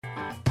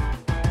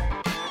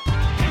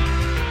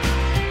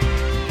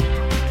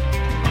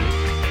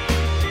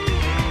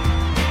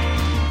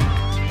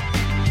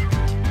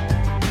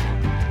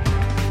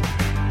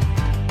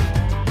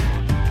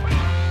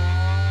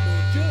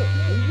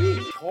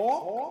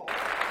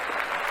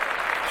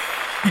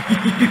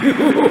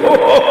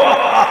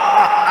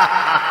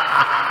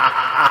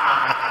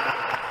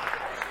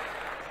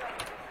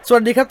ส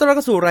วัสดีครับต้อนรับเ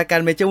ข้าสู่รายการ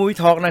Major Movie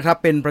Talk นะครับ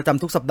เป็นประจ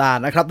ำทุกสัปดาห์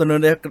นะครับดำเ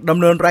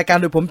นินรายการ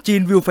โดยผมจี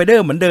นวิวไฟเดอ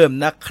ร์เหมือนเดิม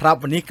นะครับ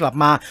วันนี้กลับ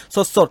มา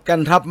สดๆกัน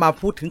ครับมา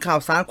พูดถึงข่าว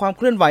สารความเ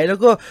คลื่อนไหวแล้ว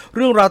ก็เ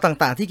รื่องราว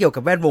ต่างๆที่เกี่ยวกั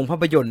บแวดวงภา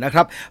พยนตร์นะค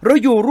รับเรา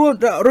อยู่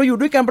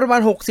ด้วยกันประมา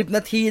ณ60น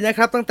าทีนะค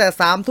รับตั้งแต่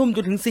 3 ทุ่มจ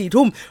นถึง 4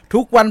 ทุ่ม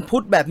ทุกวันพุ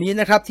ธแบบนี้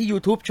นะครับที่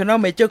YouTube Channel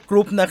Major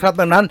Group นะครับ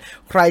ดังนั้น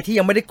ใครที่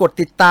ยังไม่ได้กด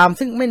ติดตาม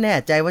ซึ่งไม่แน่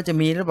ใจว่าจะ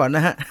มีหรือเปล่าน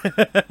ะฮะ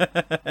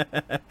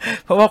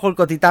เพราะว่าคน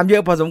กดติดตามเยอ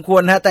ะพอสมคว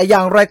รฮะแต่อย่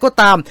างไรก็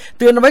ตามเ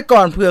ตือนเอาไว้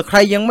ก่อนเผื่อใคร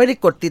ยังไม่ได้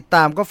กดติดต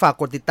ามก็ฝาก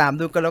กดติดตาม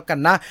ด้วยกันแล้วกัน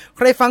นะใ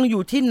ครฟังอ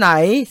ยู่ที่ไหน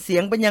เสีย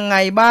งเป็นยังไง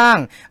บ้าง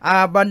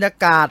บรรยา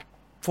กาศ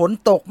ฝน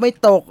ตกไม่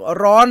ตก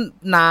ร้อน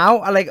หนาว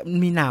อะไร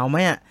มีหนาวไหม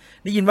อ่ะ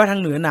ได้ยินว่าทา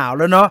งเหนือหนาว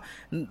แล้วเนาะ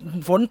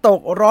ฝนตก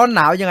ร้อนห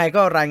นาวยังไง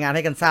ก็รายงานใ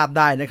ห้กันทราบไ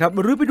ด้นะครับ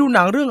หรือไปดูห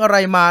นังเรื่องอะไร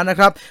มานะ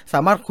ครับสา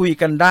มารถคุย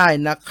กันได้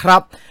นะครั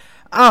บ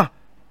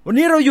วัน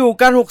นี้เราอยู่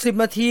กัน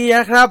60นาที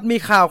นะครับมี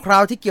ข่าวครา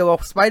วที่เกี่ยวกับ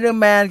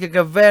Spider-Man เกี่ยว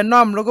กับ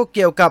Venom แล้วก็เ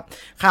กี่ยวกับ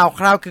ข่าวค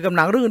ราวเกี่ยวกับห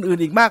นังเรื่องอื่น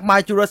ๆอีกมากมาย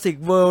Jurassic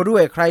World ด้ว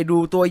ยใครดู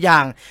ตัวอย่า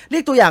งเรี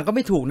ยกตัวอย่างก็ไ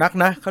ม่ถูกนัก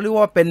นะเขาเรียก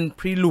ว่าเป็น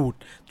Prelude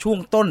ช่วง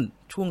ต้น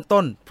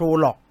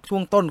Prologue ช่ว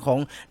งต้นของ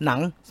หนัง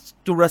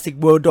Jurassic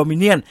World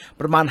Dominion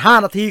ประมาณ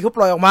5นาทีเขาป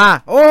ล่อยออกมา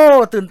โอ้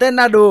ตื่นเต้น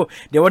น่าดู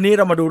เดี๋ยววันนี้เ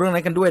รามาดูเรื่อง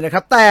นั้นกันด้วยนะค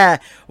รับแต่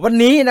วัน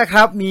นี้นะค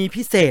รับมี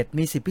พิเศษ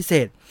มีสิทธิพิเศ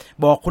ษ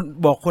บอ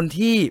กคน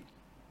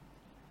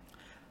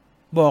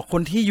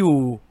ที่อยู่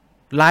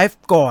ไล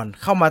ฟ์ก่อน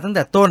เข้ามาตั้งแ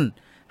ต่ต้น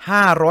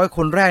500ค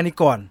นแรกนี้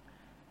ก่อน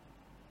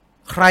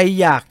ใคร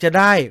อยากจะไ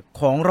ด้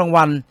ของราง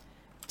วัล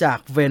จาก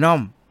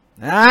Venom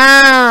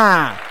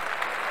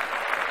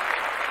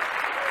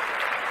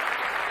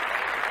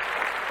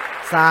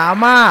สา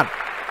มารถ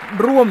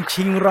ร่วม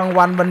ชิงราง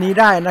วัลวันนี้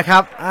ได้นะครั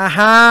บ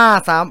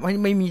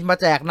ไม่มีมา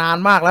แจกนาน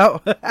มากแล้ว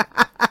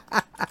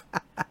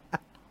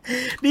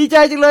ดีใจ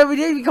จังเลยวัน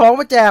นี้มีของ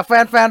มาแจกแ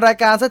ฟนๆราย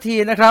การสักที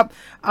นะครับ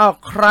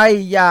ใคร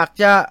อยาก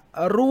จะ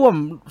ร่วม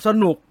ส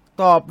นุก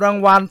ตอบราง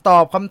วัลตอ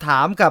บคำถ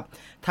ามกับ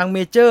ทางเม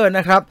เจอร์น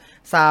ะครับ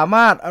สาม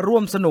ารถร่ว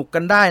มสนุกกั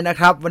นได้นะ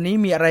ครับวันนี้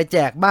มีอะไรแจ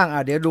กบ้าง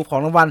เดี๋ยวดูของ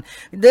รางวัล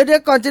เดี๋ย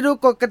วก่อนจะดู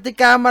กฎกติ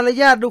กามาร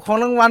ยาทดูของ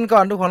รางวัลก่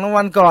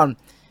อน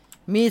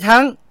มีทั้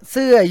งเ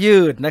สื้อยื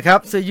ดนะครับ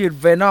เสื้อยืด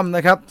Venom น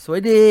ะครับสวย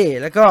ดี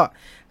แล้วก็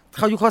เ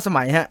ข้ายุคเข้าส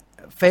มัยฮะ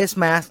Face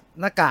Mask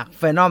หน้ากาก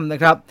Venom นะ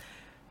ครับ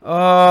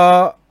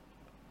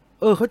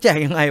เขาแจก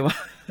ยังไงวะ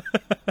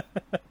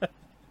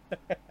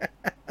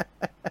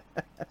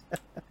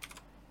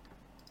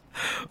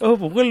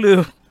ผมก็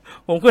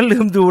ลื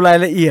มดูราย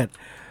ละเอียด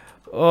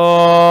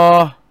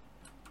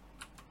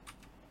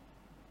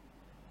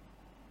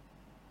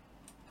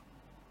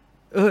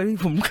นี่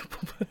ผม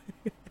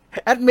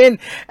แอด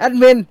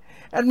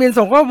มิน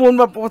ส่งข้อมูล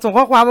มาส่ง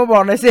ข้อความมาบอ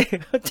กหน่อยสิ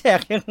เขาแจก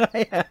ยังไง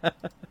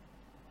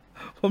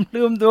ผม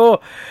ลืมดู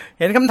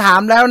เห็นคำถาม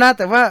แล้วนะแ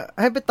ต่ว่า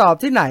ให้ไปตอบ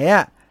ที่ไหน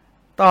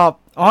ต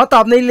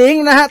อบในลิง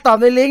ก์นะฮะตอบ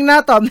ในลิงก์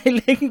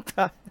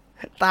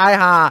ตาย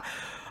ห่า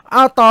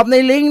ตอบใน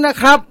ลิงก์นะ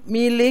ครับ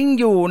มีลิงก์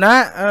อยู่นะ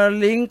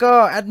ลิงก์ก็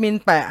แอดมิน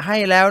แปะให้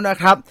แล้วนะ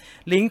ครับ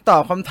ลิงก์ตอ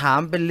บคำถาม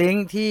เป็นลิง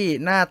ก์ที่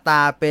หน้าต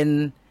าเป็น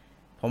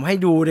ผมให้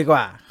ดูดีก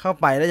ว่าเข้า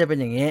ไปแล้วจะเป็น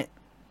อย่างนี้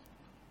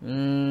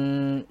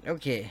โอ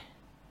เค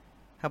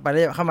เข้าม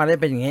าได้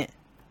เป็นอย่างนี้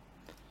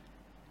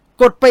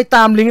กดไปต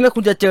ามลิงก์แล้ว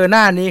คุณจะเจอห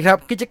น้านี้ครับ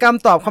กิจกรรม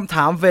ตอบคำถ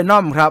าม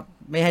Venom ครับ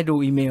ไม่ให้ดู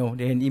อีเมลเ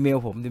ดี๋ยวเห็นอีเมล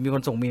ผมเดี๋ยวมีค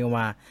นส่งเมลม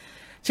า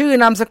ชื่อ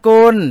นามส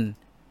กุล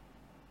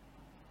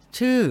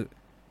ชื่อ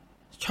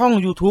ช่อง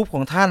YouTube ข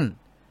องท่าน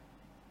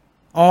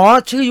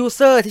ชื่อ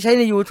user ที่ใช้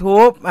ใน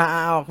YouTube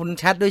คุณ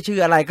แชทด้วยชื่อ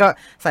อะไรก็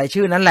ใส่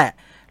ชื่อนั้นแหละ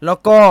แล้ว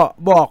ก็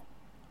บอก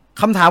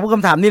คำถาม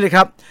นี้เลยค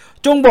รับ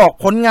จงบอก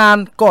ผลงาน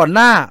ก่อนห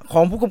น้าข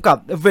องผู้กำกับ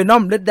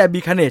Venom Let There Be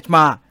Carnage ม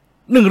า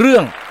1เรื่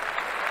อง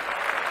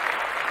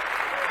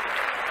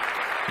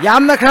ย้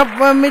ำนะครับ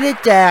ว่าไม่ได้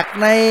แจก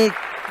ใ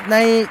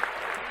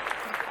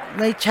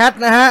นแชท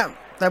นะฮะ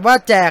แต่ว่า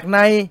แจกใน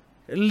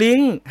ลิง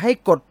ก์ให้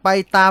กดไป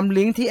ตาม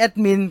ลิงก์ที่แอด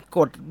มินก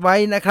ดไว้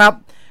นะครับ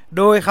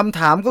โดยคำ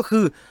ถามก็คื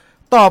อ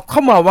ตอบเข้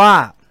ามาว่า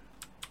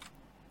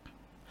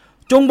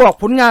จงบอก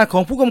ผลงานขอ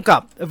งผู้กำกั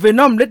บ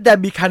Venom Let There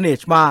Be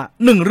Carnage มา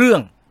1เรื่อ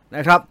งน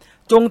ะครับ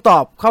จงตอ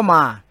บเข้าม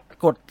า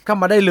กดเข้า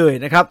มาได้เลย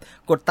นะครับ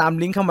กดตาม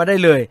ลิงก์เข้ามาได้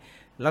เลย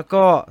แล้ว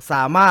ก็ส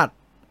ามารถ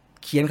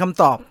เขียนค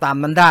ำตอบตาม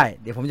นั้นได้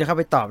เดี๋ยวผมจะเข้า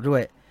ไปตอบด้ว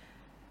ย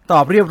ตอ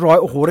บเรียบร้อย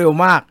โอ้โหเร็ว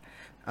มาก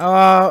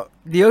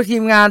เดี๋ยวที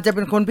มงานจะเ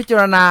ป็นคนพิจา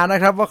รณานะ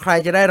ครับว่าใคร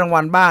จะได้ราง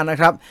วัลบ้างนะ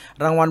ครับ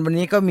รางวัลวัน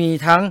นี้ก็มี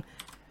ทั้ง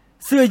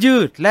เสื้อยื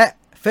ดและ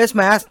Face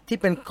Mask ที่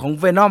เป็นของ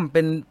Venom เ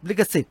ป็นลิ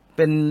ขสิทธิ์เ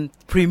ป็น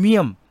พรีเมี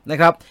ยมนะ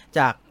ครับจ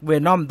าก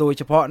Venom โดยเ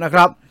ฉพาะนะค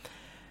รับ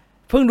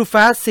เพิ่งดู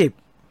Fast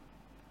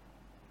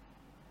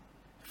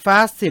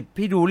 10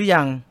พี่ดูหรือ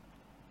ยัง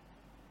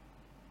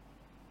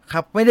ค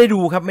รับไม่ได้ดู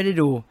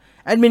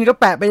แอดมินก็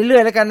แปะไปเรื่อ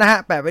ยๆแล้วกันนะฮะ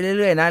แปะไปเ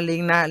รื่อยๆนะลิง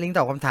ก์ต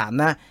อบคำถาม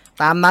นะ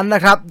ตามนั้นน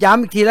ะครับย้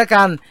ำอีกทีแล้ว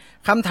กัน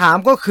คำถาม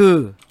ก็คือ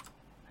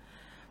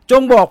จ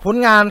งบอกผล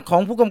งานขอ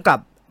งผู้กำกับ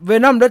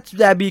Venom Let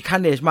There Be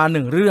Carnage มา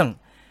1เรื่อง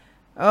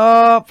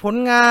ผล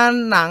งาน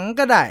หนัง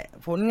ก็ได้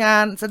ผลงา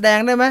นแสดง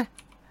ได้ไหม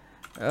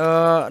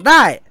ไ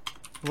ด้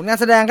ผลงาน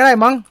แสดงก็ได้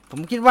มั้งผ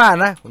มคิดว่า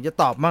นะผมจะ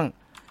ตอบมั่ง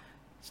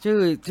ชื่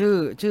อ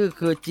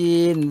คือจี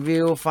นวิ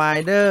วไฟ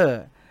เดอร์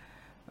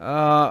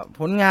ผ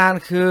ลงาน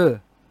คือ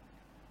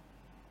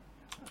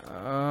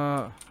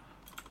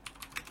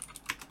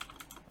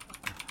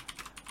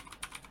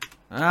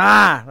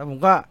แล้วผม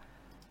ก็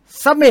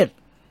submit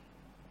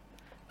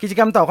กิจก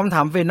รรมตอบคำถ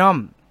าม Venom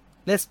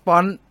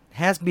response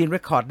has been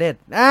recorded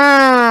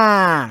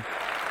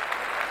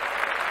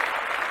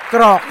ก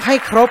รอกให้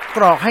ครบก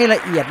รอกให้ละ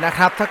เอียดนะค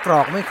รับถ้ากร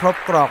อกไม่ครบ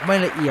กรอกไม่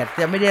ละเอียด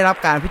จะไม่ได้รับ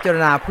การพิจาร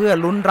ณาเพื่อ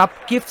ลุ้นรับ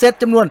กิฟต์เซต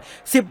จำนวน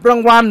10รา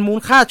งวัลมูล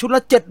ค่าชุดล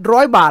ะ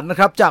700 บาทนะ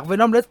ครับจาก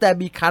Venom Let There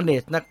Be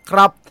Carnage นะค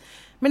รับ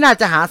ไม่น่า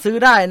จะหาซื้อ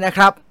ได้นะค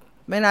รับ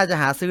ไม่น่าจะ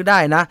หาซื้อได้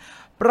นะ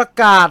ประ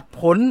กาศ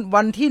ผล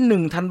วันที่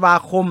1ธันวา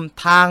คม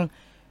ท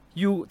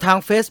าง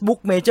Facebook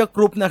Major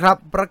Group นะครับ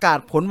ประกาศ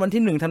ผลวัน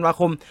ที่1ธันวา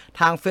คม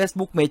ทาง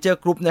Facebook Major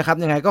Group นะครับ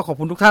ยังไงก็ขอบ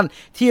คุณทุกท่าน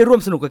ที่ร่วม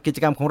สนุกกับกิจ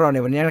กรรมของเราใน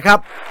วันนี้นะครั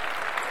บ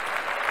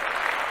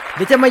เ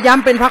ดี๋ยวจะมาย้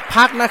ำเป็น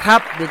พักๆนะครั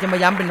บเดี๋ยวจะมา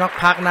ย้ำเป็น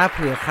พักๆนะเ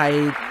ผื่อใคร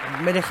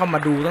ไม่ได้เข้ามา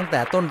ดูตั้งแต่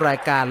ต้นราย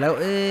การแล้ว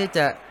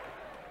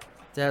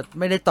จะ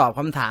ไม่ได้ตอบค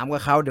ำถามกั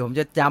บเขาเดี๋ยวผม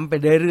จะย้ำไป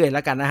เรื่อยๆแ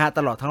ล้วกันนะฮะต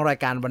ลอดทั้งราย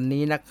การวัน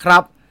นี้นะครั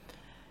บ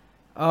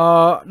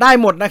ได้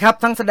หมดนะครับ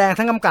ทั้งแสดง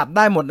ทั้งกำกับไ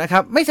ด้หมดนะครั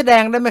บไม่แสด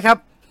งได้ไหมครับ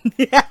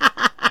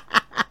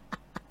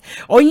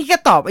โอ้ยงี้แก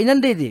ตอบไอ้นั่น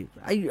ดิ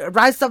ไอ้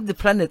Rise of the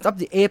Planet of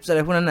the Apes อะไร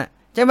พวกนั้นน่ะ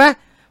ใช่ไหม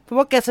เพราะ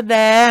ว่าแกแสด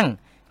ง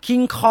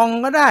King Kong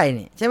ก็ได้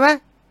นี่ใช่ไหม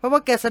เพราะว่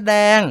าแกแสด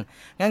ง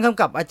งานกำ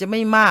กับอาจจะไ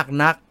ม่มาก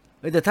นัก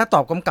แต่ถ้าต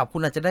อบกำกับคุ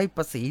ณอาจจะได้ภ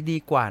าษีดี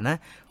กว่านะ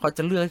เขาจ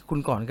ะเลือกให้คุณ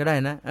ก่อนก็ได้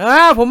นะ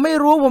ผมไม่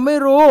รู้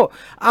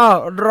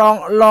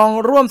ลอง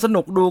ร่วมส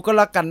นุกดูก็แ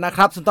ล้วกันนะค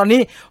รับส่วนตอน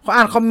นี้ขอ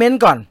อ่านคอมเมนต์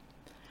ก่อน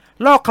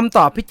ลอกคำต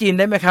อบพี่จีน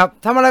ได้ไหมครับ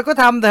ทำอะไรก็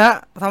ทำเถอะ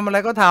ทำอะไร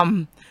ก็ท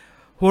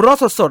ำหัวเราะ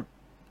สด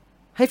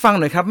ๆให้ฟัง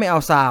หน่อยครับไม่เอา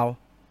ซาว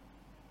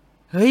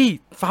เฮ้ย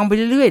ฟังไป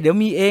เรื่อยๆเดี๋ยว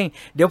มีเอง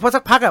เดี๋ยวพอสั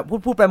กพัก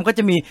พูดไปมันก็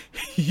จะมี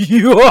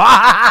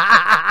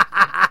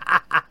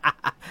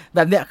แบ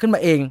บเนี้ยขึ้นมา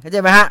เองเข้าใจ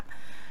ไหมฮะ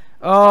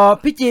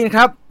พี่จีนค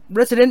รับ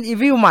Resident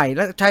Evil ใหม่แ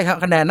ล้วใช่ครับ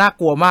คะแนนน่า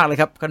กลัวมากเลย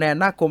ครับคะแนน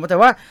น่ากลัวแต่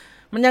ว่า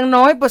มันยัง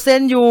น้อยเปอร์เซ็น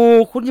ต์อยู่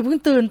คุณอย่าเพิ่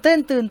งตื่นเต้น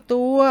ตื่น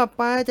ตัวไ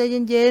ปใจ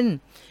เย็น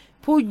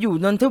ๆผู้อยู่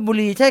นนทบุ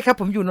รีใช่ครับ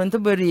ผมอยู่นนท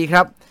บุรีค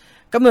รับ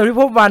กำเนิดพิ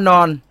ภพวาน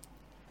อน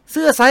เ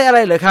สื้อไซส์อะไร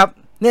เหรอครับ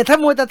เนี่ยถ้า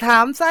มัวแต่ถา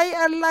มไซส์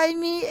อะไร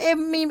มี M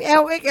มี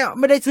L XL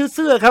ไม่ได้ซื้อเ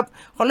สื้อครับ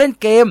เขาเล่น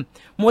เกม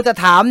มัวแต่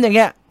ถามอย่างเ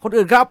งี้ยคน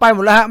อื่นเขาเอาไปหม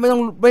ดแล้วฮะไม่ต้อ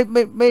ง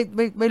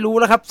ไม่รู้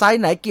แล้วครับไซส์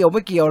ไหนเกี่ยวไ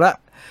ม่เกี่ยวแล้ว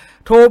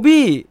โท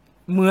บี้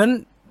เหมือน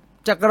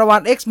จักรวา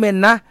ล X-Men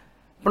นะ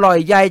ปล่อย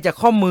ใยจาก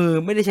ข้อมือ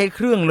ไม่ได้ใช้เค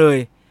รื่องเลย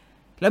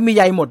แล้วมีใ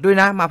ยหมดด้วย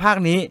นะมาภาค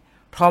นี้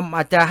ทอมอ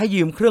าจจะให้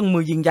ยืมเครื่องมื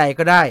อยิงใย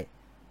ก็ได้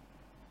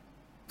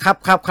ครั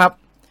บ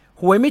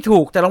หวยไม่ถู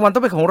กแต่รางวัลต้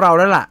องเป็นของเรา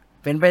แล้วล่ะ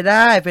เป็นไปไ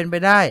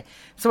ด้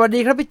สวัสดี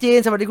ครับพี่จีน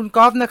สวัสดีคุณก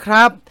อล์ฟนะค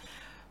รับ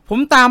ผม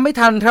ตามไม่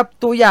ทันครับ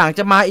ตัวอย่างจ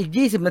ะมาอีก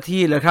20นาที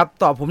เหรอครับ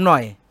ตอบผมหน่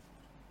อย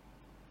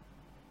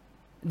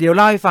เดี๋ยวเ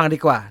ล่าให้ฟังดี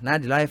กว่านะ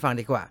เดี๋ยวเล่าให้ฟัง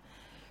ดีกว่า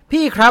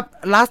พี่ครับ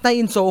Last Night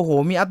in Soho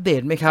มีอัปเด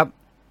ตไหมครับ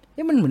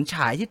มันเหมือนฉ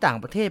ายที่ต่าง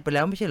ประเทศไปแ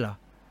ล้วไม่ใช่เหรอ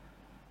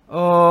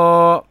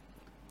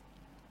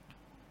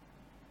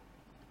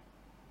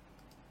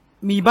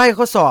มีใบ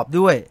ข้อสอบ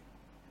ด้วย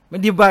ไม่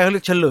ดีใบเขาเรี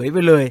ยกเฉลยไป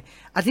เลย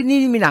อาทิตย์นี้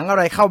มีหนังอะไ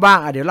รเข้าบ้าง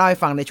เดี๋ยวเล่าให้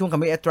ฟังในช่วง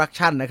Coming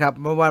Attraction นะครับ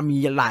เพราะว่ามี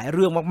หลายเ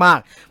รื่องมาก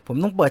ๆผม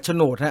ต้องเปิดโฉ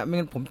นดฮะไม่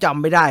งั้นผมจ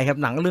ำไม่ได้ครับ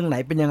หนังเรื่องไหน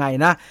เป็นยังไง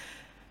นะ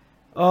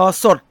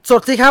ส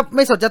ดสิครับไ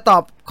ม่สดจะตอ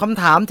บค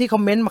ำถามที่คอ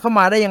มเมนต์มาเข้า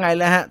มาได้ยังไง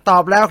แล้วฮะตอ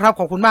บแล้วครับ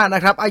ขอบคุณมากน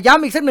ะครับย้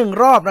ำอีกสักหนึ่ง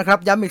รอบนะครับ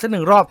ย้ำอีกสักห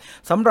นึ่งรอบ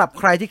สำหรับ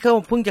ใครที่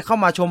เพิ่งจะเข้า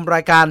มาชมร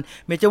ายการ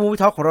Major Movie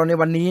Talk ของเราใน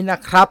วันนี้นะ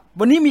ครับ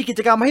วันนี้มีกิ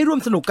จกรรมให้ร่วม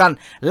สนุกกัน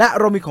และ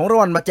เรามีของรา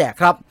งวัลมาแจก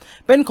ครับ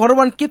เป็นของราง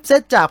วัลกิฟต์เซ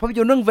ตจากภาพย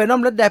นตร์เรื่อง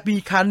Venom Let There Be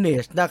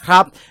Carnage นะครั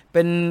บเ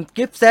ป็น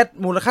กิฟต์เซต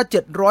มูลค่า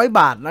700 บ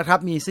าทนะครับ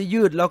มีเสื้อ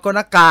ยืดแล้วก็ห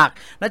น้ากาก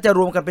น่าจะร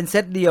วมกันเป็นเซ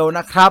ตเดียว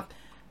นะครับ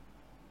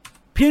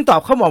เพียงตอ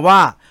บเข้ามาว่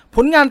าผ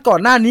ลงานก่อ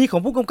นหน้านี้ขอ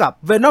งผู้กำกับ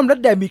Venom Let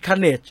There Be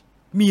Carnage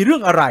มีเรื่อ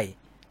งอะไร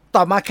ต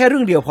อบมาแค่เรื่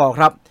องเดียวพอค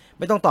รับไ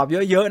ม่ต้องตอบ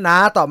เยอะๆนะ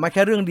ตอบมาแ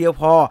ค่เรื่องเดียว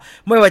พอ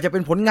ไม่ว่าจะเป็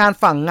นผลงาน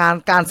ฝั่งงาน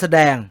การแสด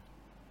ง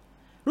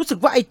รู้สึก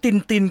ว่าไอ้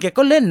ตินแก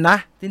ก็เล่นนะ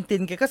ติ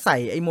นแกก็ใส่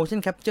ไอ้ motion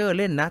capture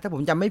เล่นนะถ้าผ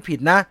มจำไม่ผิด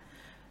นะ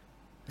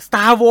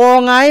Star Wars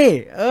ไง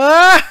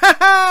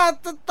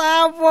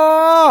Star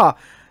Wars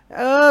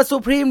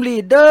Supreme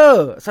Leader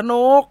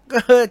Snoke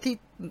ที่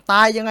ต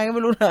ายยังไงก็ไ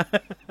ม่รู้นะ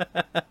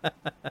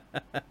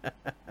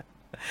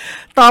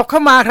ตอบเข้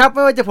ามาครับไ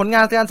ม่ว่าจะผลง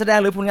านการแสดง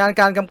หรือผลงาน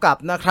การกำกับ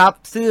นะครับ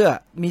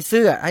มีเ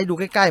สื้อให้ดู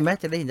ใกล้ๆไหม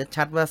จะได้เห็น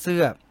ชัดๆว่าเสื้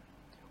อ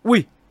อุ้ย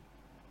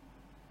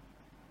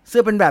เสื้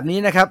อเป็นแบบนี้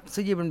นะครับเ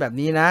สื้อยืดเป็นแบบ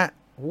นี้นะ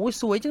โอ้ย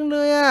สวยจังเล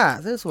ยอ่ะ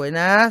เสื้อสวย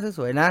นะ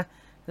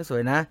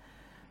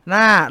ห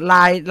น้า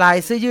ลาย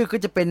เสื้อยืดก็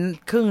จะเป็น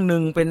ครึ่งหนึ่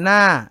งเป็นหน้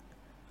า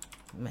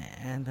แหม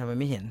ทำไม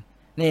ไม่เห็น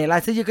นี่ลา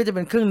ยเสื้อยืดก็จะเ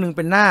ป็นครึ่งหนึ่งเ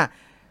ป็นหน้า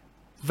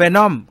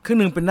Venom ครึ่ง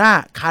หนึ่งเป็นหน้า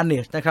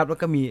Carnage นะครับแล้ว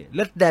ก็มี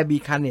Let There Be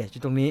Carnage อ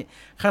ยู่ตรงนี้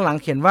ข้างหลัง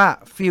เขียนว่า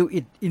Feel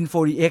It in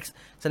 4DX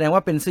แสดงว่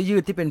าเป็นเสื้อยื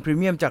ดที่เป็นพรีเ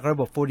มียมจากระ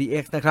บบ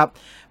 4DX นะครับ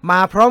มา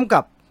พร้อมกั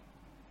บ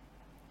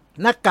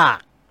หน้ากาก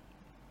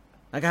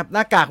นะครับหน้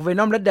ากากเว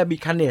นอมและเดบิ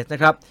คาเนสน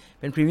ะครับ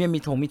เป็นพรีเมียม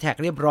มีแท็ก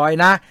เรียบร้อย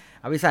นะ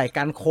เอาไปใส่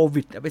กันโค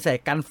วิดเอาไปใส่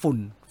กัน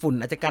ฝุ่น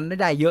อาจจะกัน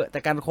ได้เยอะแต่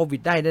กันโควิ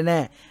ดได้แน่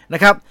ๆน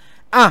ะครับ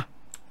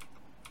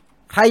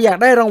ใครอยาก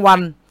ได้รางวัล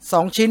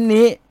2ชิ้น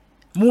นี้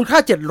มูลค่า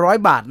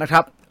700 บาทนะค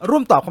รับร่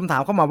วมตอบคำถา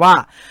มเข้ามาว่า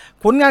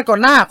ผลงานก่อน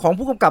หน้าของ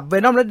ผู้กำกับเว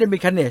นอมและเดมิ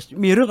คาเนช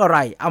มีเรื่องอะไร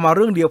เอามาเ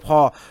รื่องเดียวพอ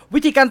วิ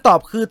ธีการตอบ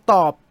คือต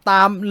อบต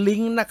ามลิ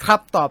งก์นะครับ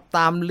ตอบต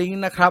ามลิง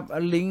ก์นะครับ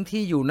ลิงก์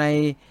ที่อยู่ใน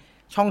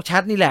ช่องแช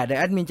ทนี่แหละเดี๋ยว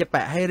แอดมินจะแป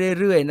ะให้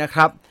เรื่อยๆนะค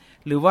รับ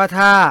หรือว่า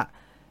ถ้า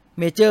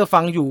เมเจอร์ฟั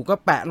งอยู่ก็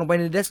แปะลงไป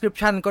ใน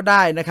description ก็ไ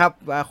ด้นะครับ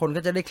คน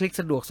ก็จะได้คลิก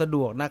สะด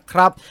วกนะค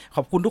รับข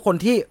อบคุณทุกคน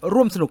ที่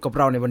ร่วมสนุกกับ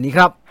เราในวันนี้ค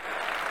รับ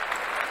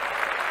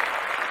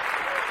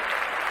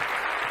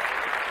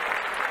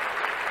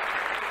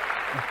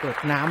เปิด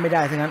น้ำไม่ไ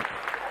ด้ทั้งนั้น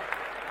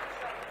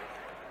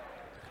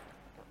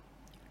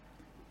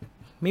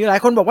มีหลาย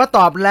คนบอกว่าต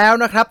อบแล้ว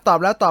นะครับตอบ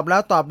แล้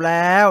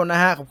วนะ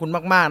ฮะขอบคุณ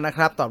มากๆนะค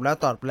รับตอบแล้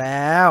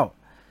ว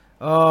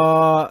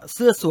เ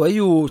สื้อสวยอ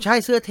ยู่ใช่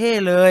เสื้อเท่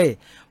เลย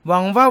หวั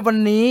งว่าวัน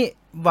นี้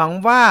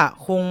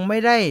คงไม่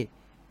ได้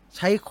ใ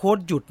ช้โค้ด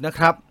หยุดนะค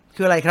รับ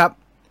คืออะไรครับ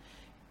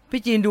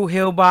พี่จีนดูเฮ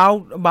ลบ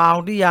าว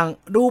หรือยัง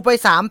ดูไป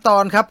3 ตอ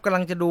นครับกำลั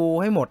งจะดู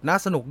ให้หมดนะ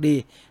สนุกดี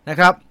นะ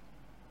ครับ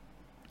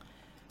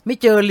ไม่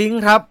เจอลิง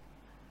ก์ครับ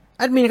แ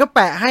อดมินเขาแป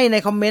ะให้ใน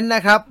คอมเมนต์น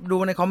ะครับดู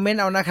ในคอมเมนต์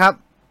เอานะครับ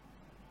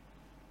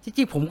จ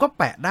ริงๆผมก็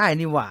แปะได้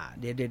นี่หว่า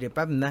เดี๋ยวแ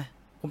ป๊บนึงนะ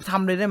ผมท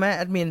ำเลยได้ไหมแ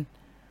อดมิน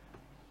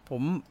ผ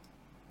ม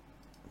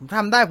ท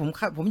ำได้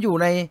ผมอยู่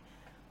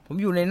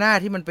ในหน้า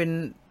ที่มันเป็น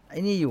ไอ้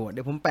นี่อยู่เ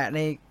ดี๋ยวผมแปะใน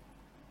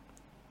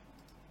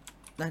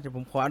นะเดี๋ยวผ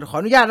มขอ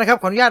อนุญาตนะครับ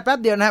ขออนุญาตแป๊บ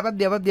เดียวนะแป๊บ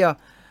เดียวเ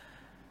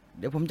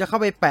ดี๋ยวผมจะเข้า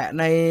ไปแปะ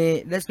ใน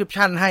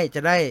description ให้จ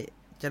ะไ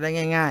ด้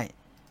ง่าย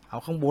ๆเอา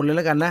ข้างบนเลยแ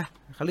ล้วกันนะ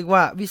เขาเรียกว่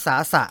าวิสา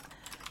สะ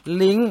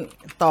ลิงก์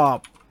ตอบ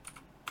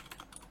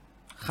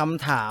ค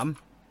ำถาม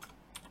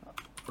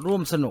ร่ว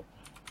มสนุก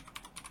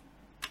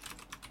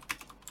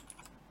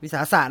วิส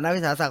าส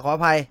ะขออ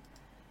ภัย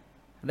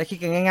ได้คลิก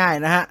กันง่าย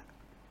ๆนะฮะ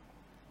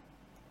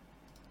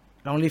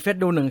ลองรีเฟรช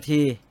ดู1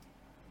 ที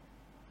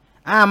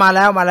มาแ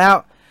ล้ว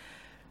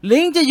ลิ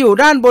งก์จะอยู่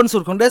ด้านบนสุ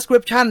ดของ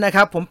description นะค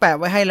รับผมแปะ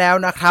ไว้ให้แล้ว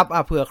นะครับ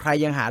เผื่อใคร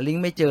ยังหาลิง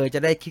ก์ไม่เจอจะ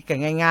ได้คลิกกัน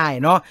ง่าย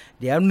ๆเนาะ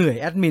เดี๋ยวเหนื่อย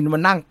แอดมินมา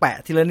นั่งแปะ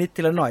ทีละนิด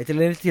ทีละหน่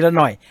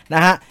อยน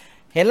ะฮะ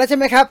เห็นแล้วใช่ไ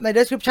หมครับใน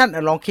description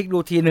ลองคลิกดู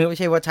ทีนึงไม่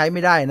ใช่ว่าใช้ไ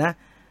ม่ได้นะ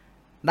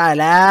ได้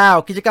แล้ว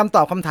กิจกรรมต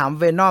อบคำถาม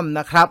เวนอม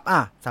นะครับ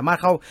สาม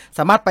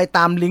ารถไปต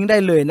ามลิงก์ได้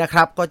เลยนะค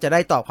รับก็จะได้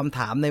ตอบคำถ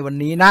ามในวัน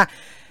นี้นะ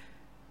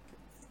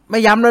ไม่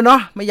ย้ำแล้วเนา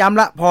ะไม่ย้ำ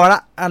ละพอละ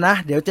นะ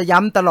เดี๋ยวจะย้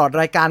ำตลอด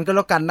รายการก็แ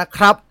ล้วกันนะค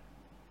รับ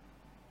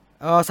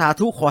สา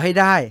ธุขอให้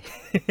ได้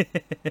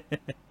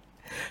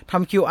ท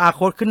ำ QR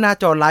code ขึ้นหน้า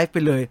จอไลฟ์ไป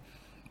เลย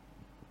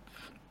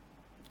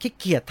ขี้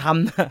เกียจทำ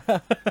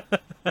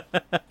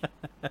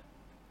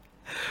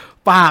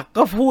ปาก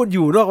ก็พูดอ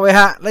ยู่ด้วยไว้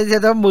ฮะแล้ว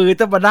จะมือ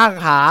จะมานั่ง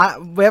หา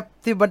เว็บ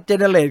ที่มัน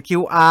generate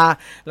QR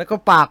แล้วก็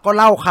ปากก็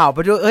เล่าข่าวไป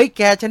ด้วยแ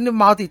กฉันนี่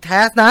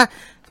multitask นะ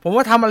ผม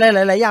ว่าทำอะไรห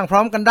ลายๆอย่างพร้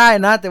อมกันได้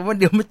นะแต่ว่า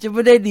เดี๋ยวมันจะไ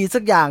ม่ได้ดีสั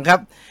กอย่างครับ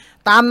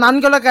ตามนั้น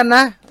ก็แล้วกันน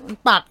ะ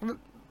ปาก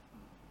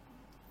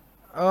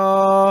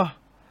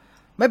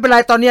ไม่เป็นไร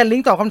ตอนนี้ลิง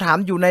ก์ตอบคำถาม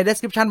อยู่ใน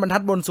description บรรทั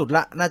ดบนสุดล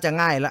ะน่าจะ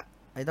ง่ายละ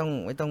ไ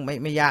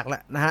ม่ยากล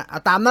ะนะฮะ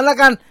ตามนั้นแล้ว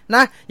กันน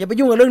ะอย่าไป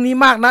ยุ่งกับเรื่องนี้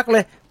มากนักเล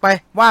ยไป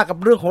ว่ากับ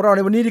เรื่องของเราใน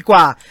วันนี้ดีก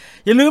ว่า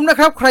อย่าลืมนะ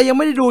ครับใครยังไ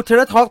ม่ได้ดูเทเ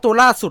ลทอล์กตัว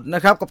ล่าสุดน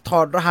ะครับกับถอ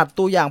ดรหัส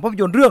ตัวอย่างภาพ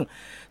ยนตร์เรื่อง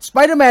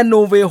Spider-Man No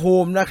Way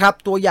Home นะครับ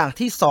ตัวอย่าง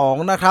ที่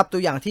2นะครับตั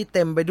วอย่างที่เ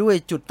ต็มไปด้วย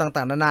จุดต่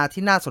างๆนานา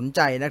ที่น่าสนใจ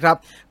นะครับ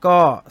ก็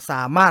ส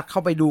ามารถเข้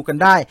าไปดูกัน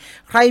ได้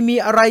ใครมี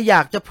อะไรอย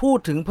ากจะพูด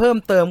ถึงเพิ่ม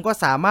เติมก็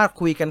สามารถ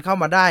คุยกันเข้า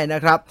มาได้น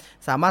ะครับ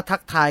สามารถทั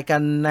กทายกั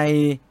นใน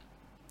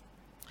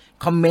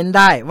คอมเมนต์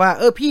ได้ว่า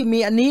พี่มี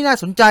อันนี้น่า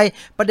สนใจ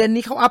ประเด็น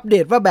นี้เขาอัปเด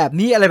ตว่าแบบ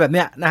นี้อะไรแบบเ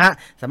นี้ยนะฮะ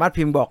สามารถ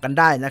พิมพ์บอกกัน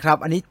ได้นะครับ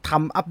อันนี้ท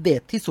ำอัปเด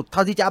ตที่สุดเท่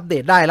าที่จะอัปเด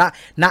ตได้ละ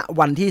ณ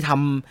วันที่ท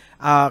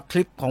ำค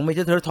ลิปของ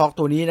Major Trailer Talk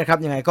ตัวนี้นะครับ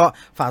ยังไงก็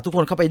ฝากทุกค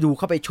นเข้าไปดู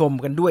เข้าไปชม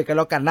กันด้วยกันแ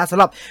ล้วกันนะสำ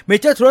หรับ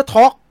Major Trailer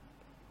Talk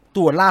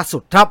ตัวล่าสุ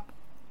ดครับ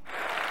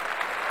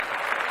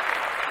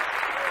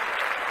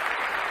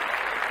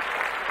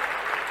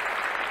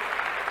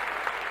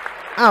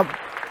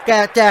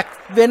แจก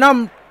เวนอม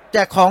แจ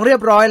กของเรีย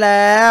บร้อยแ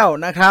ล้ว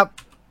นะครับ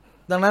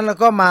ดังนั้นเรา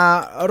ก็มา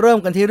เริ่ม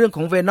กันที่เรื่องข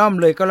อง Venom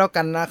เลยก็แล้ว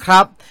กันนะค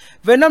รับ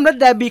Venom และ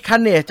Debbie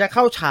Carnage จะเ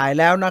ข้าฉาย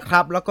แล้วนะค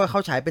รับแล้วก็เข้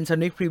าฉายเป็น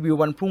Sneak Preview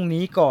วันพรุ่ง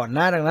นี้ก่อนน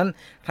ะดังนั้น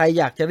ใคร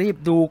อยากจะรีบ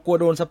ดูกลัว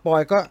โดนสปอ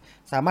ยก็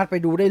สามารถไป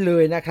ดูได้เล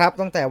ยนะครับ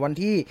ตั้งแต่วัน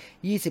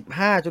ที่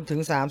25จนถึ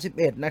ง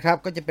31นะครับ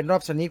ก็จะเป็นรอ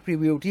บ Sneak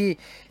Preview ที่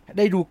ไ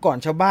ด้ดูก่อน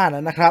ชาวบ้านแ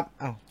ล้วนะครับ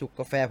จุก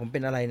กาแฟผมเป็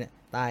นอะไรเนี่ย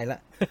ตายละ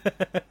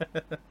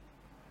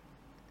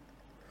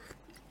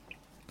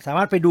สาม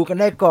ารถไปดูกัน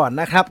ได้ก่อน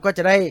นะครับก็จ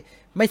ะได้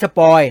ไม่สป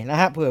อยนะ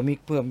ฮะเผื่อ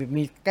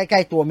มีใก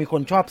ล้ๆตัวมีค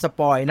นชอบส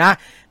ปอยนะ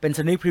เป็นส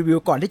นิคพรีวิว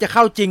ก่อนที่จะเ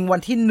ข้าจริงวั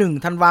นที่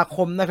1ธันวาค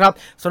มนะครับ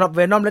สำหรับ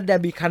Venom และ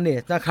Deadly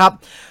Carnage นะครับ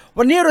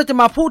วันนี้เราจะ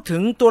มาพูดถึ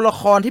งตัวละ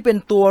ครที่เป็น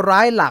ตัวร้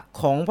ายหลัก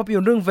ของภาพย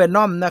นตร์เรื่อง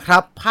Venom นะครั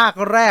บภาค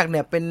แรกเ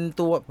นี่ยเป็น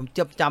ตัวผม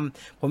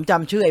จ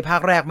ำชื่อไอ้ภา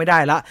คแรกไม่ได้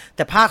ละแ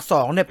ต่ภาค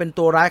2เนี่ยเป็น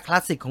ตัวร้ายคลา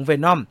สสิกของ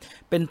Venom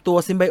เป็นตัว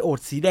ซิมไบโอต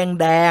สี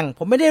แดงผ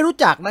มไม่ได้รู้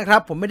จักนะครั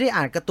บผมไม่ได้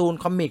อ่านการ์ตูน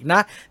คอมิกน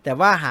ะแต่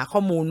ว่าหาข้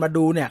อมูลมา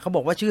ดูเนี่ยเขาบ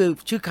อกว่า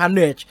ชื่อ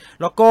Carnage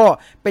แล้วก็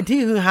เป็นที่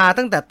ฮือฮา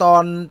ตั้งแต่ตอ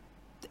น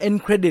เอ็น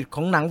เครดิตข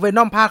องหนัง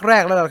Venom ภาคแร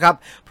กแล้วนะครับ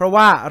เพราะ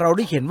ว่าเราไ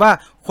ด้เห็นว่า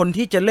คน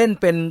ที่จะเล่น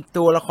เป็น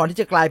ตัวละครที่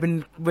จะกลายเป็น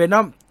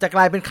Venom จะก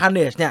ลายเป็น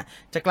Carnage เนี่ย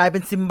จะกลายเป็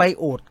น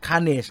Symbiote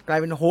Carnage กลาย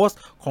เป็นโฮสต์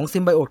ของ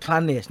Symbiote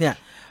Carnage เนี่ย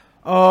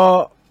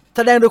แส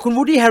ดงโดยคุณ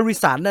วูดดี้แฮร์ริ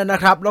สันน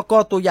ะครับแล้วก็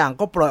ตัวอย่าง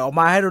ก็ปล่อยออก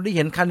มาให้เราได้เ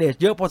ห็น Carnage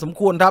เยอะพอสม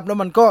ควรครับแล้ว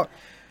มัน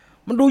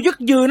ดูยึก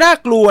ยือน่า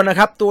กลัวนะค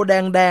รับตัวแด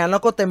งแล้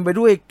วก็เต็มไป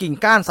ด้วยกิ่ง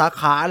ก้านสา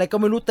ขาอะไรก็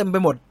ไม่รู้เต็มไป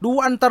หมดดู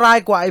อันตราย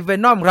กว่าไอ้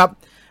Venom ครับ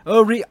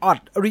รีอ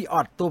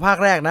อดตัวภาค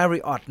แรกนะ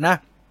รีออดนะ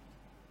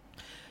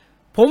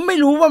ผมไม่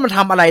รู้ว่ามันท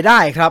ำอะไรได้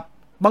ครับ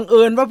บังเ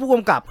อิญว่าผู้ก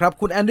ำกับครับ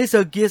คุณแอนดี้เซ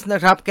อร์กิสน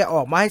ะครับแกอ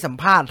อกมาให้สัม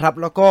ภาษณ์ครับ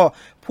แล้วก็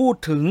พูด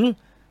ถึง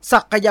ศั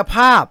กยภ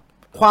าพ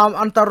ความ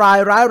อันตราย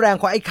ร้ายแรง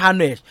ของไอ้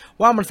Carnage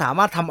ว่ามันสาม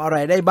ารถทำอะไร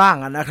ได้บ้าง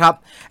นะครับ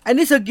แอน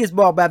ดี้เซอร์กิส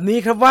บอกแบบนี้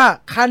ครับว่า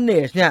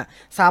Carnage เนี่ย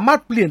สามารถ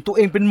เปลี่ยนตัวเ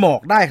องเป็นหมอ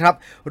กได้ครับ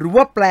หรือ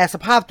ว่าแปลส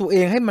ภาพตัวเอ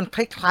งให้มันค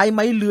ล้ายๆไ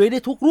ม้เลื้อยได้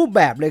ทุกรูปแ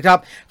บบเลยครับ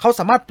เขา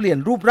สามารถเปลี่ยน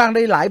รูปร่างไ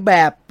ด้หลายแบ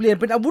บเปลี่ยน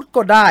เป็นอาวุธ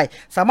ก็ได้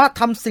สามารถ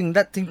ทำ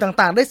สิ่ง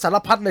ต่างๆได้สาร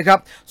พัดเลยครับ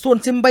ส่วน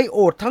ซิมไบโอ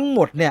ตทั้งหม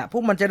ดเนี่ยพว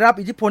กมันจะได้รับ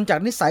อิทธิพลจาก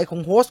นิสัยขอ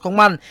งโฮสต์ของ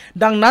มัน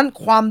ดังนั้น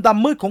ความด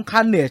ำมืดของ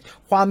Carnage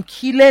ความ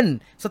ขี้เล่น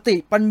สติ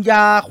ปัญญ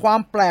าความ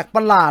แปลกป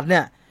ระหลาดเ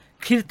นี่ย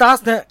คลิ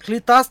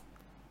ตัส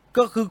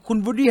ก็คือคุณ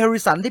วูดดี้แฮร์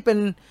ริสันที่เป็น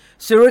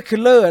serial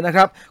killer นะค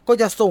รับก็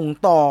จะส่ง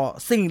ต่อ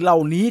สิ่งเหล่า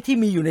นี้ที่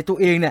มีอยู่ในตัว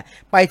เองเนี่ย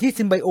ไปที่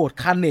ซิมไบโอต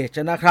Carnage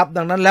นะครับ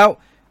ดังนั้นแล้ว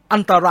อั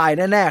นตราย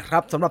แน่ๆครั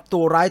บสำหรับตั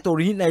วร้ายตัว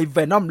นี้ใน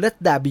Venom Let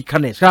There Be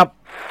Carnage ครับ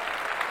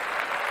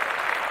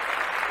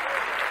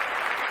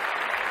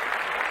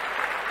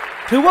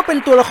ถือว่าเป็น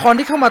ตัวละคร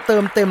ที่เข้ามาเติ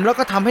มเต็มแล้ว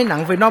ก็ทำให้หนั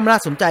ง Venom น่า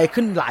สนใจ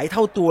ขึ้นหลายเท่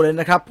าตัวเลย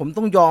นะครับผม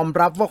ต้องยอม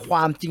รับว่าคว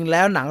ามจริงแ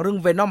ล้วหนังเรื่อง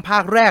Venom ภา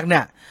คแรกเ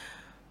นี่ย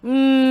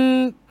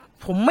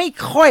ผมไม่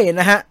ค่อย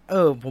นะฮะ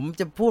ผม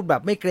จะพูดแบ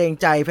บไม่เกรง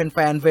ใจแฟ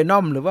นๆ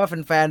Venom หรือว่าแ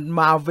ฟนๆ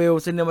Marvel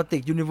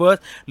Cinematic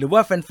Universe หรือว่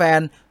าแฟ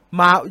น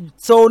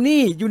ๆ Sony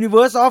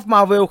Universe of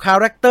Marvel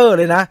Character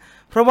เลยนะ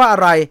เพราะว่าอะ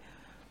ไร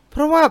เพ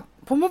ราะว่า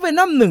ผมว่า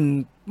Venom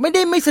 1ไม่ไ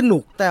ด้ไม่สนุ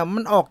กแต่มั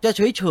นออกจะ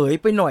เฉย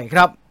ๆไปหน่อยค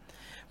รับ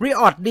รี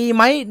ออดดีไ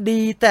หมดี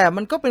แต่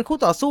มันก็เป็นคู่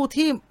ต่อสู้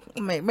ที่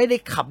ไม่ได้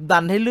ขับดั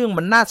นให้เรื่อง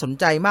มันน่าสน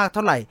ใจมากเท่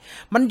าไหร่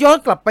มันย้อน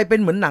กลับไปเป็น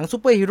เหมือนหนังซู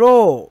เปอร์ฮีโร่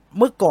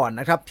เมื่อก่อน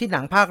นะครับที่หนั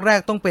งภาคแรก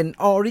ต้องเป็น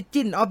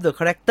Origin of the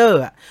Character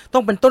ต้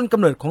องเป็นต้นกำ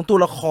เนิดของตัว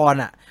ละคร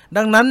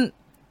ดังนั้น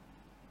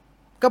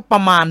ก็ปร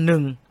ะมาณหนึ่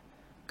ง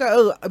ก็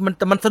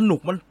มันสนุก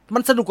มั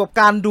นสนุกกับ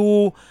การดู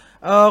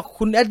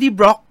คุณเอ็ดดี้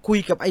บล็อกคุย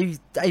กับ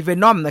ไอเว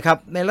นอมนะครับ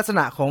ในลักษณ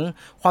ะของ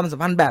ความสัม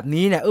พันธ์แบบ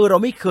นี้เนี่ยเรา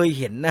ไม่เคย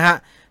เห็นนะฮะ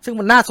ซึ่ง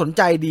มันน่าสนใ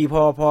จดี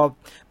พอ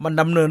มัน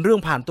ดำเนินเรื่อ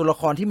งผ่านตัวละ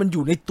ครที่มันอ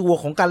ยู่ในตัว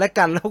ของกันและ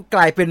กันแล้วก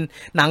ลายเป็น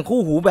หนังคู่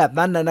หูแบบ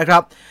นั้นนะครั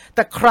บแ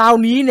ต่คราว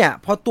นี้เนี่ย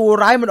พอตัว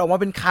ร้ายมันออกมา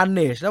เป็น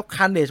Carnageแล้ว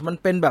Carnageมัน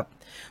เป็นแบบ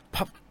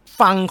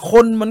ฝั่งค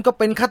นมันก็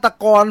เป็นฆาต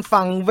กร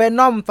ฝั่งเว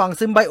นอมฝั่ง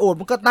ซิมไบโอต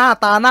มันก็หน้า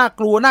ตาน่า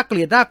กลัวน่าเก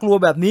ลียดน่ากลัว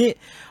แบบนี้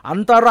อั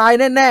นตราย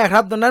แน่ๆค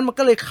รับดังนั้นมัน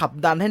ก็เลยขับ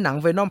ดันให้หนัง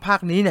เวนอมภาค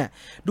นี้เนี่ย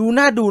ดู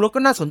น่าดูแล้วก็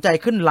น่าสนใจ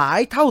ขึ้นหลาย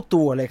เท่า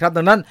ตัวเลยครับ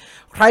ดังนั้น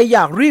ใครอย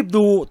ากรีบ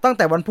ดูตั้งแ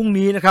ต่วันพรุ่ง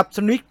นี้นะครับส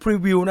นิคพรี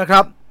วิวนะค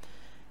รับ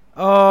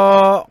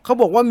เขา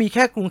บอกว่ามีแ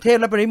ค่กรุงเทพ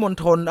และปริมณ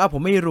ฑลผ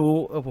มไม่รู้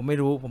ผม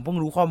เพิ่ง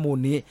รู้ข้อมูล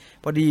นี้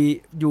พอดี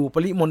อยู่ป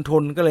ริมณฑ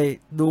ลก็เลย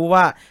ดูว่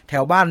าแถ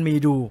วบ้านมี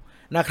ดู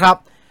นะครับ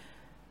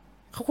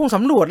เขาคงส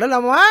ำรวจแล้วล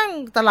ะมั้ง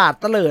ตลาด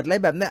เตลิดอะไร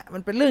แบบเนี้ยมั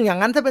นเป็นเรื่องอย่าง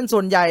นั้นถ้าเป็นส่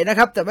วนใหญ่นะค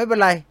รับแต่ไม่เป็น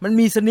ไรมัน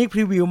มีสนิคพ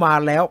รีวิวมา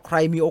แล้วใคร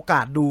มีโอก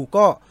าสดู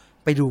ก็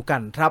ไปดูกั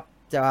นครับ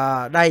จะ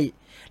ได้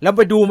แล้วไ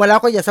ปดูมาแล้ว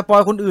ก็อย่าสปอ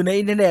ยคนอื่นใน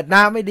อินเทอร์เน็ตน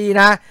ะไม่ดี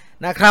น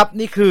ะครับ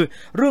นี่คือ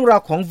เรื่องรา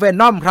วของ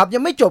Venom ครับยั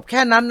งไม่จบแ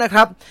ค่นั้นนะค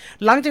รับ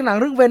หลังจากหนัง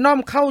เรื่อง Venom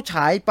เข้าฉ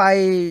ายไป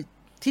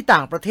ที่ต่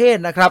างประเทศ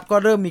นะครับก็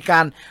เริ่มมีกา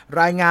ร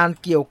รายงาน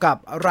เกี่ยวกับ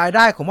รายไ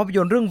ด้ของภาพย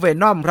นตร์เรื่อง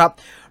Venom ครับ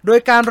โดย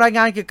การรายง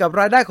านเกี่ยวกับ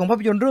รายได้ของภา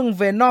พยนตร์เรื่อง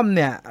Venom เ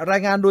นี่ยรา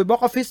ยงานโดย Box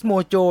Office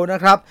Mojo น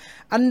ะครับ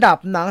อันดับ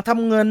หนังท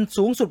ำเงิน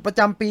สูงสุดประ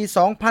จำปี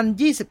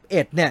 2021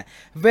 เนี่ย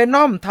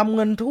Venom ท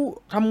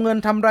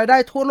ำรายได้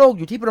ทั่วโลกอ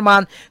ยู่ที่ประมา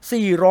ณ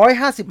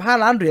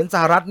$455 ล้าน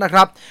นะค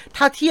รับ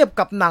ถ้าเทียบ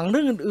กับหนังเ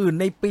รื่องอื่น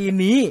ๆในปี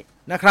นี้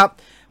นะครับ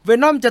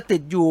Venom จะติ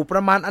ดอยู่ปร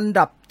ะมาณอัน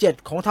ดับ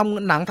7ของ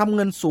หนังทำเ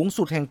งินสูง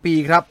สุดแห่งปี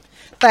ครับ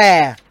แต่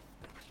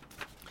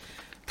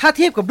ถ้าเ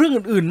ทียบกับเรื่อง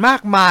อื่นๆมา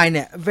กมายเ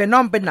นี่ย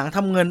Venom เป็นหนังท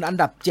ำเงินอัน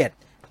ดับ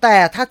7แต่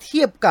ถ้าเ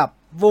ทียบกับ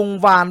วง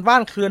วานว่า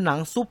นเครือหนัง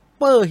ซุป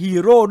เปอร์ฮี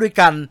โร่ด้วย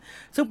กัน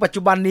ซึ่งปัจ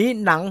จุบันนี้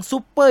หนังซุ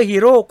ปเปอร์ฮี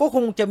โร่ก็ค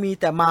งจะมี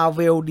แต่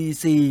Marvel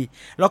DC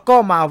แล้วก็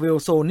Marvel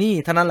Sony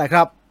เท่านั้นแหละค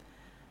รับ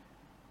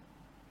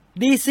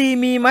DC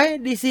มีไหม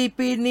DC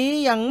ปีนี้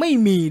ยังไม่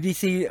มี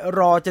DC ร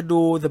อจะ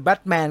ดู The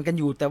Batman กัน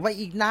อยู่แต่ว่า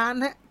อีกนาน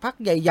ฮะพัก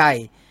ใหญ่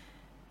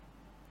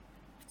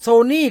ๆ โซ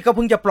นี่ก็เ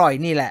พิ่งจะปล่อย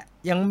นี่แหละ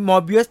ยังมอ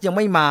ร์บิอุสยังไ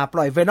ม่มาป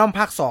ล่อย Venom ภ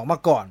าค 2 มา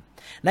ก่อน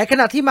ในข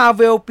ณะที่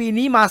Marvel ปี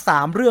นี้มา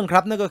3เรื่องครั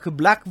บนั่นก็คือ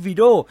Black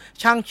Widow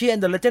Shang-Chi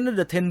and the Legend of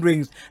the Ten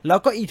Rings แล้ว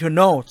ก็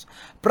Eternals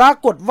ปรา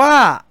กฏว่า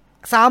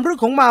3เรื่อง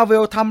ของ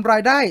Marvel ทำรา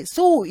ยได้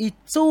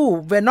สู้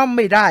Venom ไ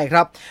ม่ได้ค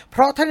รับเพ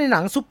ราะถ้าในหนั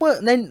งซูเปอร์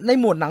ใน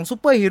หมวดหนังซู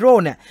เปอร์ฮีโร่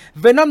เนี่ย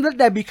Venom และ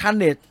There Be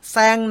Carnage แซ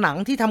งหนัง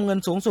ที่ทำเงิน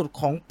สูงสุด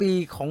ของปี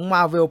ของ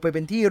Marvel ไปเ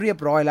ป็นที่เรียบ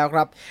ร้อยแล้วค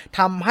รับท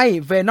ำให้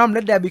Venom แล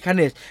ะ There Be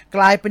Carnage ก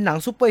ลายเป็นหนัง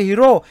ซูเปอร์ฮี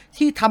โร่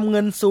ที่ทำเ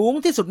งินสูง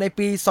ที่สุดใน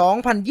ปี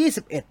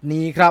 2021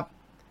 นี้ครับ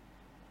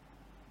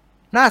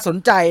น่าสน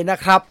ใจนะ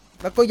ครับ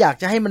แล้วก็อยาก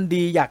จะให้มัน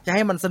ดีอยากจะใ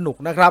ห้มันสนุก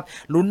นะครับ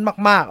ลุ้น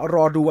มากๆร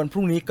อดูวันพ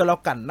รุ่งนี้ก็แล้ว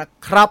กันนะ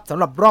ครับสำ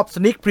หรับรอบ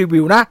Sneak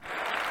Preview นะ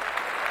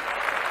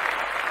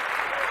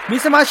มี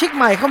สมาชิกใ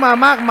หม่เข้ามา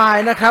มากมาย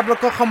นะครับแล้ว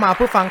ก็เข้ามาเ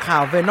พื่อฟังข่า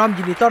ว Venom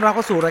ยินดีต้อนรับเ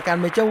ข้าสู่รายการ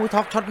Major Movie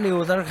Talk Short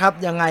News นะครับ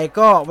ยังไง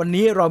ก็วัน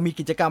นี้เรามี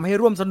กิจกรรมให้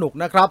ร่วมสนุก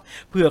นะครับ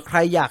เผื่อใคร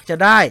อยากจะ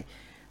ได้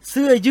เ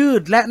สื้อยื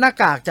ดและหน้า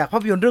กากจากภา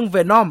พยนตร์เรื่อง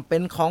Venom เป็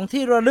นของ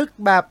ที่ระลึก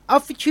แบบ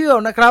Official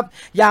นะครับ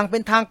อย่างเป็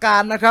นทางกา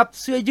รนะครับ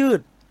เสื้อยื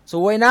ดส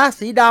วยนะ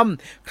สีด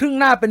ำครึ่ง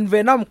หน้าเป็น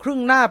Venom ครึ่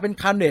งหน้าเป็น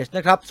Carnage น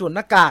ะครับส่วนห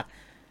น้ากาก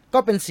ก็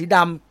เป็นสีด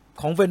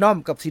ำของ Venom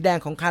กับสีแดง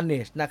ของ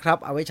Carnage นะครับ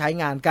เอาไว้ใช้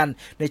งานกัน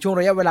ในช่วง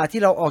ระยะเวลา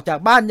ที่เราออกจาก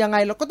บ้านยังไง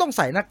เราก็ต้องใ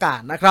ส่หน้ากา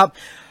กนะครับ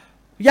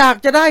อยาก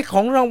จะได้ข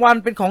องรางวัล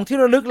เป็นของที่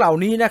ระลึกเหล่า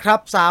นี้นะครับ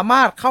สาม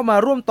ารถเข้ามา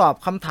ร่วมตอบ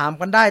คำถาม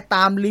กันได้ต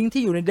ามลิงก์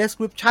ที่อยู่ใน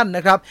description น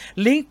ะครับ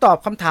ลิงก์ตอบ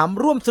คำถาม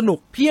ร่วมสนุก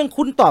เพียง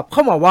คุณตอบเข้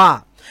ามาว่า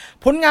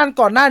ผลงาน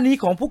ก่อนหน้านี้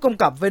ของผู้ก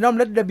ำกับ Venom แ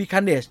ละ There Be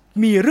Carnage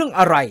มีเรื่อง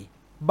อะไร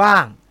บ้า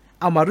ง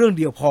เอามาเรื่อง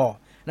เดียวพอ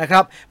นะครั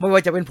บไม่ว่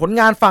าจะเป็นผล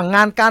งานฝั่งง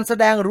านการแส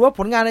ดงหรือว่าผ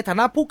ลงานในฐา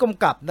นะผู้ก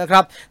ำกับนะครั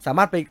บสาม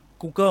ารถไป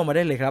Google มาไ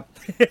ด้เลยครับ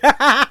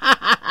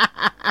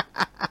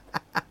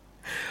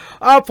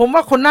ผมว่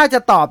าคนน่าจะ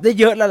ตอบได้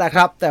เยอะแล้วแหละค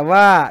รับแต่ว่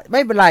าไ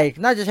ม่เป็นไร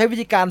น่าจะใช้วิ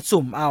ธีการ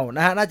สุ่มเอาน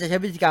ะฮะน่าจะใช้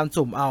วิธีการ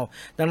สุ่มเอา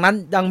ดังนั้น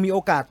ยังมีโอ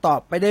กาสตอบ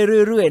ไปได้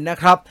เรื่อยๆนะ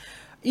ครับ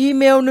อี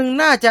เมลหนึ่ง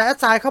น่าจะแอด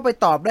ไซน์เข้าไป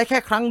ตอบได้แค่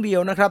ครั้งเดีย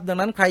วนะครับดัง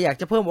นั้นใครอยาก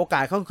จะเพิ่มโอกา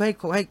ส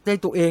ให้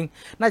ตัวเอง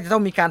น่าจะต้อ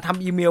งมีการท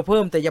ำอีเมลเพิ่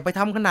มแต่อย่าไป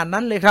ทำขนาด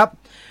นั้นเลยครับ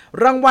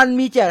รางวัล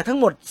มีแจกทั้ง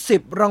หมด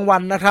10รางวั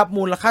ลนะครับ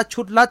มูลค่า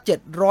ชุดละ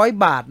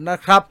700 บาทนะ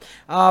ครับ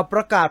ป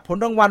ระกาศผล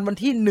รางวัลวัน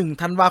ที่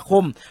1ธันวาค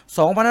ม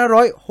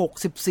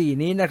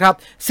2564นี้นะครับ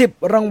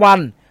10รางวัล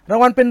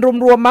เป็น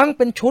รวมๆมั้งเ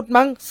ป็นชุด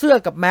มั้งเสื้อ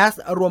กับแมส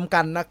รวมกั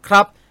นนะค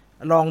รับ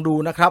ลองดู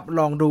นะครับ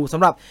ลองดูส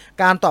ำหรับ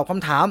การตอบค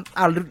ำถาม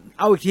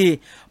เอาอีกที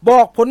บอ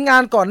กผลงา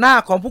นก่อนหน้า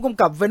ของผู้กำ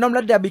กับ Venom แล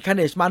ะ There Be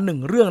Carnage มา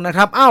1เรื่องนะค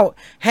รับ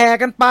แห่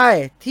กันไป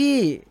ที่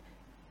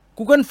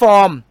Google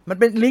Form มัน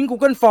เป็นลิงก์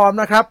Google Form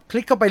นะครับค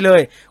ลิกเข้าไปเล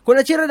ยคุณ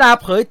อาชิรดา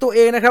เผยตัวเอ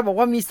งนะครับบอก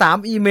ว่ามี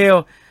3อีเมล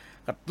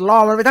รอ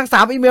มันไปทั้ง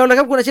3อีเมลเลยค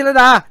รับคุณอาชิร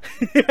ดา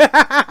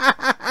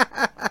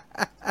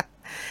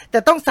แต่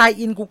ต้อง sign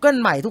in Google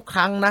ใหม่ทุกค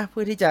รั้งนะเ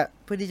พื่อที่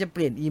จะเป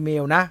ลี่ยนอีเม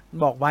ลนะ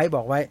บอกไ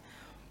ว้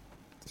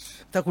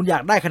ถ้าคุณอยา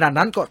กได้ขนาด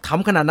นั้นก็ท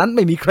ำขนาดนั้นไ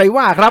ม่มีใคร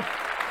ว่าครับ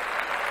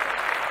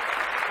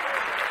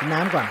กินน้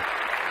ำก่อน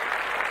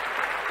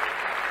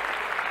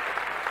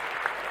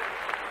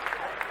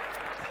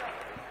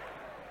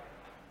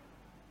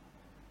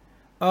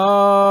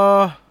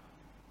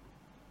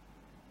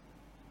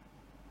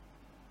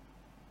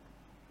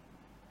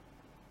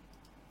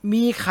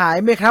มีขาย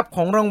ไหมครับข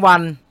องรางวั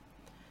ล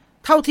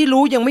เท่าที่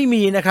รู้ยังไม่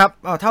มีนะครับ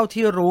เท่า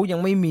ที่รู้ยัง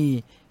ไม่มี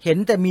เห็น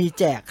แต่มี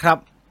แจกครับ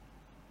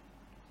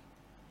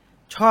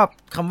ชอบ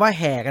คำว่า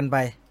แห่กันไป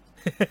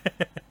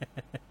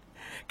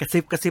กระ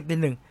ซิบนิด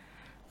นึง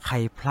ใคร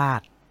พลา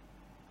ด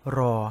ร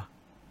อ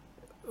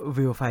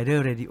Viewfinder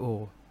Radio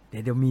เ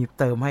ดี๋ยวมี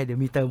เติมให้เดี๋ยว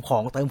มีเติมขอ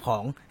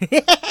ง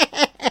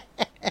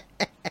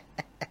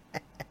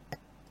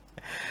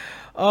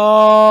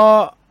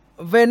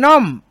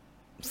Venom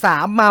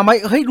 3มาไหม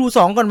เฮ้ยดู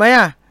2ก่อนไหม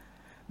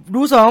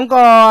ดู2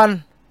ก่อน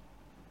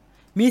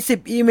มี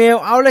10อีเมล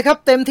เอาเลยครับ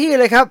เต็มที่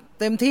เลยครับ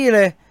เต็มที่เล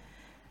ย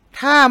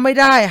ถ้าไม่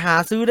ได้หา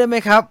ซื้อได้ไหม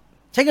ครับ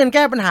ใช้เงินแ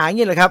ก้ปัญหาอย่าง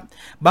นี้เหรอครับ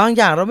บางอ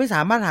ย่างเราไม่ส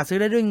ามารถหาซื้อ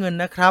ได้ด้วยเงิน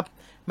นะครับ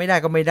ไม่ได้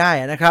ก็ไม่ได้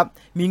นะครับ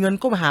มีเงิน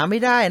ก็หาไม่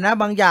ได้นะ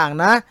บางอย่าง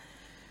นะ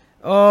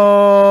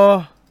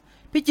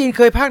พี่จีนเ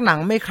คยพากย์หนัง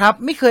ไหมครับ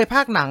ไม่เคยพ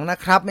ากย์หนังนะ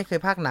ครับไม่เคย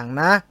พากย์หนัง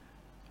นะ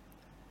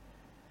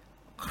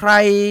ใคร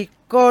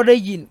ก็ได้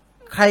ยิน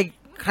ใ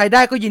ครไ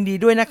ด้ก็ยินดี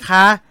ด้วยนะค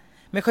ะ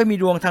ไม่ค่อยมี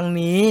ดวงทาง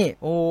นี้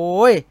โอ้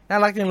ยน่า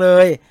รักจังเล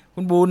ย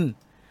คุณบุญ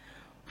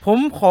ผม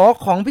ขอ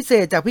ของพิเศ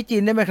ษจากพี่จี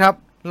นได้ไหมครับ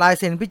ลาย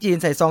เซ็นพี่จีน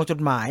ใส่ซองจด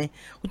หมาย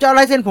คุณจะเอา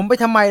ลายเซ็นผมไป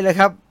ทำไมเลย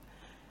ครับ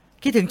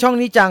คิดถึงช่อง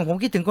นี้จังผม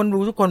คิดถึงคนดู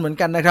ทุกคนเหมือน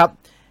กันนะครับ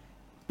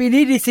ปี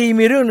นี้ DC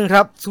มีเรื่องหนึ่งค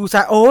รับซูซ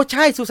ายใ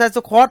ช่ซูซายส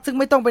ควอตซึ่ง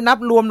ไม่ต้องไปนับ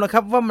รวมหรอกค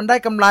รับว่ามันได้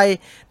กำไร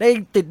ได้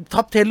ติดท็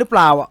อป 10หรือเป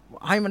ล่า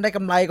ให้มันได้ก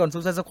ำไรก่อนซู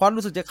ซายสควอต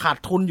รู้สึกจะขาด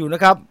ทุนอยู่น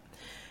ะครับ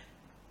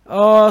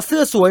เสื้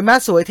อสวยมาก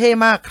สวยเท่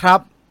มากครับ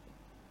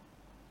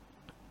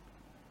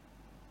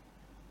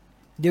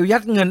เดี๋ยวยั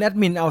ดเงินแอด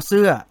มินเอาเ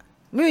สื้อ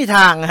ไม่มีท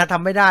างนะฮะท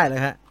ำไม่ได้เล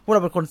ยฮะพวกเร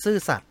าเป็นคนซื่อ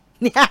สัตย์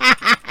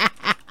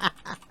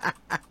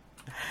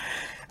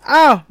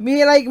มี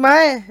อะไรอีกไหม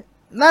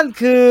นั่น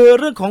คือ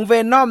เรื่องของ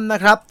Venom น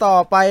ะครับต่อ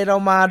ไปเรา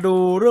มาดู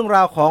เรื่องร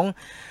าวของ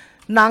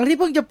หนังที่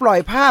เพิ่งจะปล่อย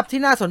ภาพที่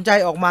น่าสนใจ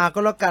ออกมาก็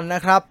แล้วกันน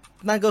ะครับ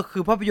นั่นก็คื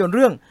อภาพยนตร์เ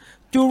รื่อง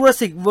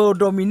Jurassic World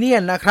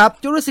Dominion นะครับ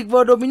Jurassic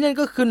World Dominion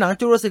ก็คือหนัง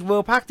Jurassic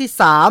World ภาคที่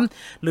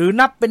3หรือ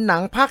นับเป็นหนั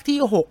งภาคที่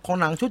6ของ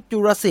หนังชุด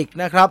Jurassic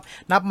นะครับ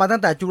นับมาตั้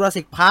งแต่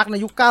Jurassic Park ใน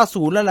ยุค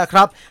90แล้วแหละค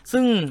รับ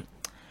ซึ่ง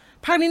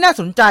ภาคนี้น่า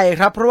สนใจ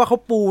ครับเพราะว่าเขา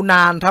ปูน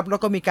านครับแล้ว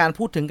ก็มีการ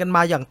พูดถึงกันม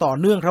าอย่างต่อ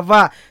เนื่องครับว่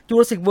า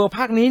Jurassic World ภ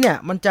าคนี้เนี่ย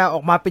มันจะอ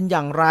อกมาเป็นอ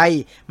ย่างไร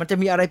มันจะ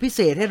มีอะไรพิเศ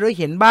ษให้เราได้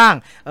เห็นบ้าง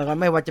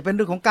ไม่ว่าจะเป็นเ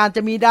รื่องของการจ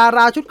ะมีดาร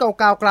าชุดเก่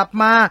าๆกลับ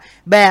มา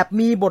แบบ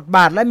มีบทบ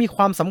าทและมีค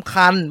วามสำ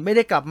คัญไม่ไ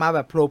ด้กลับมาแบ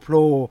บโผ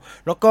ล่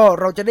ๆแล้วก็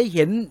เราจะได้เ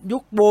ห็นยุ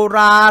คโบร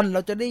าณเร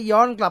าจะได้ย้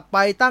อนกลับไป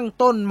ตั้ง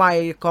ต้นใหม่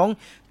ของ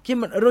ที่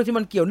มันเรื่องที่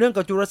มันเกี่ยวเนื่อง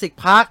กับ Jurassic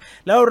Park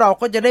แล้วเรา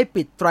ก็จะได้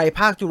ปิดไตรภ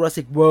าค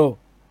Jurassic World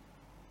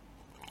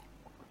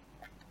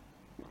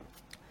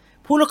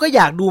พูดแล้วก็อ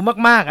ยากดู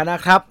มากๆน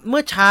ะครับเ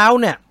มื่อเช้า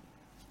เนี่ย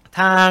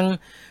ทาง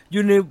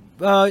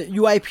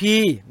UIP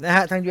นะฮ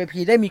ะทาง UIP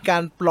ได้มีกา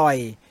รปล่อย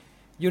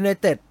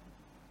United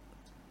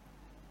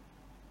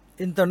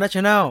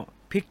International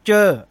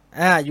Picture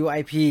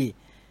UIP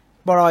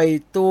ปล่อย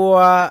ตัว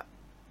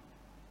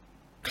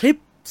คลิป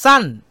สั้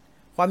น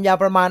ความยาว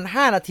ประมาณ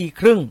5นาที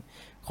ครึ่ง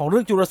ของเรื่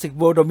อง Jurassic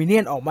World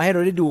Dominion ออกมาให้เร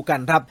าได้ดูกัน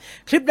ครับ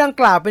คลิปดัง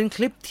กล่าวเป็นค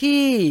ลิป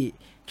ที่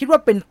คิดว่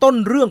าเป็นต้น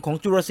เรื่องของ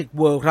Jurassic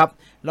World ครับ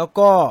แล้ว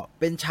ก็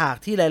เป็นฉาก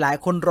ที่หลาย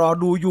ๆคนรอ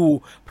ดูอยู่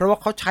เพราะว่า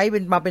เขาใช้เ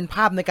ป็นภ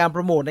าพในการโป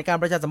รโมทในการ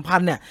ประชาสัมพั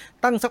นธ์เนี่ย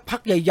ตั้งสักพั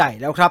กใหญ่ๆ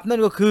แล้วครับนั่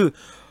นก็คือ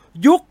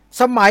ยุค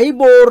สมัย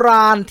โบร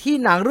าณที่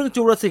หนังเรื่อง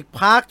Jurassic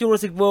Park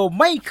Jurassic World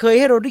ไม่เคย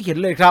ให้เราได้เห็น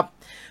เลยครับ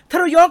ถ้า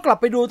เราย้อนกลับ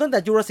ไปดูตั้งแต่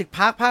Jurassic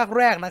Park ภาค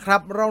แรกนะครั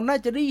บเราน่า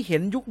จะได้เห็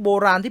นยุคโบ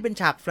ราณที่เป็น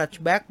ฉากแฟลช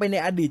แบ็กไปใน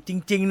อดีตจ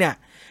ริงๆเนี่ย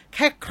แ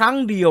ค่ครั้ง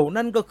เดียว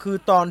นั่นก็คือ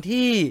ตอน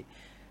ที่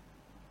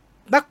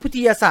นักวิท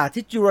ยาศาสตร์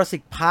ที่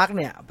Jurassic Park เ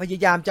นี่ยพย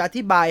ายามจะอ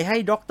ธิบายให้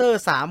ด็อกเตอร์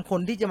3คน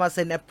ที่จะมาเ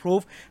ซ็น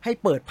approve ให้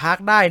เปิดพาร์ค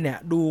ได้เนี่ย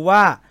ดูว่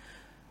า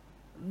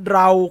เร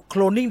าโค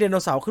ลนนิ่งไดโน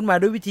เสาร์ขึ้นมา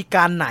ด้วยวิธีก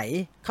ารไหน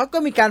เขาก็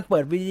มีการเปิ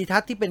ดวิดีทั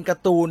ศน์ที่เป็นกา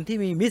ร์ตูนที่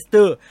มี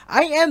Mr.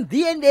 I am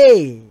DNA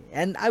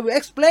and I will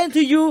explain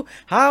to you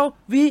how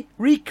we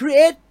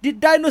recreate the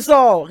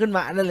dinosaur ขึ้นม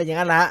านั่นแหละอย่าง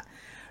นั้นละ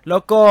แล้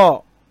วก็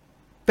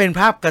เป็น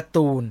ภาพการ์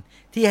ตูน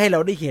ที่ให้เรา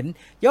ได้เห็น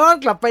ย้อน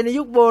กลับไปใน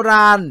ยุคโบร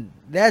าณ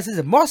There is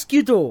a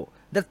mosquito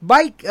that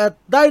bite a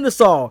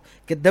dinosaur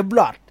get the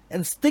blood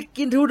and stick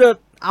into the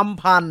อัม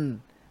พันธ์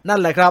นั่น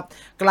แหละครับ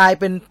กลาย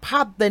เป็นภ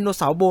าพไดโน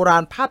เสาร์โบรา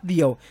ณภาพเ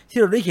ดียวที่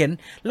เราได้เห็น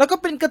แล้วก็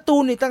เป็นการ์ตู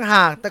นอีกต่างห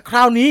ากแต่คร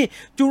าวนี้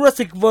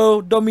Jurassic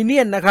World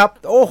Dominion นะครับ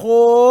โอ้โห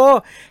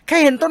แค่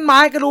เห็นต้นไม้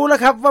ก็รู้แล้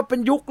วครับว่าเป็น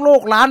ยุคโล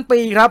กล้านปี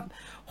ครับ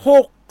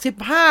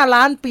65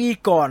ล้านปี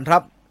ก่อนครั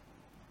บ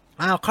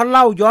เขาเ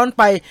ล่าย้อน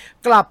ไป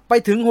กลับไป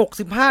ถึง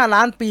65ล้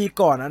านปี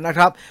ก่อนนะค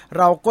รับ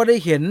เราก็ได้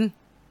เห็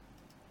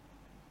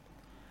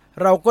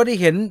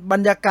นบร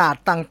รยากาศ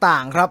ต่า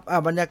งๆครับ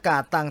บรรยากา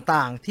ศ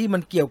ต่างๆที่มั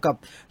นเกี่ยวกับ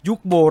ยุค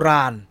โบร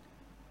าณ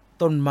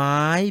ต้นไม้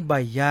ใบ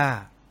หญ้า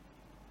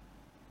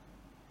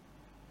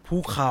ภู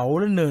เขา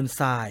และเนิน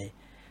ทราย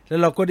แล้ว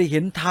เราก็ได้เห็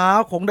นเท้า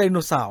ของไดโน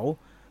เสาร์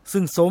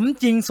ซึ่งสม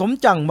จริงสม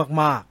จัง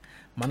มาก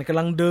ๆมันกำ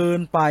ลังเดิน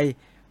ไป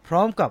พร้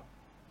อมกับ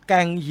แ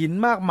ก่งหิน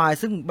มากมาย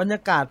ซึ่งบรรย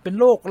ากาศเป็น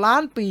โลกล้า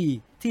นปี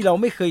ที่เรา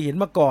ไม่เคยเห็น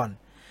มาก่อน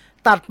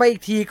ตัดไปอี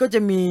กทีก็จะ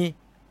มี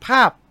ภ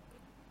าพ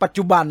ปัจ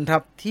จุบันค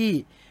รับที่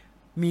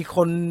มีค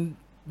น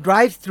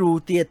drive through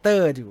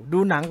theater อยู่ดู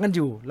หนังกันอ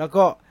ยู่แล้ว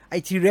ก็ไอ้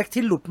T-Rex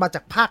ที่หลุดมาจ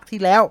ากภาคที่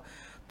แล้ว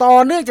ต่อ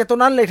เนื่องจากตร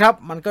งนั้นเลยครับ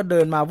มันก็เดิ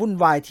นมาวุ่น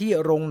วายที่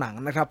โรงหนัง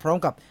นะครับพร้อม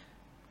กับ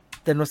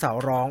ไดโนเสา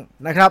ร์ร้อง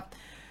นะครับ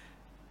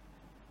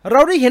เร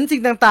าได้เห็นสิ่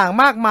งต่าง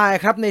ๆมากมาย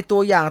ครับในตั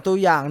วอย่าง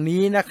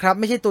นี้นะครับ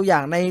ไม่ใช่ตัวอย่า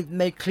ง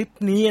ในคลิป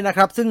นี้นะค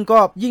รับซึ่งก็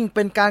ยิ่งเ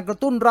ป็นการกระ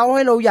ตุ้นเราใ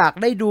ห้เราอยาก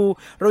ได้ดู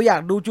เราอยา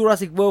กดู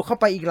Jurassic World เข้า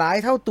ไปอีกหลาย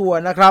เท่าตัว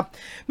นะครับ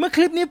เมื่อค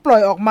ลิปนี้ปล่อ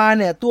ยออกมา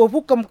เนี่ยตัว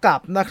ผู้กำกับ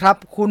นะครับ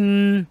คุ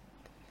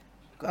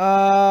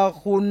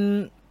ณ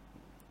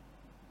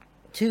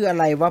ชื่ออะ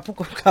ไรวะผู้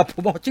กำกับผ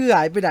มบอกชื่อห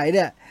ายไปไหนเ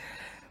นี่ย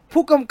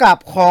ผู้กำกับ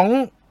ของ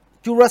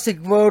Jurassic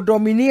World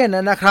Dominion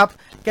นะครับ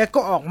แกก็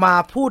ออกมา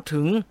พูด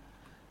ถึง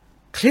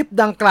คลิป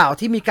ดังกล่าว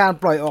ที่มีการ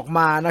ปล่อยออกม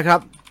านะครับ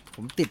ผ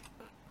มติด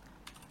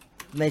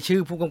ในชื่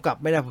อผู้กำกับ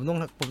ไม่ได้ผมต้อง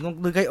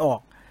นึกให้ออก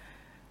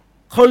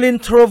Colin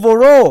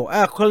Trevorrow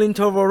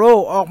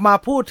ออกมา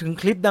พูดถึง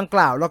คลิปดังก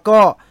ล่าวแล้วก็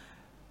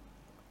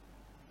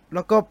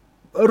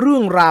เรื่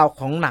องราว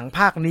ของหนังภ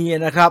าคนี้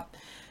นะครับ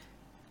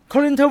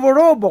Colin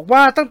Trevorrow บอกว่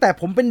าตั้งแต่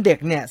ผมเป็นเด็ก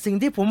เนี่ยสิ่ง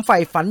ที่ผมใฝ่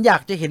ฝันอยา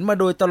กจะเห็นมา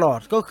โดยตลอด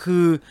ก็คื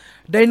อ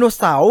ไดโน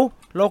เสาร์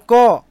แล้ว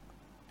ก็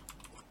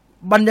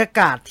บรรยา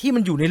กาศที่มั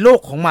นอยู่ในโลก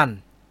ของมัน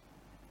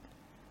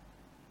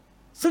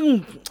ซึ่ง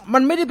มั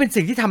นไม่ได้เป็น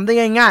สิ่งที่ทำได้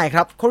ง่ายๆค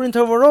รับ Colin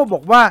Trevorrow บ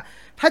อกว่า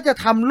ถ้าจะ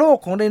ทำโลก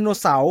ของไดโน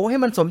เสาร์ให้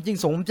มันสมจริง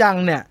สมจัง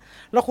เนี่ย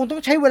เราคงต้อ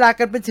งใช้เวลา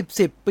กันเป็น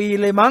10ปี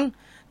เลยมั้ง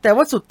แต่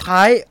ว่าสุดท้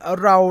าย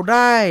เราไ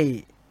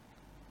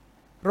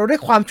ด้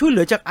ความช่วยเห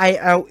ลือจาก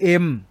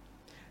ILM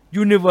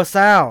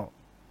Universal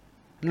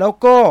แล้ว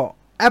ก็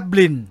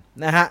Amblin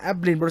นะฮะแอ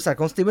ปลินบริษัท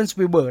ของสตีเวนส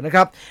ปิลเบิร์กนะค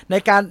รับใน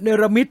การเน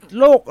รมิต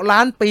โลกล้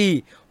านปี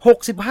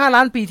65ล้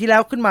านปีที่แล้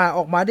วขึ้นมาอ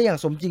อกมาได้อย่าง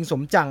สมจริงส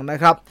มจังนะ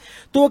ครับ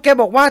ตัวแก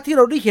บอกว่าที่เ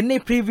ราได้เห็นใน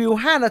พรีวิว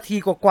5นาที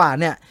กว่าๆ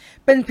เนี่ย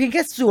เป็นเพียงแ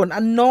ค่ส่วน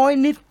อันน้อย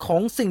นิดขอ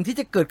งสิ่งที่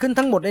จะเกิดขึ้น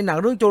ทั้งหมดในหนัง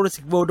เรื่อง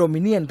Jurassic World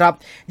Dominion ครับ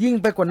ยิ่ง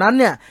ไปกว่านั้น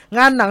เนี่ยง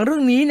านหนังเรื่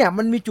องนี้เนี่ย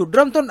มันมีจุดเ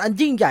ริ่มต้นอัน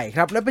ยิ่งใหญ่ค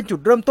รับและเป็นจุด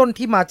เริ่มต้น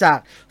ที่มาจาก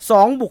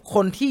2บุคค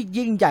ลที่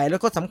ยิ่งใหญ่แล้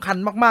วก็สำคัญ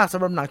มากๆส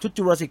ำหรับหนังชุด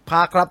Jurassic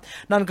Park ครับ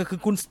นั่นก็คือ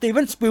คุณสตีเว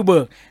นสปิลเบิ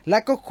ร์กและ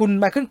ก็คุณ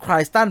ไมเคิลไคล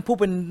สตันผู้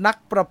เป็นนัก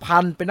ประพั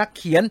นธ์เป็นนัก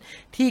เขียน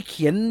ที่เ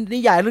ขียนนิ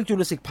ยายเรื่อง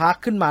Jurassic Park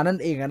ขึ้นมานั่น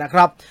เองนะค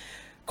รับ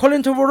โคลิ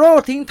น ทราวโร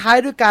ทิ้งท้าย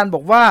ด้วยการบ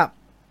อกว่า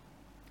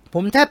ผ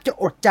มแทบจะ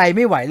อดใจไ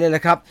ม่ไหวเลยล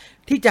ะครับ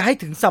ที่จะให้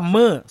ถึงซัมเม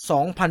อร์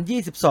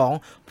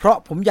2022เพราะ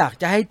ผมอยาก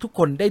จะให้ทุกค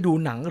นได้ดู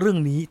หนังเรื่อง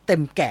นี้เต็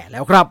มแก่แล้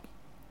วครับ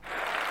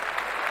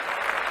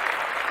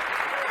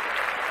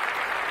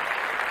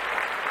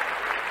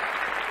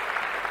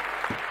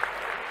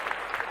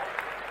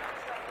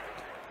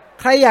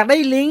ใครอยากได้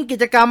ลิงก์กิ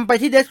จกรรมไป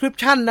ที่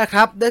description นะค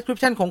รับ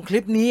description ของคลิ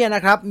ปนี้น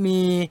ะครับมี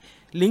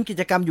ลิงก์กิ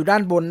จกรรมอยู่ด้า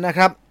นบนนะค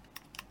รับ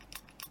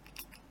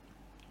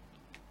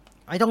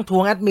ไม่ต้องท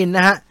วงแอดมินน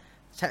ะฮะ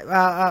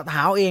ห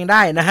าเองไ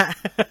ด้นะฮะ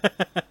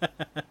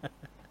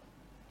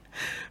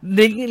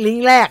ลิง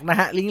ก์แรกนะ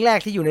ฮะลิงก์แรก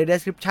ที่อยู่ใน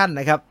description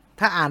นะครับ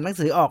ถ้าอ่านหนัง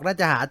สือออกน่า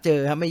จะหาเจอ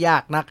ครับไม่ยา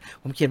กนัก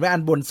ผมเขียนไว้อั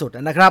นบนสุด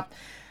นะครับ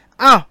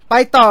ไป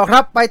ต่อครั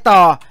บไปต่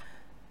อ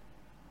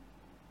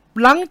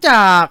หลังจ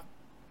าก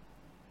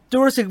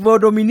Jurassic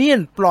World Dominion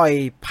ปล่อย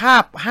ภา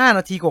พ5น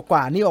าทีกว่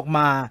าๆนี้ออกม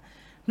า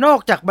นอก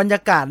จากบรรย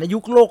ากาศในยุ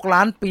คโลกล้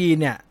านปี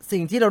เนี่ยสิ่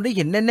งที่เราได้เ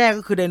ห็นแน่ๆ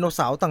ก็คือไดโนเ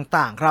สาร์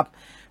ต่างๆครับ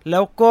แล้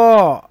วก็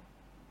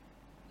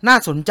น่า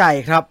สนใจ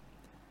ครับ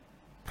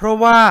เพราะ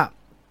ว่า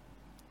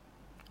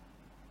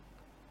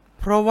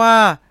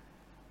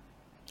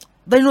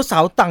ไดโนเสา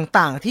ร์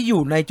ต่างๆที่อ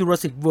ยู่ใน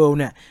Jurassic World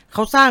เนี่ยเข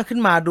าสร้างขึ้น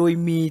มาโดย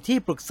มีที่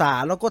ปรึกษา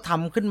แล้วก็ท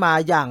ำขึ้นมา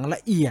อย่างล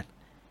ะเอียด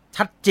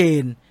ชัดเจ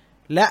น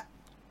และ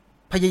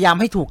พยายาม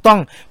ให้ถูกต้อง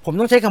ผม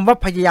ต้องใช้คำว่า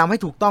พยายามให้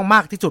ถูกต้องม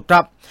ากที่สุดค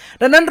รับ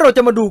ดังนั้นเราจ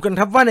ะมาดูกัน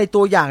ครับว่าใน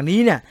ตัวอย่างนี้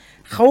เนี่ย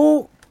เขา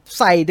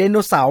ใส่ไดโน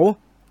เสาร์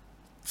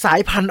สา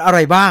ยพันธุ์อะไร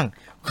บ้าง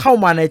เข้า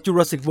มาใน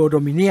Jurassic World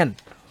Dominion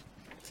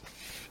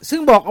ซึ่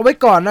งบอกเอาไว้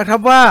ก่อนนะครับ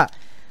ว่า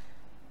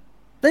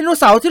ไดโน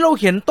เสาร์ที่เรา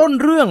เห็นต้น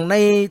เรื่องใน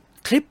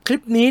คลิ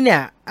ปนี้เนี่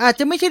ยอาจ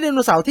จะไม่ใช่ไดโน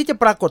เสาร์ที่จะ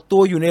ปรากฏตั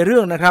วอยู่ในเรื่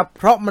องนะครับเ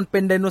พราะมันเป็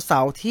นไดโนเสา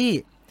ร์ที่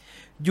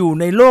อยู่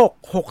ในโลก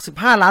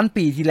65ล้าน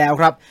ปีที่แล้ว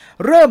ครับ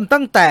เริ่ม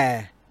ตั้งแต่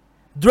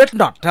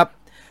Dreadnought ครับ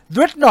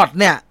Dreadnought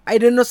เนี่ยไอ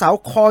ไดโนเสาร์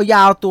คอย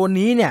าวตัว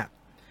นี้เนี่ย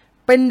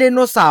เป็นไดโน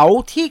เสาร์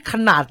ที่ข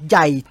นาดให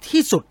ญ่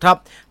ที่สุดครับ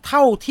เท่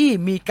าที่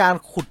มีการ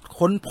ขุด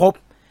ค้นพบ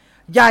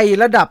ใหญ่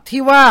ระดับ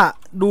ที่ว่า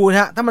ดูนะ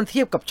ฮะถ้ามันเที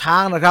ยบกับช้า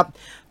งนะครับ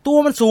ตัว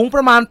มันสูงป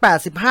ระมาณ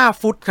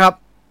85ฟุตครับ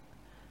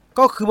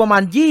ก็คือประมา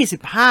ณ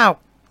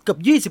25กับ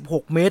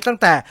26เมตรตั้ง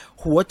แต่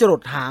หัวจร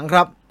ดหางค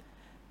รับ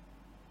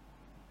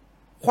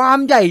ความ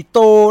ใหญ่โต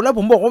แล้วผ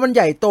มบอกว่ามันใ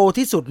หญ่โต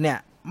ที่สุดเนี่ย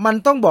มัน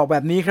ต้องบอกแบ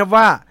บนี้ครับ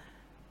ว่า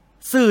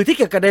สื่อที่เ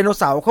กี่ยวกับไดโน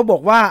เสาร์เขาบอ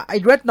กว่าไอ้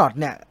Dreadnought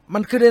เนี่ยมั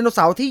นคือไดโนเส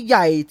าร์ที่ให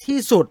ญ่ที่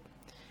สุด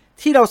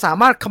ที่เราสา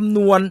มารถคำน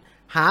วณ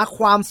หาค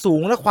วามสู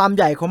งและความใ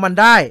หญ่ของมัน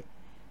ได้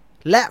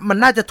และมัน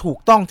น่าจะถูก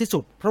ต้องที่สุ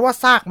ดเพราะว่า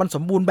ซากมันส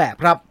มบูรณ์แบบ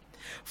ครับ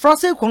ฟอส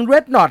ซิลของ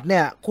Dreadnought เ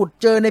นี่ยขุด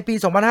เจอในปี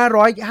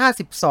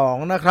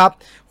2552นะครับ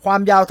ความ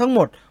ยาวทั้งหม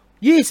ด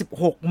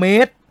26เม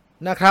ตร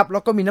นะครับแล้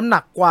วก็มีน้ำหนั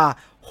กกว่า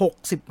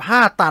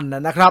65ตันน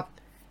ะครับ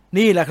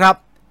นี่แหละครับ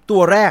ตั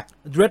วแรก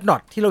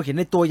Dreadnought ที่เราเห็น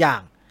ในตัวอย่า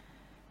ง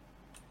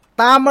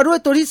ตามมาด้วย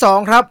ตัวที่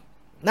2ครับ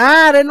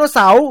ไดโนเส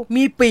าร์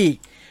มีปีก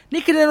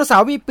นี่คือไดโนเสา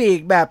ร์มีปีก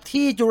แบบ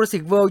ที่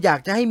Jurassic World อยาก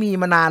จะให้มี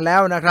มานานแล้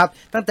วนะครับ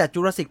ตั้งแต่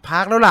Jurassic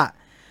Park แล้วล่ะ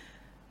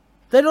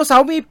ไดโนเสา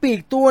ร์มีปีก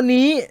ตัว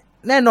นี้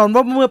แน่นอน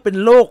ว่าเมื่อเป็น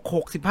โลก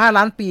65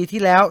ล้านปี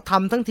ที่แล้วท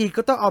ำทั้งที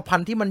ก็ต้องเอาพัน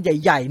ธุ์ที่มันใ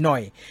หญ่ๆหน่อ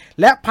ย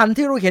และพันธุ์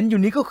ที่เราเห็นอ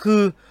ยู่นี้ก็คื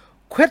อ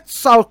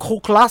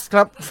Quetzalcoatlus ค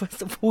รับ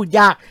พูด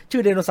ยากชื่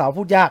อไดโนเสาร์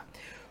พูดยาก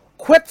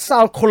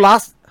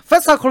Quetzalcoatlus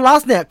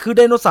เนี่ยคือไ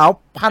ดโนเสาร์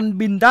พันธุ์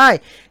บินได้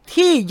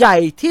ที่ใหญ่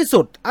ที่สุ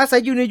ดอาศั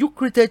ยอยู่ในยุค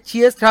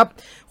Cretaceous ครับ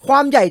ควา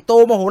มใหญ่โต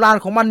มโหฬาร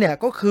ของมันเนี่ย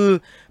ก็คือ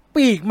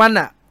ปีกมัน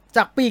จ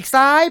ากปีก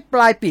ซ้ายป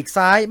ลายปีก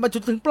ซ้ายมาจ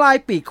นถึงปลาย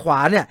ปีกขวา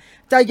เนี่ย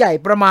จะใหญ่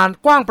ประมาณ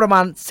กว้างประมา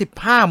ณ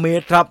15เม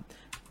ตรครับ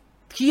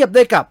เทียบไ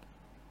ด้กับ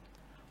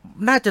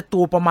น่าจะตั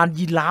วประมาณ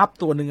ยีราฟ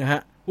ตัวหนึ่งฮ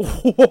ะ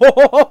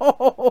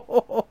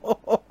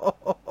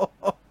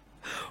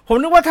ผม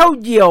นึกว่าเท่า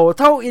เหยี่ยว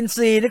เท่าอินท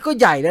รีนี่ก็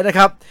ใหญ่แล้วนะค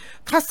รับ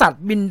ถ้าสัต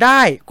ว์บินได้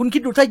คุณคิ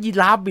ดดูถ้ายี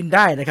ราฟบินไ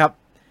ด้นะครับ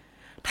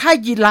ถ้า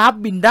ยีราฟ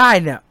บินได้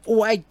เนี่ยโอ้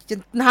ยจะ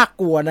น่า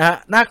กลัวนะฮะ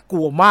น่าก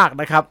ลัวมาก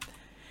นะครับ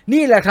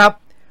นี่แหละครับ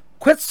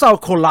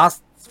Quetzalcoatlus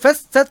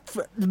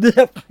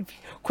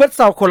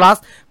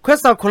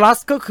Quetzalcoatlus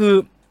ก็คือ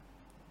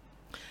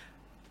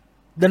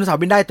ไดโนเสา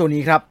ร์บินได้ตัว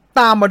นี้ครับ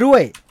ตามมาด้ว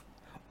ย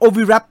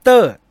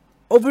Oviraptor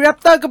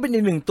ก็เป็นอี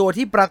กหนึ่งตัว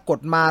ที่ปรากฏ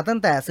มาตั้ง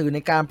แต่สื่อใน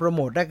การโปรโม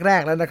ทแร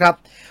กๆแล้วนะครับ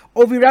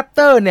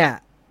Oviraptor เนี่ย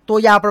ตัว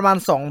ยาวประมาณ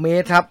2เม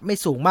ตรครับไม่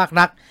สูงมาก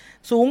นัก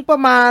สูงประ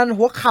มาณ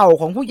หัวเข่า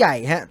ของผู้ใหญ่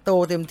ฮะโต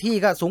เต็มที่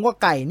ก็สูงกว่า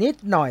ไก่นิด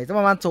หน่อย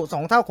ประมาณ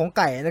2เท่าของไ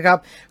ก่นะครับ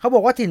เขาบ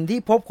อกว่าถิ่นที่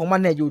พบของมัน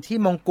เนี่ยอยู่ที่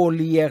มองโก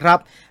เลียครับ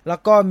แล้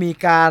วก็มี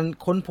การ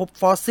ค้นพบ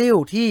ฟอสซิล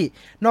ที่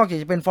นอกจาก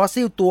จะเป็นฟอส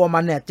ซิลตัวมั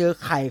นเนี่ยเจอ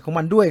ไข่ของ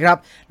มันด้วยครับ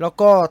แล้ว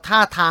ก็ท่า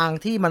ทาง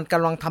ที่มันก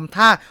ำลังทำ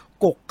ท่า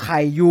กกไข่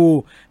อยู่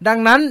ดัง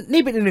นั้น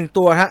นี่เป็นอีกหนึ่ง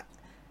ตัวฮะ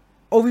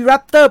โอวิรั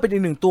ปเตอร์เป็นอี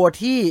กหนึ่งตัว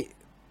ที่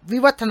วิ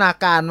วัฒนา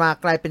การมา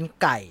กลายเป็น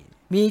ไก่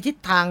มีทิศ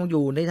ทางอ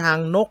ยู่ในทาง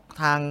นก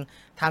ทาง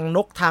น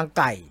กทางไ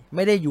ก่ไ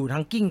ม่ได้อยู่ทา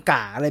งกิ้งก่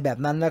าอะไรแบบ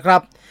นั้นนะครั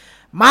บ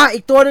มาอี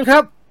กตัวนึงครั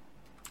บ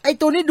ไอ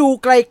ตัวนี้ดู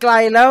ไกล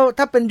ๆแล้ว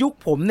ถ้าเป็นยุค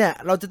ผมเนี่ย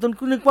เราจะต้อง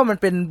นึกว่ามัน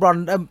เป็นบรอน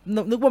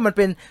นึกว่ามันเ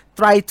ป็นไต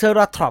รเทอร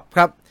าทรอปค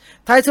รับ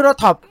ไตรเทอรา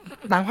ทรอป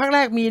หนังภาคแร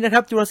กมีนะค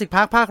รับจูราสสิคพ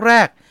าร์คภาคแร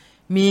ก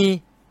มี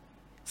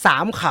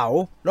3เขา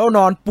แล้วน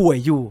อนป่วย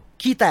อยู่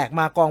ขี้แตก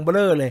มากองเบล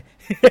อเลย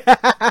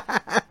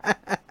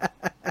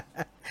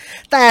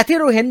แต่ที่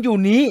เราเห็นอยู่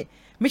นี้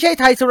ไม่ใช่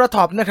ไทรเซราท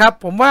อปส์นะครับ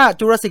ผมว่า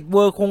จูราสสิกเ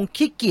วิลด์คง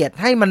ขี้เกียจ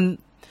ให้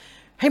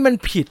มัน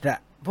ผิดอะ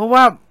เพราะว่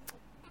า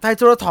ไทรเ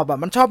ซราทอปส์อะ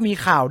มันชอบมี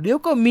ข่าวเดี๋ยว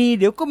ก็มี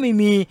เดี๋ยวก็ไม่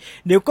มี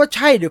เดี๋ยวก็ใ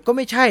ช่เดี๋ยวก็ไ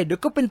ม่ใช่เดี๋ยว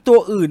ก็เป็นตัว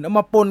อื่นเอา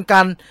มาปนกั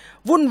น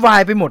วุ่นวา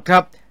ยไปหมดครั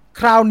บ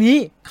คราวนี้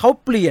เขา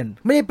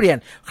ไม่ได้เปลี่ยน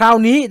คราว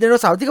นี้ไดโน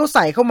เสาร์ที่เขาใ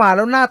ส่เข้ามาแ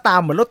ล้วหน้าตา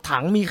เหมือนรถถั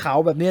งมีเขา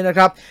แบบนี้นะค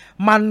รับ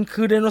มัน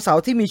คือไดโนเสา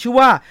ร์ที่มีชื่อ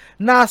ว่า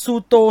นาซู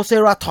โตเซ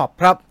ราทอปส์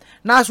ครับ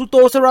นาซูโต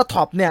เซราท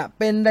อปส์เนี่ย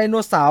เป็นไดโน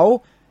เสาร์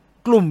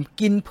กลุ่ม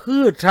กินพื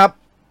ชครับ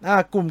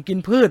กลุ่มกิน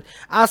พืช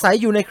อาศัย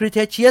อยู่ในครีเท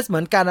เชียสเหมื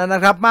อนกันน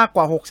ะครับมากก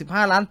ว่า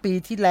65ล้านปี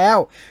ที่แล้ว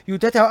อยู่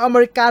แถวๆอเม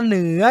ริกาเห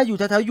นืออยู่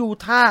แถวๆยู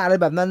ทาห์อะไร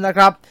แบบนั้นนะค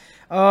รับ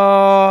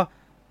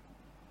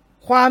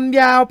ความ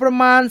ยาวประ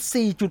มาณ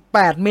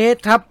 4.8 เมตร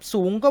ครับ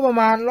สูงก็ประ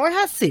มาณ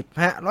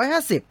150ฮะ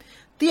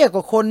150เตี้ยก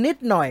ว่าคนนิด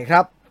หน่อยค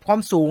รับความ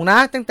สูงนะ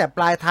ตั้งแต่ป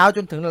ลายเท้าจ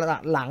นถึง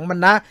หลังมัน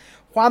นะ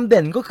ความเ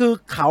ด่นก็คือ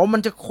เขามั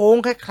นจะโค้ง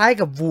คล้ายๆ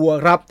กับวัว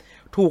ครับ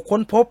ถูกค้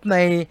นพบใน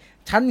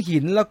ชั้นหิ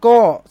นแล้วก็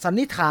สัน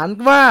นิษฐาน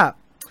ว่า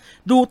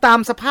ดูตาม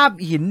สภาพ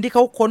หินที่เข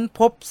าค้น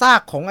พบซา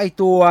กของไอ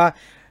ตัว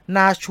น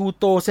าชู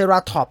โตเซรา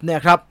ทอปส์เนี่ย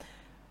ครับ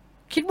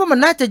คิดว่ามัน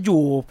น่าจะอ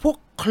ยู่พวก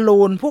โคล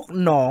นพวก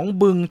หนอง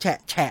บึงแ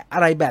ฉะอะ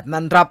ไรแบบ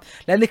นั้นครับ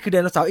และนี่คือได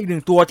โนเสาร์อีกหนึ่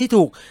งตัวที่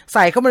ถูกใ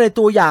ส่เข้ามาใน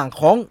ตัวอย่าง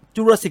ของ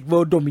Jurassic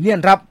World Dominion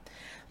ครับ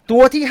ตั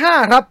วที่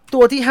5ครับ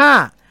ตัวที่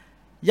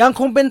5ยัง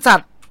คงเป็นสัต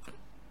ว์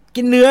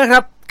กินเนื้อค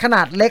รับขน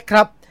าดเล็กค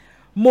รับ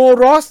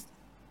Moros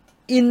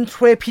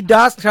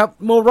intrepidus ครับ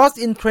Moros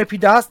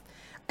intrepidus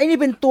ไอ้นี่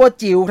เป็นตัว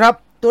จิ๋วครับ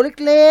ตัว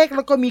เล็กๆแ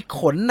ล้วก็มีข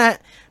นนะ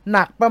ห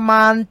นักประม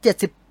าณ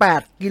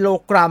78กิโล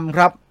กรัมค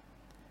รับ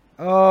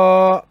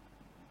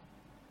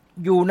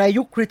อยู่ใน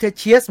ยุคครีเท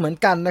เชียสเหมือน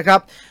กันนะครับ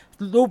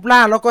รูปร่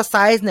างแล้วก็ไซ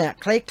ส์เนี่ย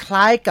ค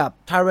ล้ายๆกับ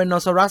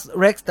Tyrannosaurus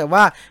Rex แต่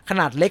ว่าข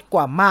นาดเล็กก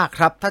ว่ามาก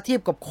ครับถ้าเทีย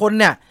บกับคน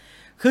เนี่ย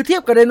คือเทีย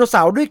บกับไดโนเส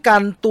าร์ด้วยกั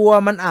นตัว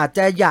มันอาจจ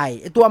ะใหญ่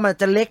ตัวมัน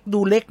จะเล็กดู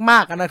เล็กมา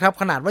กนะครับ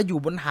ขนาดว่าอยู่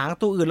บนหาง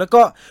ตัวอื่นแล้ว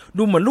ก็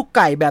ดูเหมือนลูกไ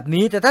ก่แบบ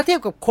นี้แต่ถ้าเทียบ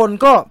กับคน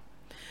ก็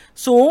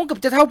สูงกับ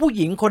จะเท่าผู้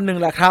หญิงคนหนึ่ง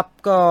แหละครับ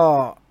ก็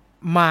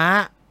ม้า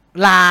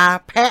ลา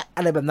แพะอ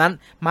ะไรแบบนั้น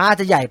ม้า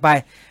จะใหญ่ไป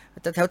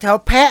จะแถว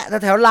แพะ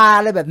แถวลา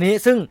อะไรแบบนี้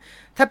ซึ่ง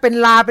ถ้าเป็น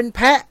ลาเป็นแ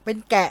พะเป็น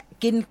แกะ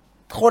กิน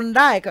คนไ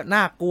ด้ก็น่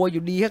ากลัวอ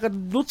ยู่ดีก็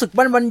รู้สึก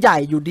มันใหญ่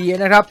อยู่ดี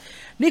นะครับ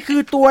นี่คือ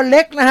ตัวเ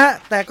ล็กนะฮะ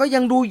แต่ก็ยั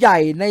งดูใหญ่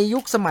ในยุ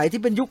คสมัย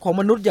ที่เป็นยุคของ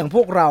มนุษย์อย่างพ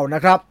วกเราน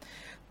ะครับ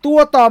ตัว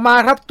ต่อมา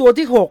ครับตัว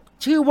ที่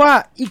6ชื่อว่า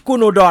อีกู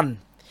โนด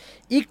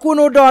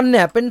อนเ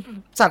นี่ยเป็น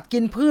สัตว์กิ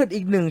นพืช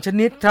อีกหนึ่งช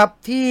นิดครับ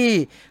ที่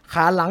ข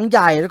าหลังให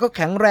ญ่แล้วก็แ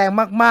ข็งแรง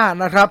มาก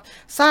ๆนะครับ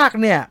ซาก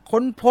เนี่ย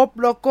ค้นพบ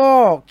แล้วก็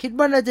คิด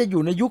ว่าน่าจะอ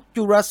ยู่ในยุค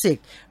จูราสสิก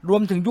รว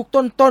มถึงยุค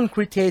ต้นค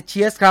รีเทเชี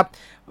ยสครับ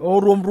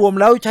รวม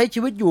แล้วใช้ชี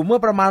วิตอยู่เมื่อ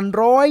ประมาณ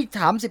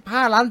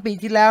135ล้านปี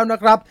ที่แล้วนะ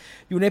ครับ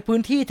อยู่ในพื้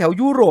นที่แถว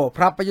ยุโรป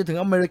ครับไปจนถึง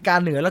อเมริกา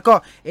เหนือแล้วก็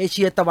เอเ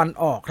ชียตะวัน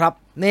ออกครับ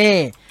นี่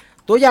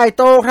ตัวใหญ่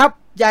โตครับ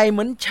ใหญ่เห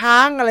มือนช้า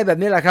งอะไรแบบ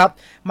นี้แหละครับ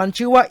มัน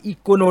ชื่อว่าอี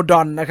กูโนด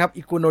อนนะครับ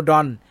อีกูโนด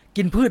อน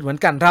กินพืชเหมือน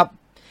กันครับ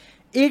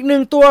อีกหนึ่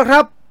งตัวค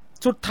รับ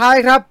สุดท้าย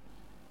ครับ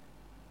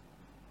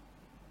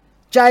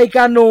ไจแก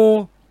โน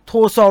โท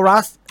ซอรั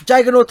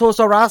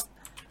ส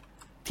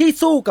ที่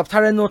สู้กับ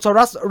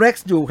Tyrannosaurus Rex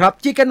อยู่ครับ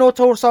ไจแกโนโ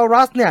ทซอ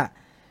รัสเนี่ย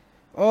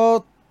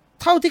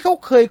เท่าที่เขา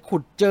เคยขุ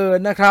ดเจอ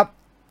นะครับ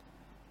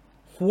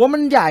หัวมั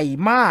นใหญ่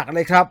มากเล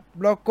ยครับ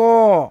แล้วก็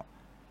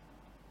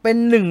เป็น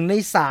1 ใน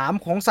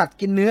 3ของสัตว์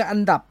กินเนื้ออัน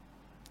ดับ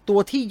ตัว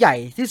ที่ใหญ่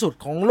ที่สุด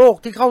ของโลก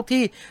ที่เท่า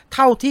ที่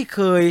เ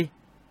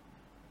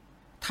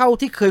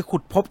คยขุ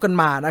ดพบกัน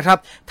มานะครับ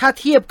ถ้า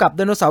เทียบกับได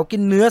โนเสาร์กิ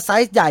นเนื้อไซ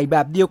ส์ใหญ่แบ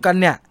บเดียวกัน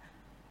เนี่ย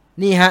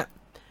นี่ฮะ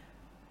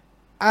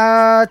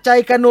ไจ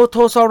แกโนโท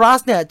ซอรั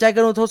สเนี่ยไจแก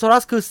โนโทซอรั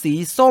สคือสี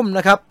ส้มน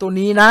ะครับตัว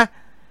นี้นะ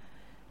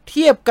เ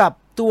ทียบกับ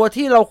ตัว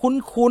ที่เรา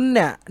คุ้นเ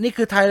นี่ยนี่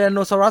คือ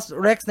Tyrannosaurus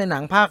Rex ในหนั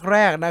งภาคแร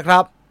กนะครั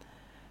บ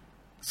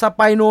สไป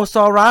โนซ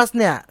อรัส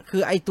เนี่ยคื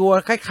อไอตัว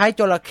คล้ายๆ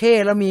จระเข้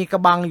แล้วมีกร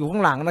ะบังอยู่ข้า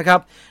งหลังนะครับ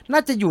น่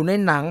าจะอยู่ใน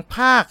หนังภ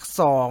าค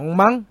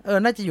2มั้ง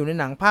น่าจะอยู่ใน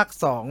หนังภาค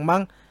2มั้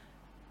ง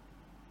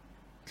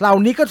เหล่า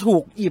นี้ก็ถู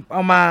กหยิบเอ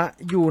ามา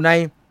อยู่ใน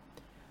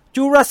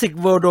Jurassic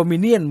World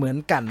Dominion เหมือน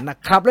กันนะ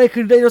ครับนี่คื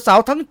อไดโนเสา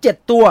ร์ทั้ง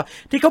7ตัว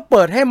ที่เขาเ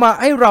ปิดใ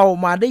ห้เรา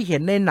มาได้เห็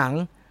นในหนัง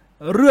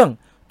เรื่อง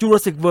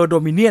Jurassic World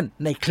Dominion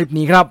ในคลิป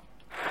นี้ครับ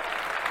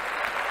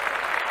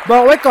บอ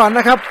กไว้ก่อนน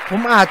ะครับผ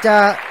มอาจจะ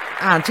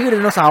อ่านชื่อได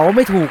โนเสาร์ไ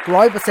ม่ถูก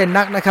 100%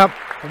 นักนะครับ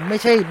ผมไม่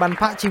ใช่บรร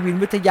พชีวิน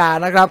วิทยา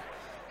นะครับ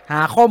ห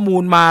าข้อมู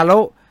ลมาแล้ว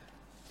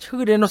ชื่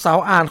อไดโนเสา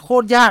ร์อ่านโค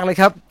ตรยากเลย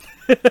ครับ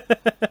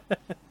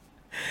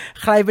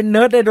ใครเป็นเ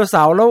นิร์ดไดโนเส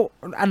าร์แล้ว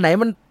อันไหน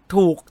มัน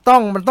ถูกต้อ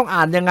งมันต้อง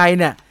อ่านยังไง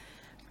เนี่ย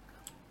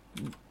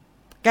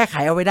แก้ไข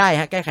เอาไว้ได้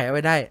ฮะแก้ไขเอาไ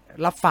ว้ได้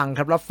รับฟังค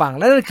รับรับฟัง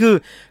และนั่นคือ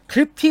ค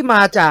ลิปที่ม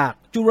าจาก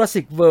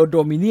Jurassic World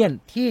Dominion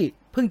ที่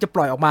เพิ่งจะป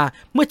ล่อยออกมา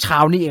เมื่อเช้า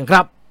นี้เองค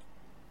รับ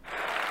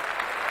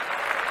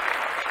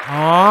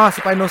อ๋อส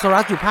ไปโนซอรั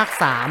สอยู่ภาค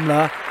3เหร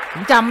อผ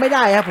มจำไม่ไ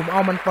ด้ครับผมเอ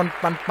ามันป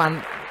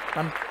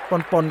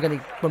นกันอี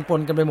กป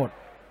นกันไปหมด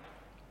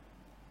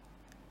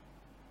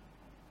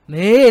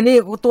นี่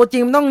ตัวจริ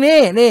งมันต้อง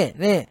นี่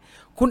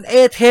คุณ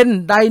A10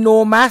 Dino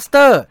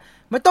Master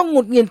ไม่ต้องห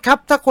งุดหงิดครับ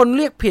ถ้าคนเ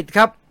รียกผิดค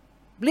รับ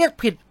เรียก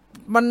ผิด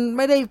มันไ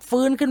ม่ได้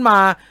ฟื้นขึ้นมา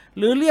ห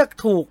รือเรียก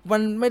ถูกมั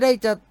นไม่ได้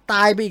จะต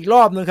ายไปอีกร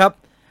อบนึงครับ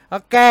ก็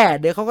แก้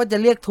เดี๋ยวเขาก็จะ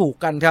เรียกถูก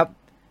กันครับ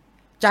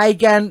ใจ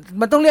แกน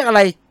มันต้องเรียกอะไ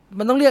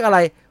ร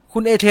คุ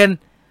ณ A10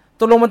 ต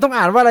กลงมันต้อง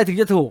อ่านว่าอะไรถึง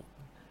จะถูก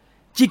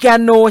จิแกน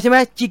โนใช่ไหม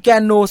จิแก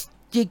นโน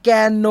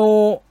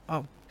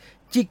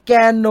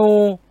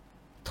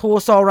โท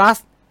ซอรัส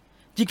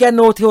จิแกนโ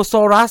นเทโอซ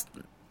อรัส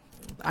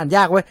อ่านย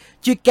ากเว้ย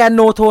จิแกนโน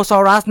โทซอ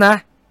รัสนะ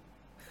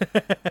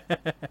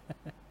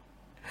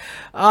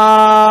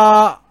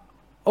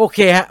โอเค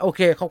ฮะโอเ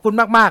คขอบคุณ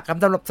มากๆครับ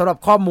สำหรับ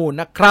ข้อมูล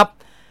นะครับ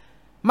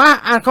มา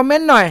อ่านคอมเมน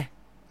ต์หน่อย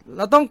เ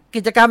ราต้อง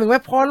กิจกรรมอีกไหม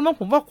พอแล้วมั้ง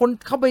ผมว่าคน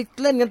เข้าไป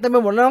เล่นกันเต็มไป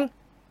หมดแล้ว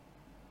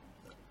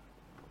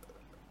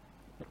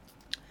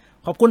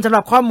ขอบคุณสำห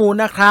รับข้อมูล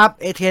นะครับ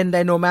A10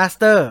 Dino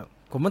Master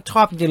ผมมันช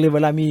อบจริงๆเลยเว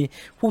ลามี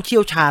ผู้เชี่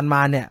ยวชาญม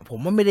าเนี่ยผม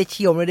ว่าไม่ได้เ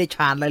ชี่ยวไม่ได้ช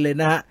าญอะไรเลย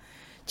นะฮะ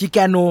จิแก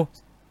น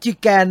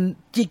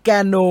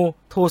โน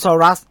โทซอ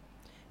รัส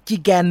จิ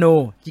แกนโ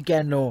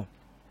น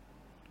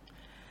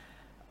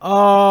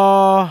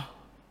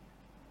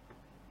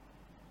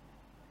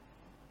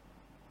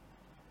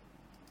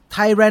ไท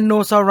แรนโน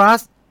ซอรั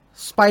ส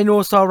สไปโน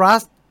ซอรั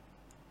ส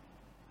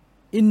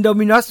อินโด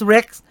มินัสเ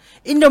ร็กซ์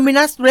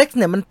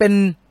เนี่ยมันเ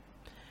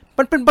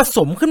ป็นผส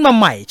มขึ้นมา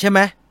ใหม่ใช่ไหม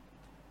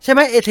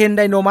A10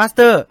 Dino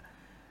Master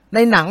ใน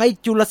หนังไอ้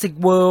Jurassic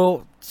World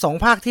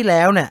 2 ภาคที่แ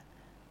ล้วเนี่ย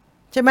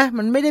ใช่ไหม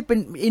มันไม่ได้เป็น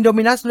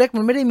Indominus Rex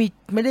มันไม่ได้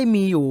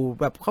มีอยู่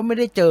แบบเขาไม่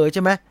ได้เจอใ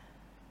ช่ไหม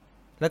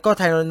แล้วก็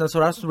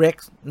Tyrannosaurus Rex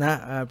นะ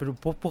เป็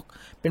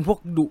นพวก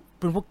ดุ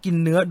เป็นพวกกิน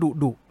เนื้อ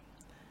ดุ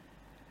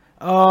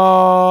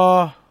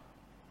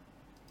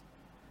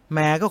แหม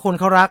ก็คน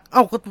เขารัก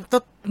ก็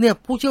เนี่ย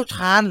ผู้เชี่ยวช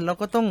าญเรา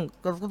ก็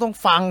ต้อง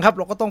ฟังครับเ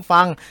ราก็ต้อง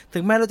ฟังถึ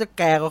งแม้เราจะแ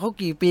ก่กว่าเขา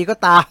กี่ปีก็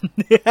ตาม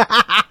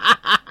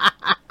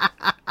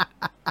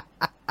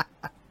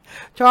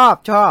ชอ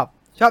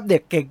บเด็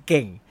กเ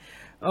ก่ง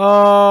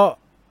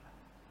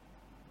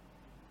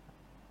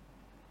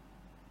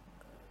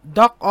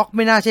ด็อกออกไ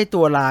ม่น่าใช่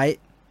ตัวร้าย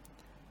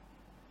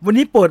วัน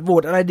นี้เปิดโหว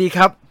ตอะไรดีค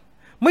รับ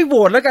ไม่โหว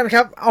ตแล้วกันค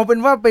รับเอาเป็น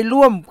ว่าไป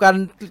ร่วมกัน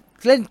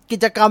เล่นกิ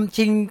จกรรม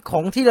ชิงขอ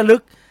งที่ระลึ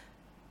ก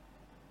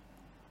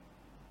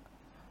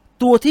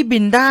ตัวที่บิ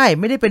นได้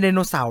ไม่ได้เป็นไดโน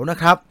เสาร์นะ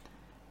ครับ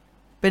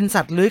เป็น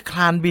สัตว์เลื้อยคล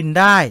านบิน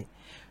ได้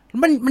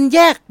มันแย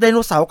กไดโน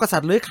เสาร์กับสั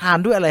ตว์เลื้อยคลาน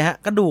ด้วยอะไรฮะ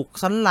กระดูก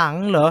สันหลัง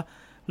เหรอ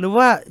หรือ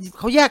ว่าเ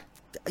ขาแ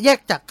ยก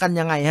จากกัน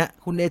ยังไงฮะ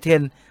คุณเอเท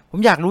นผม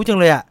อยากรู้จัง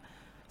เลยอะ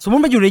สมม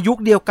ติมันอยู่ในยุค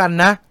เดียวกัน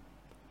นะ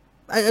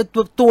ไอ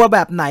ตัวแบ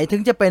บไหนถึ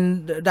งจะเป็น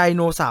ไดโ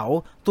นเสาร์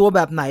ตัวแบ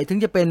บไหนถึง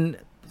จะเป็น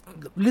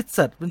ลิซเ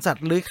ซิร์ดเป็นสัต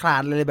ว์เลื้อยคลา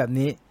นอะไรแบบ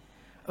นี้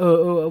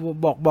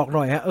บอกห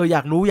น่อยฮะอย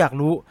าก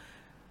รู้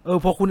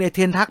พอคุณเอเท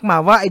นทักมา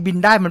ว่าไอ้บิน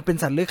ได้มันเป็น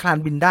สัตว์เลื้อยคลาน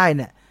บินได้เ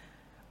นี่ย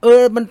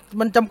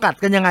มันจำกัด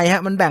กันยังไงฮ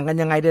ะมันแบ่งกัน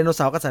ยังไงไดโนเ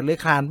สาร์กับสัตว์เลื้อย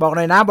คลานบอกห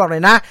น่อย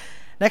นะ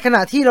ในขณ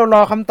ะที่เราร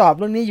อคำตอบ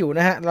เรื่องนี้อยู่น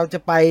ะฮะเราจะ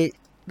ไป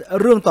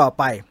เรื่องต่อ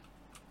ไป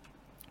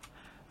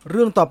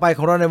ข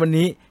องเราในวัน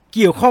นี้เ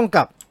กี่ยวข้อง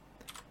กับ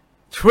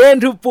Train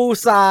to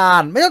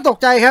Busan ไม่ต้องตก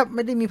ใจครับไ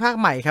ม่ได้มีภาค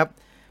ใหม่ครับ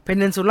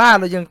Peninsula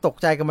เรายังตก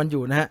ใจกับมันอ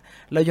ยู่นะฮะ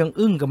เรายัง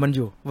อึ้งกับมันอ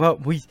ยู่ว่า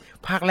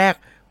ภาคแรก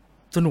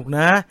สนุกน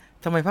ะ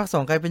ทำไมภาค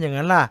2กลายเป็นอย่าง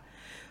นั้นล่ะ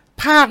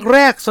ภาคแร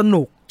กส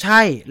นุกใ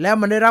ช่แล้ว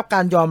มันได้รับก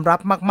ารยอมรับ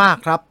มาก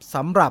ๆครับส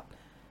ำหรับ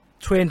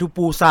Train to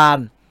Busan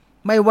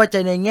ไม่ว่าจะ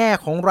ในแง่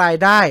ของราย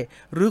ได้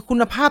หรือคุ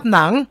ณภาพห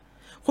นัง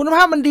คุณภ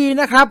าพมันดี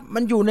นะครับมั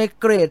นอยู่ใน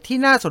เกรดที่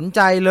น่าสนใจ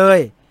เลย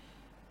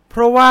เพ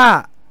ราะว่า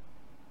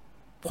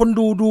คน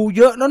ดู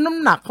เยอะแล้วน้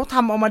ำหนักเขาท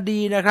ำเอามาดี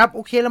นะครับโอ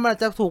เคแล้วมันอา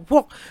จจะถูกพว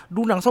ก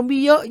ดูหนังซอม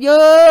บี้เยอ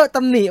ะต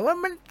ำหนิว่า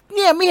มันเ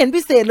นี่ยไม่เห็น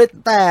พิเศษเลย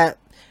แต่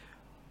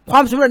ควา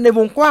มสำเร็จในว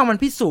งกว้างมัน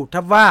พิสูจน์ค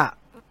รับว่า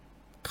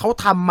เขา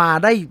ทำมา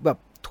ได้แบบ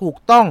ถูก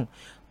ต้อง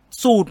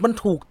สูตรมัน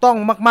ถูกต้อง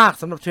มาก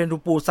ๆสำหรับเทรนทู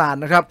ปูซาน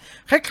นะครับ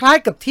คล้าย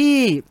ๆกับที่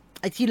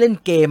ไอ้ที่เล่น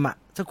เกมอะ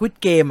สควิด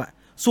เกมอะ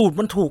สูตร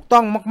มันถูกต้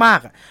องมาก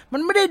ๆมั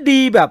นไม่ได้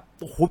ดีแบบ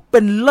โอ้โหเป็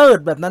นเลิศ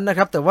แบบนั้นนะค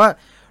รับแต่ว่า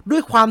ด้ว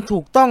ยความถู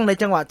กต้องใน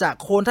จังหวะจาก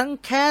โคนทั้ง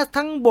แคส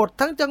ทั้งบท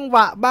ทั้งจังหว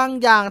ะบาง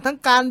อย่างทั้ง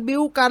การบิ้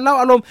วการเล่า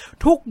อารมณ์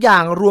ทุกอย่า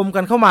งรวมกั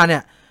นเข้ามาเนี่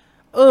ย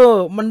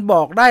มันบ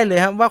อกได้เลย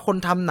ครับว่าคน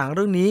ทำหนังเ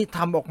รื่องนี้ท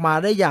ำออกมา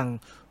ได้อย่าง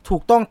ถู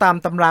กต้องตาม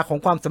ตำราของ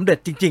ความสำเร็จ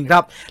จริงๆค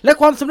รับและ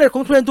ความสำเร็จข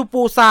องเทรนทู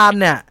ปูซาน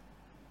เนี่ย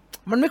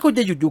มันไม่ควร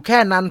จะหยุดอยู่แค่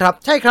นั้นครับ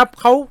ใช่ครับ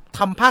เขาท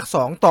ำภาค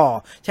2ต่อ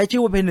ใช้ชื่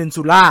อว่า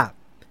Peninsula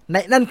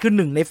นั่นคือห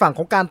นึ่งในฝั่งข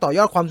องการต่อย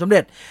อดความสำเ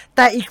ร็จแ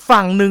ต่อีก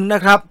ฝั่งหนึ่งน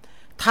ะครับ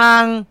ทา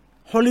ง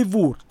ฮอลลี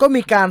วูดก็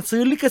มีการซื้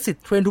อลิขสิท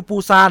ธิ์เทรนทูปู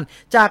ซาน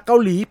จากเกา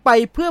หลีไป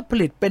เพื่อผ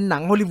ลิตเป็นหนั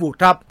งฮอลลีวูด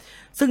ครับ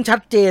ซึ่งชัด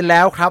เจนแ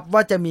ล้วครับว่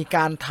าจะมีก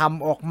ารท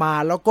ำออกมา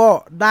แล้วก็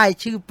ได้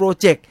ชื่อโปร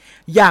เจกต์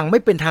อย่างไม่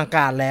เป็นทางก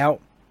ารแล้ว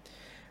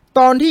ต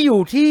อนที่อ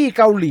ยู่ที่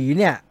เกาหลี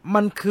เนี่ย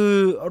มันคือ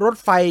รถ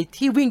ไฟ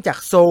ที่วิ่งจาก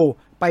โซล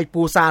ไป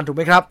ปูซานถูกไ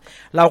หมครับ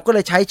เราก็เล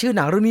ยใช้ชื่อห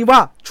นังเรื่องนี้ว่า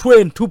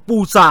Train to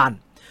Busan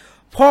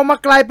พอมา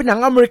กลายเป็นหนัง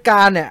อเมริก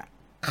าเนี่ย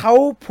เขา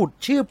ผุด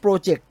ชื่อโปร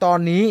เจกต์ตอน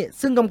นี้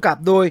ซึ่งกำกับ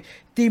โดย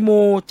ติโม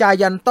จา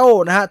ยันโต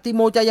นะฮะติโ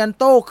มจายัน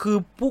โตคือ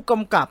ผู้ก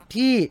ำกับ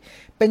ที่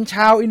เป็นช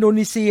าวอินโด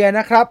นีเซีย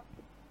นะครับ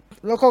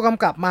แล้วก็ก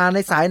ำกับมาใน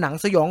สายหนัง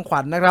สยองขวั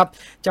ญ นะครับ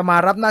จะมา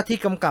รับหน้าที่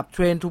กำกับ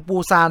Train to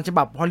Busan ฉ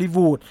บับฮอลลี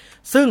วูด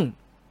ซึ่ง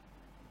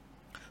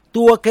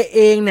ตัวแกเอ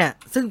งเนี่ย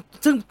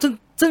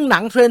ซึ่งหนั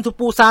ง Train to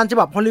Busan ฉ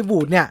บับฮอลลีวู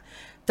ดเนี่ย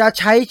จะ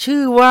ใช้ชื่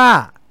อว่า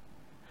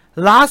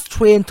Last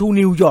Train to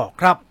New York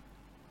ครับ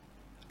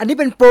อันนี้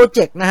เป็นโปรเจ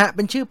กต์นะฮะเ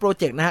ป็นชื่อโปร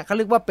เจกต์นะฮะเขาเ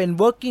รียกว่าเป็น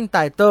working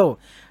title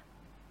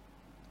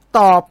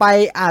ต่อไป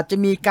อาจจะ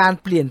มีการ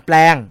เปลี่ยนแปล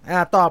ง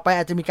ต่อไป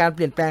อาจจะมีการเป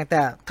ลี่ยนแปลงแ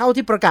ต่เท่า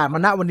ที่ประกาศมา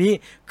ณวันนี้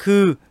คื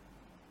อ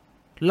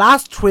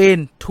Last Train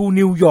to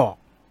New York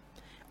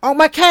ออก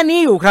มาแค่นี้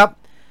อยู่ครับ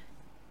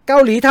เกา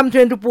หลีทำ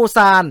Train to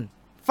Busan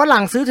ฝ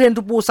รั่งซื้อ Train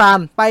to Busan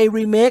ไป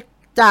รีเมค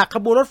จากข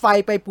บวนรถไฟ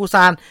ไปปูซ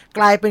านก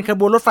ลายเป็นข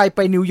บวนรถไฟไป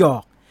นิวยอ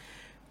ร์ก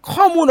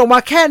ข้อมูลออกมา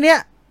แค่เนี้ย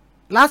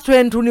Last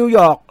Train to New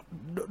York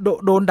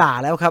โดนด่า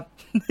แล้วครับ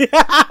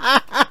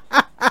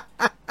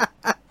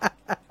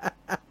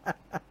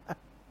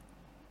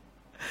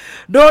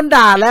โดน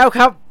ด่าแล้วค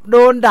รับโด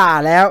นด่า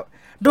แล้ว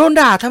โดน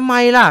ด่าทำไม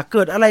ล่ะเ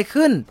กิดอะไร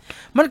ขึ้น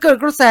มันเกิด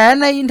กระแส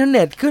ในอินเทอร์เ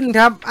น็ตขึ้นค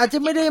รับอาจจะ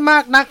ไม่ได้มา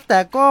กนักแต่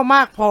ก็ม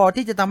ากพอ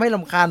ที่จะทำให้ร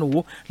ำคาญหู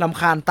รำ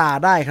คาญตา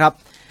ได้ครับ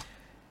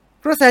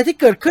กระแสที่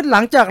เกิดขึ้นหลั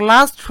งจาก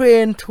Last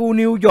Train to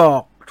New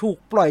York ถูก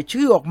ปล่อย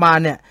ชื่อออกมา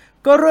เนี่ย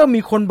ก็เริ่ม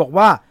มีคนบอก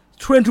ว่า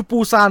Train to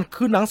Busan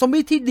คือหนังซอม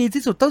บี้ที่ดี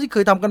ที่สุดเท่าที่เค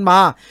ยทำกันมา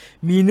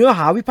มีเนื้อห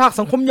าวิพากษ์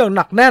สังคมอย่างห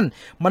นักแน่น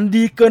มัน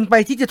ดีเกินไป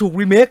ที่จะถูก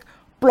รีเมค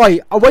ปล่อย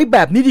เอาไว้แบ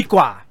บนี้ดีก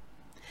ว่า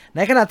ใน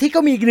ขณะที่ก็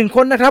มีอีกหนึ่งค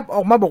นนะครับอ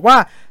อกมาบอกว่า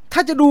ถ้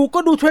าจะดูก็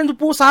ดู Train to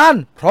Busan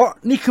เพราะ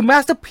นี่คือ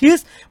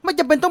Masterpiece ไม่จ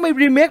ำเป็นต้องไป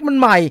รีเมคมัน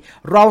ใหม่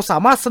เราสา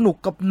มารถสนุก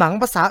กับหนัง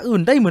ภาษาอื่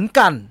นได้เหมือน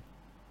กัน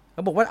เข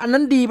าบอกว่าอันนั้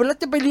นดีไปแล้ว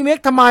จะไปรีเมค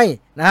ทำไม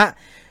นะฮะ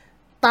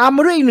ตามม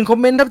าด้วยอีกหนึ่งคอม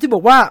เมนต์ครับที่บ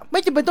อกว่าไม่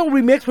จำเป็นต้อง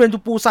รีเมค Train to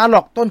Busan หร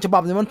อกต้นฉบั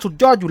บเนี่ยมันสุด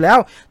ยอดอยู่แล้ว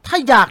ถ้า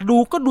อยากดู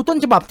ก็ดูต้น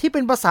ฉบับที่เป็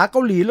นภาษาเก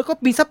าหลีแล้วก็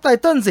มีซับไต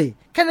เติลสิ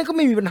แค่นั้นก็ไ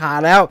ม่มีปัญหา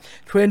แล้ว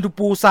Train to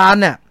Busan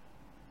เนี่ย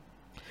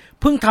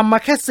เพิ่งทำมา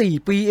แค่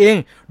4ปีเอง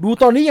ดู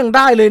ตอนนี้ยังไ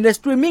ด้เลยในส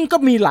ตรีมมิ่งก็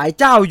มีหลาย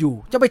เจ้าอยู่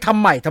จะไปทำ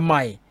ใหม่ทำไม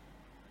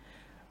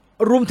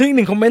รวมถึงห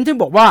นึ่งคอมเมนต์ที่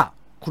บอกว่า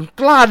คุณ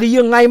กล้าดี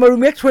ยังไงมารี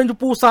เมค Train to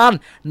Busan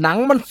หนัง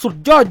มันสุด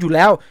ยอดอยู่แ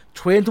ล้ว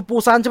Train to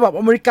Busan ฉบับ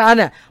อเมริกาเ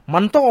นี่ยมั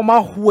นต้องออกมา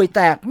ห่วยแ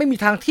ตกไม่มี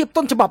ทางเทียบ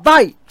ต้นฉบับได้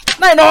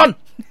แน่นอน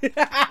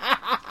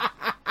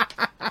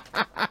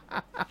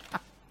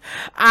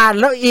อ่าน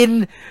แล้วอิน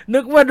นึ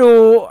กว่าดู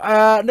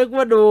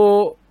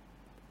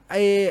ไ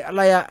อ้อะไ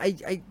รอะไ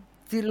อ้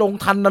ที่ลง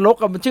ทันนรก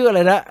มันชื่ออะไร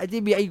นะไอ้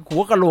ที่มีไอ้หั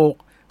วกะโหลก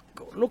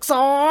ลูกศ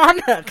ร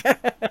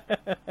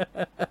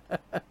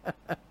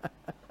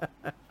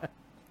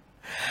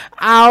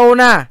เอา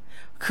นะ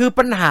คือ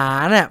ปัญหา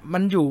เนี่ยมั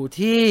นอยู่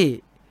ที่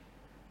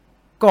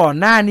ก่อน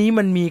หน้านี้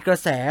มันมีกระ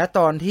แสต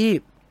อน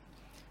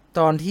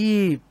ที่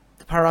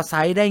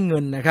Parasite ได้เงิ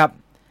นนะครับ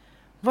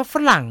ว่าฝ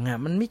รั่งอ่ะ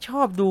มันไม่ช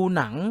อบดู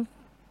หนัง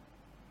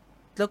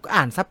แล้วก็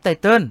อ่านซับไต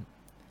เติล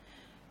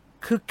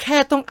คือแค่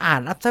ต้องอ่า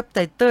นซับไต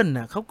เติล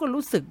น่ะเขาก็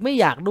รู้สึกไม่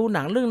อยากดูห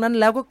นังเรื่องนั้น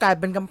แล้วก็กลาย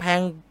เป็นกำแพง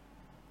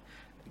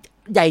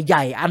ให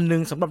ญ่ๆอันนึ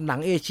งสำหรับหนัง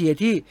เอเชีย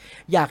ที่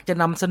อยากจะ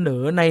นำเสน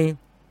อ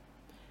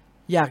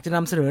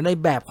ใน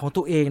แบบของ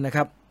ตัวเองนะค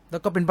รับแล้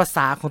วก็เป็นภาษ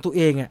าของตัวเ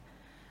องอ่ะ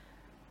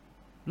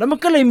แล้วมัน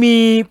ก็เลยมี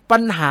ปั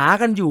ญหา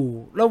กันอยู่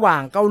ระหว่า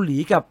งเกาหลี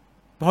กับ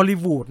ฮอลลี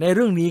วูดในเ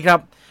รื่องนี้ครับ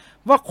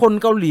ว่าคน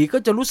เกาหลีก็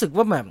จะรู้สึก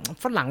ว่าแบบ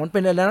ฝรั่งมันเป็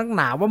นอะไรนักห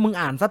นาว่ามึง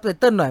อ่านซับไต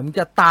เติลหน่อยมึง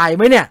จะตายไห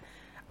มเนี่ย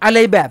อะไร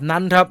แบบนั้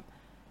นครับ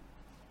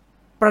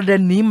ประเด็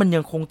นนี้มัน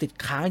ยังคงติด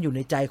ค้างอยู่ใน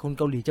ใจคน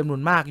เกาหลีจำนว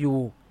นมากอยู่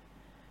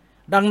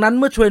ดังนั้น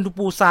เมื่อ Train to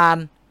Busan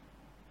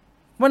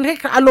มัน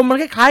อารมณ์มัน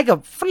คล้ายๆกับ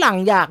ฝรั่ง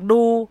อยาก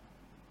ดู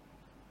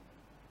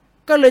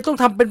ก็เลยต้อง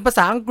ทำเป็นภาษ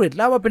าอังกฤษแ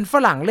ล้วว่าเป็นฝ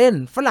รั่งเล่น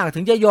ฝรั่งถึ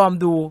งจะยอม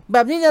ดูแบ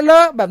บนี้เนี่ยเล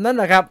อะแบบนั้น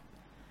นะครับ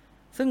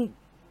ซึ่ง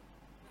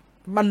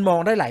มันมอง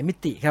ได้หลายมิ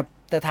ติครับ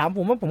แต่ถามผ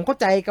มว่าผมเข้า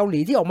ใจเกาหลี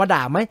ที่ออกมา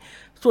ด่าไหม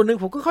ส่วนหนึ่ง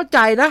ผมก็เข้าใจ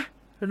นะ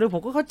ส่วนหนึ่งผ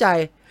มก็เข้าใจ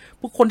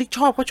พวกคนที่ช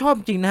อบเขาชอบ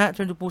จริงนะฮะ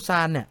Train to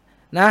Busan เนี่ย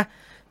นะ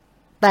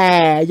แต่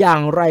อย่า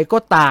งไรก็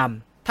ตาม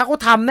ถ้าเขา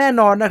ทำแน่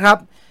นอนนะครับ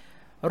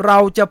เรา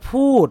จะ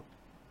พูด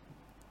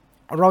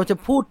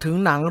ถึง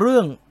หนังเรื่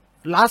อง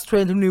Last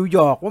Train to New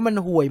York ว่ามัน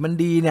ห่วยมัน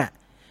ดีเนี่ย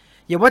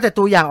อย่าว่าแต่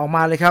ตัวอย่างออกม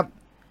าเลยครับ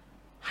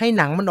ให้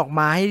หนังมันออกม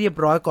าให้เรียบ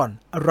ร้อยก่อน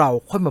เรา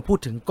ค่อยมาพูด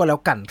ถึงก็แล้ว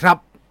กันครับ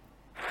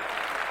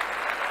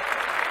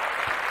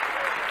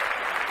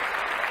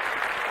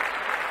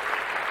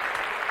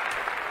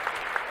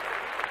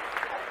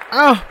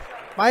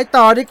ไป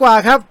ต่อดีกว่า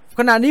ครับค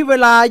ขณะนี้เว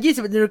ลา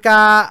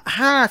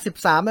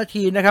 21:53 นา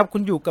ทีนะครับคุ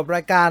ณอยู่กับร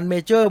ายการ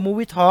Major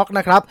Movie Talk น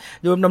ะครับ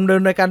โดยดำเนิ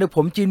นรายการโดยผ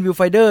มจีนวิวไ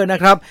ฟเดอร์นะ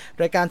ครับ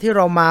รายการที่เ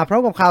รามาพร้อ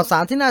มกับข่าวสา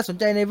รที่น่าสน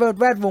ใจใน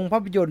แวดวงภา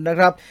พยนตร์นะ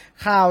ครับ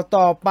ข่าว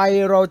ต่อไป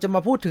เราจะม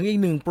าพูดถึงอีก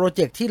หนึ่งโปรเจ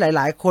กต์ที่ห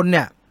ลายๆคนเ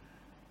นี่ย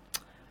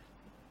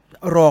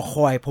รอค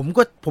อยผ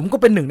มก็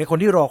เป็นหนึ่งในคน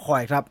ที่รอคอ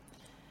ยครับ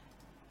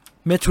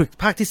Matrix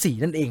ภาคที่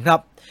 4 นั่นเองครับ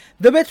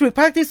The Matrix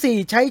ภาคที่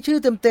 4 ใช้ชื่อ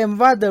เต็ม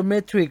ๆว่า The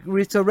Matrix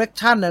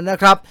Resurrection นะ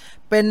ครับ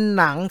เป็น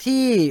หนัง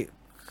ที่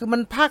คือมั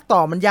นภาคต่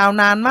อมันยาว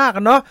นานมาก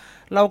เนาะ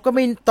เราก็ไ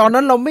ม่ตอน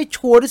นั้นเราไม่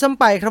ชัวร์ด้วยซ้ำ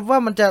ไปครับว่า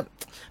มัน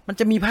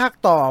จะมีภาค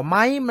ต่อไหม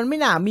มันไม่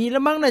น่ามีแล้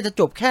วมั้งน่าจะ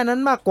จบแค่นั้น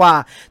มากกว่า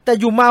แต่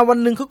อยู่มาวัน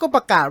นึงเขาก็ป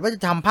ระกาศว่าจะ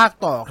ทำภาค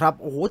ต่อครับ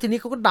โอ้โหทีนี้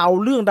เขาก็เดา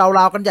เรื่องเดาร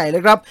าวกันใหญ่เล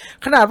ยครับ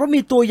ขนาดว่า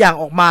มีตัวอย่าง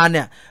ออกมาเ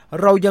นี่ย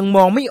เรายังม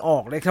องไม่ออ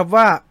กเลยครับ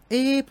ว่า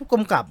ผู้ก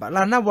ำกับล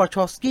าน่าวอช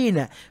อสกี้เ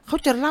นี่ยเขา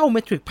จะเล่าเม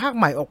ทริกภาค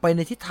ใหม่ออกไปใน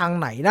ทิศทาง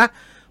ไหนนะ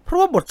เพราะ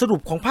ว่าบทสรุ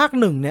ปของภาค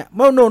หนึ่งเนี่ย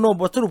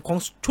บทสรุปของ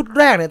ชุด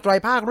แรกเนี่ยไตร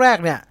ภาคแรก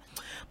เนี่ย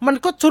มัน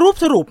ก็ส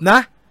รุปนะ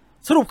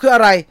สรุปคืออ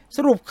ะไรส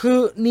รุปคือ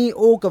นีโ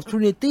อกับทริ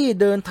นิตี้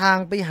เดินทาง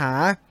ไปหา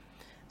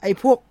ไอ้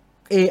พวก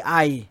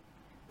AI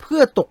เพื่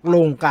อตกล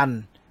งกัน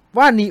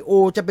ว่านีโอ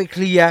จะไปเค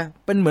ลียร์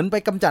เป็นเหมือนไป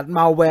กำจัด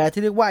มัลแวร์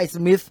ที่เรียกว่าไอ้ส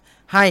มิธ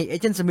ให้เอ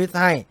เจนต์สมิธ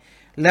ให้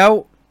แล้ว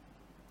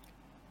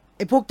ไ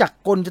อ้พวกจักร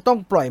กลจะต้อง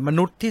ปล่อยม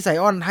นุษย์ที่ไซ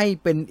ออนให้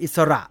เป็นอิส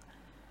ระ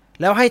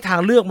แล้วให้ทาง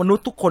เลือกมนุษ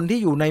ย์ทุกคนที่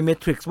อยู่ในเม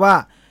ทริกซ์ว่า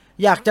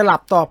อยากจะหลั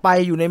บต่อไป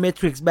อยู่ในเม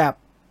ทริกซ์แบบ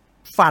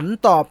ฝัน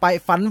ต่อไป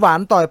ฝันหวาน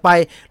ต่อไป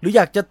หรืออ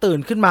ยากจะตื่น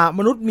ขึ้นมา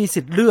มนุษย์มี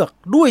สิทธิ์เลือก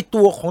ด้วย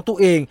ตัวของตัว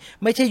เอง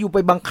ไม่ใช่อยู่ไป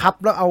บังคับ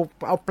แล้วเอ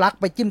าปลั๊ก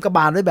ไปจิ้มกระบ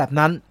าลไว้แบบ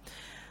นั้น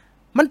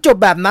มันจบ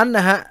แบบนั้นน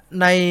ะฮะ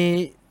ใน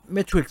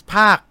Matrix ภ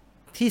าค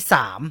ที่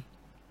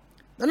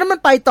3แล้วนั้นมัน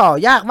ไปต่อ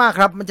ยากมาก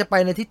ครับมันจะไป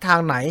ในทิศทาง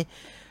ไหน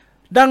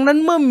ดังนั้น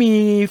เมื่อมี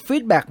ฟี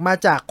ดแบ็กมา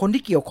จากคน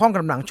ที่เกี่ยวข้อง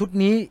กับหนังชุด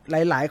นี้ห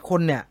ลายๆคน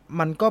เนี่ย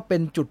มันก็เป็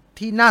นจุด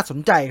ที่น่าสน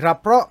ใจครับ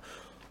เพราะ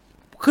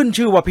ขึ้น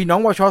ชื่อว่าพี่น้อง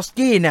วอชอส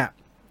กี้เนี่ย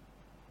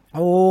โ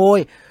อ้ย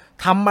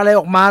ทำอะไร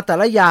ออกมาแต่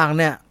ละอย่าง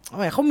เนี่ย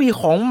เขามี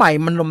ของใหม่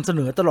มันนำเส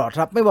นอตลอดค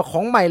รับไม่ว่าข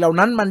องใหม่เหล่า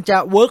นั้นมันจะ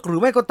เวิร์กหรือ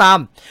ไม่ก็ตาม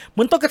เห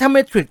มือนต้องกระทำเม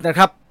ทริกซ์นะค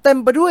รับเต็ม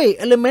ไปด้วย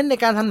เอลิเมนต์ใน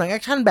การทำหนังแอ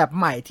คชั่นแบบ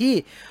ใหม่ที่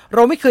เร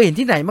าไม่เคยเห็น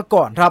ที่ไหนมา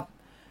ก่อนครับ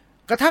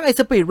กระทั่งไอ้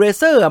สปีดเร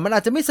เซอร์มันอ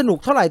าจจะไม่สนุก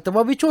เท่าไหร่แต่ว่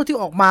าวิชวลที่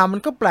ออกมามัน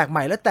ก็แปลกให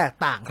ม่และแตก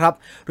ต่างครับ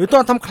หรือตอ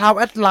นทำคลาวด์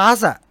แอตลาส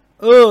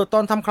ตอ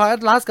นทำคลาวด์แอ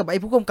ตลาสกับไอ้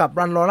ผู้กำกับ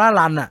รันลอร่า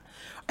รัน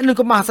อันนึง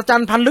ก็มหัศจร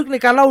รย์พันลึกใน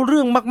การเล่าเ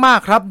รื่องมาก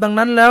ๆครับดัง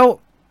นั้นแล้ว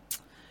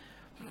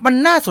มัน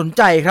น่าสนใ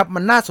จครับ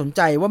มันน่าสนใ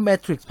จว่า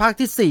Matrix ภาค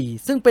ที่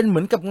4ซึ่งเป็นเหมื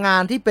อนกับงา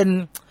นที่เป็น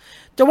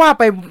จะว่า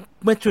ไป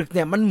Matrix เ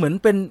นี่ยมันเหมือน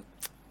เป็น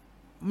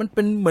เ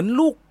หมือน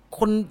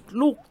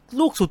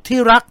ลูกสุดที่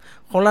รัก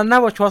ของลาน่า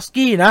วาชอส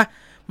กี้นะ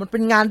มันเป็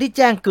นงานที่แ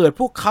จ้งเกิด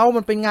พวกเขา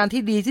มันเป็นงาน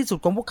ที่ดีที่สุด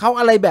ของพวกเขา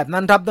อะไรแบบ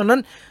นั้นครับดังนั้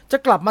นจะ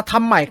กลับมาท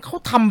ำใหม่เขา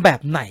ทำแบ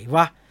บไหนว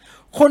ะ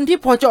คนที่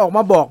พอจะออกม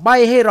าบอกใบ้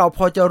ให้เราพ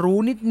อจะรู้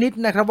นิด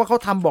นะครับว่าเขา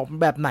ทำบอก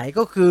แบบไหน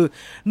ก็คือ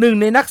หนึ่ง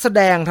ในนักแส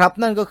ดงครับ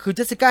นั่นก็คือเจ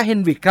สสิก้าเฮ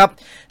นวิกครับ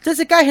เจส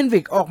สิก้าเฮนวิ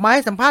กออกมาใ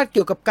ห้สัมภาษณ์เ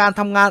กี่ยวกับการ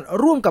ทำงาน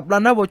ร่วมกับลา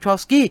น่าวอชอ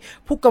สกี้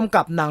ผู้กำ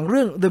กับหนังเ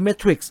รื่อง The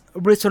Matrix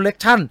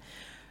Resurrection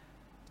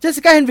เจส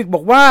สิก้าเฮนวิกบ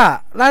อกว่า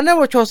ลาน่า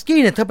วอชอสกี้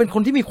เนี่ยเธอเป็นค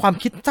นที่มีความ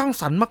คิดสร้าง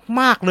สรรค์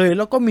มากๆเลยแ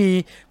ล้วก็มี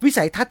วิ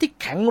สัยทัศน์ที่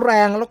แข็งแร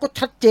งแล้วก็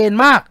ชัดเจน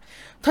มาก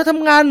เธอท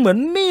ำงานเหมือน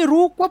ไม่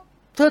รู้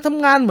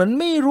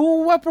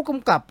ว่าผู้ก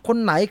ำกับคน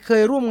ไหนเค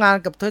ยร่วมงาน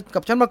กับเธอกั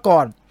บฉันมาก่อ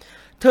น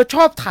เธอช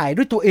อบถ่าย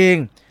ด้วยตัวเอง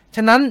ฉ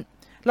ะนั้น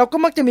เราก็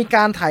มักจะมีก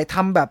ารถ่ายท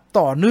ำแบบ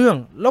ต่อเนื่อง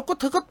แล้วก็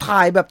เธอก็ถ่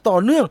ายแบบต่อ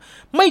เนื่อง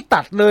ไม่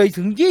ตัดเลย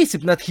ถึง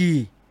20นาที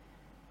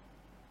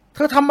เธ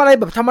อทำอะไร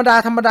แบบธรรม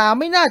ดา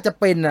ไม่น่าจะ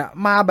เป็น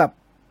มาแบบ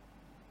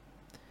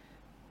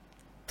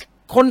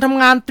คนท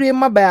ำงานเตรียม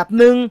มาแบบ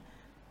นึง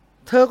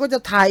เธอก็จะ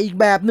ถ่ายอีก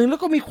แบบนึงแล้ว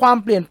ก็มีความ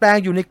เปลี่ยนแปลง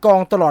อยู่ในกอ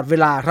งตลอดเว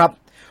ลาครับ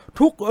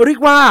เรีย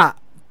กว่า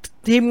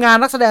ทีมงาน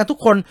นักแสดงทุก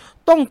คน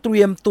ต้องเต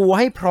รียมตัว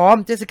ให้พร้อม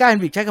เจสสิก้าเฮ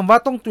นวิกใช้คำว่า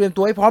ต้องเตรียม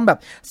ตัวให้พร้อมแบบ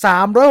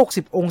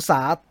360องศา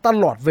ต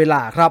ลอดเวล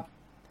าครับ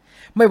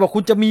ไม่ว่าคุ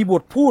ณจะมีบ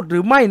ทพูดหรื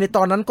อไม่ในต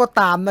อนนั้นก็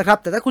ตามนะครับ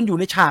แต่ถ้าคุณอยู่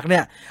ในฉากเนี่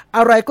ยอ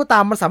ะไรก็ตา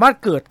มมันสามารถ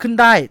เกิดขึ้น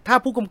ได้ถ้า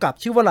ผู้กำกับ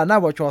ชื่อว่าลาน่า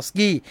วอชอส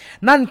กี้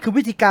นั่นคือ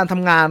วิธีการท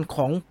ำงานข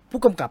องผู้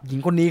กำกับหญิง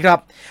คนนี้ครับ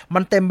มั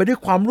นเต็มไปด้วย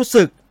ความรู้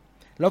สึก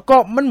แล้วก็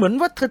มันเหมือน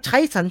ว่าเธอใช้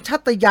สัญชา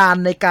ตญาณ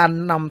ในการ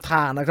นำท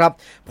างนะครับ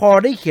พอ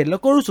ได้เห็นแล้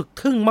วก็รู้สึก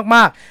ทึ่งม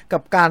ากๆกั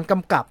บการก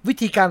ำกับวิ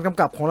ธีการกำ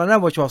กับของลาน่า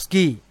วอชอส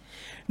กี้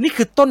นี่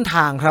คือต้นท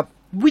างครับ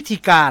วิธี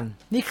การ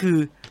นี่คือ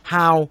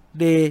how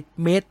they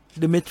made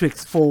the Matrix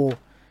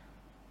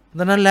 4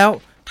ดังนั้นแล้ว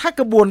ถ้า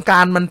กระบวนกา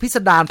รมันพิส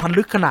ดารพัน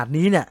ลึกขนาด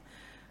นี้เนี่ย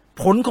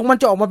ผลของมัน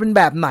จะออกมาเป็นแ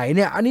บบไหนเ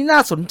นี่ยอันนี้น่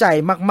าสนใจ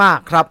มาก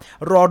ๆครับ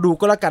รอดู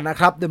ก็แล้วกันนะ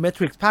ครับ The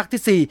Matrix ภาค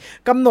ที่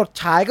4กำหนด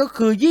ฉายก็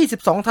คือ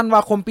22ธันว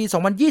าคมปี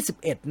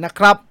2021นะค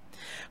รับ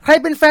ใคร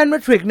เป็นแฟน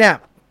Matrix เนี่ย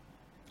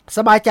ส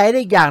บายใจได้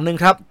อีกอย่างนึง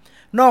ครับ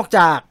นอกจ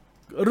าก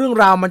เรื่อง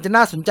ราวมันจะ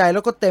น่าสนใจแล้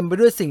วก็เต็มไป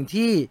ด้วยสิ่ง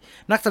ที่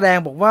นักแสดง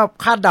บอกว่า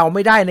คาดเดาไ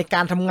ม่ได้ในก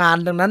ารทำงาน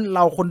ดังนั้นเร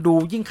าคนดู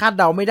ยิ่งคาด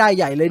เดาไม่ได้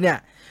ใหญ่เลยเนี่ย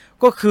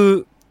ก็คือ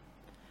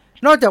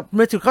นอกจาก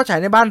Matrix เข้าฉาย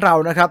ในบ้านเรา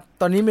นะครับ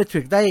ตอนนี้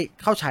Matrix ได้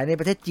เข้าฉายใน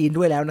ประเทศจีน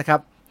ด้วยแล้วนะครั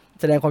บ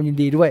แสดงความยิน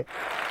ดีด้วย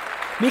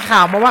มีข่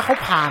าวมาว่าเขา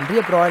ผ่านเรี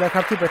ยบร้อยแล้วค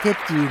รับที่ประเทศ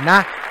จีนนะ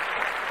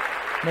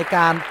ในก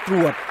ารตร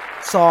วจ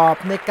สอบ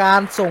ในกา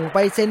รส่งไป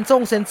เซ็น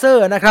เซอ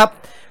ร์นะครับ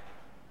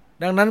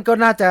ดังนั้นก็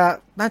น่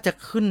าจะ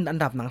ขึ้นอัน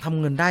ดับหนังทำ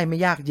เงินได้ไม่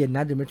ยากเย็นน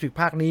ะ The Matrix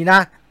ภาคนี้นะ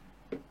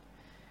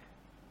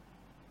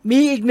มี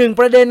อีกหนึ่ง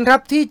ประเด็นครั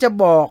บที่จะ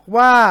บอก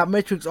ว่า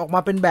Matrix ออกม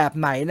าเป็นแบบ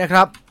ไหนนะค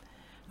รับ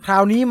ครา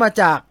วนี้มา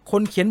จากค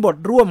นเขียนบท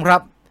ร่วมครั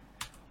บ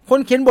คน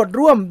เขียนบท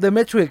ร่วม The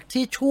Matrix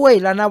ที่ช่วย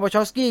ลานา วาช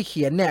อฟสกี้เ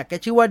ขียนเนี่ยแก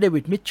ชื่อว่าเดวิ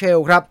ด มิทเชล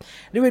ครับ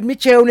เดวิด มิท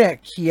เชลเนี่ย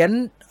เขียน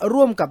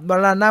ร่วมกับ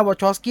ลานา วา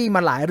ชอฟสกี้ม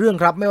าหลายเรื่อง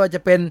ครับไม่ว่าจะ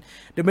เป็น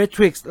The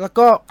Matrix แล้ว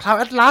ก็ Cloud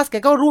Atlas แก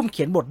ก็ร่วมเ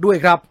ขียนบทด้วย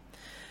ครับ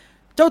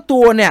เจ้าตั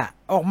วเนี่ย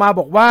ออกมา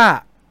บอกว่า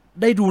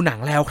ได้ดูหนัง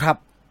แล้วครับ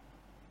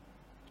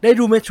ได้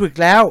ดู Matrix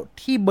แล้ว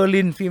ที่เบอร์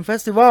ลินฟิล์มเฟ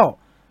สติวัล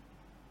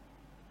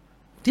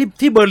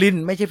ที่เบอร์ลิน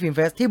ไม่ใช่ฟิล์มเฟ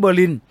สที่เบอร์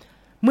ลิน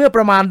เมื่อป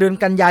ระมาณเดือน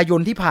กันยาย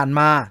นที่ผ่าน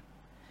มา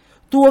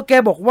ตัวแก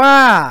บอกว่า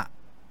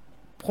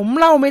ผม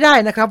เล่าไม่ได้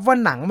นะครับว่า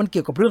หนังมันเ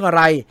กี่ยวกับเรื่องอะไ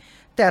ร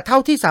แต่เท่า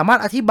ที่สามารถ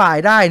อธิบาย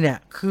ได้เนี่ย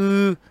คือ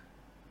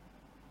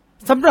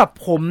สำหรับ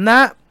ผมนะ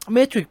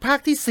Matrix ภาค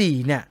ที่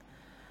4เนี่ย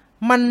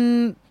มัน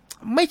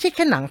ไม่ใช่แ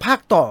ค่หนังภาค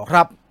ต่อค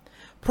รับ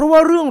เพราะว่า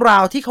เรื่องรา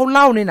วที่เขาเ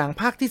ล่าในหนัง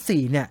ภาค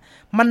ที่4เนี่ย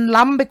มัน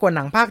ล้ำไปกว่าห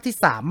นังภาคที่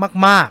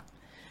3มาก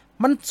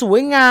ๆมันสว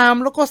ยงาม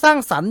แล้วก็สร้าง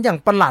สรรค์อย่าง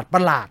ประห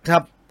ลาดครั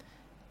บ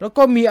แล้ว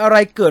ก็มีอะไร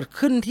เกิด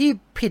ขึ้นที่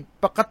ผิด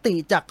ปกติ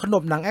จากขน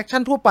บหนังแอคชั่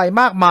นทั่วไป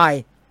มากมาย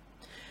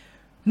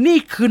นี่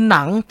คือห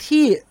นัง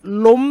ที่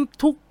ล้ม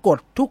ทุกกฎ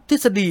ทุกทฤ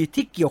ษฎี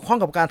ที่เกี่ยวข้อง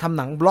กับการทำ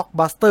หนังบล็อก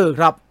บัสเตอร์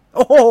ครับโ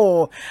อ้โห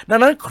ดัง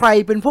นั้นใคร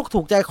เป็นพวก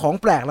ถูกใจของ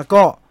แปลกแล้ว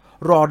ก็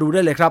รอดูไ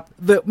ด้เลยครับ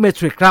The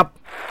Matrix ครับ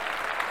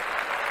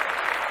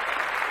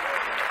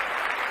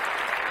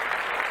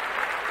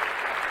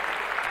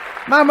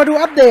มาดู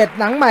อัปเดต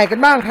หนังใหม่กัน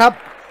บ้างครับ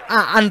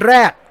อันแร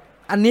ก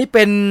อันนี้เ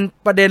ป็น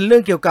ประเด็นเรื่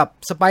องเกี่ยวกับ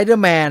สไปเดอ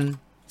ร์แมน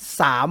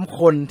3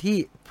คนที่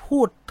พู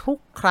ดทุก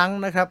ครั้ง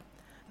นะครับ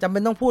จำเป็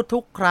นต้องพูดทุ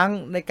กครั้ง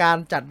ในการ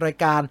จัดราย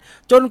การ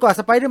จนกว่า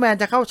สไปเดอร์แมน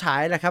จะเข้าฉา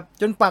ยแหละครับ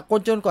จนก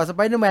ว่าสไป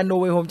เดอร์แมนโน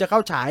เวย์โฮมจะเข้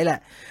าฉายแหละ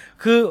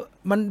คือ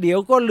มันเดี๋ยว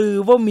ก็ลือ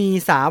ว่ามี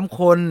3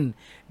คน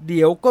เ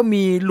ดี๋ยวก็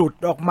มีหลุด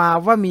ออกมา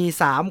ว่ามี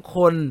3ค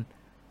น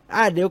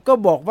เดี๋ยวก็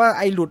บอกว่าไ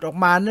อ้หลุดออก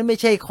มานั้นไม่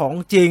ใช่ของ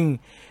จริง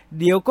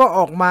เดี๋ยวก็อ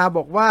อกมาบ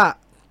อกว่า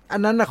อัน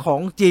นั้นน่ะขอ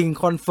งจริง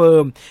คอนเฟิ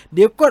ร์มเ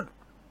ดี๋ยวก็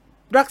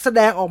นักแส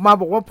ดงออกมา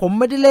บอกว่าผม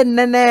ไม่ได้เล่น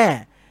แน่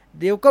ๆ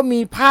เดี๋ยวก็มี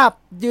ภาพ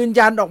ยืน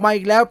ยันออกมา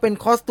อีกแล้วเป็น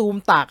คอสตูม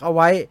ตากเอาไ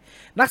ว้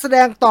นักแสด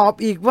งตอบ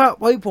อีกว่า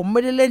เฮ้ยผมไ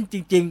ม่ได้เล่นจ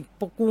ริง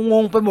ๆกูง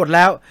งไปหมดแ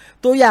ล้ว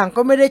ตัวอย่าง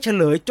ก็ไม่ได้เฉ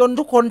ลยจน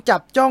ทุกคนจั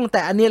บจ้องแ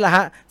ต่อันนี้แหละฮ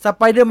ะสไ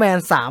ปเดอร์แมน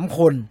3ค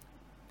น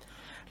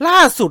ล่า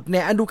สุดเ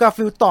นี่ยแอนดรู การ์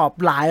ฟิลด์ตอบ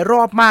หลายร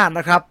อบมากน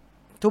ะครับ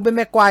ทูเบน แ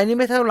ม็กไกวร์นี่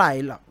ไม่เท่าไหร่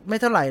หร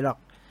อก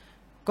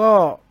ก็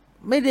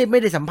ไม่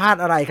ได้สัมภาษ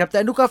ณ์อะไรครับแต่แ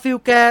อนดรู การ์ฟิล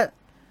ด์แ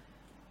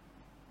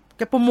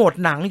กโปรโมท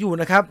หนังอยู่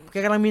นะครับแก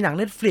กำลังมีหนัง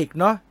Netflix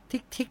เนาะ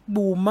ทิก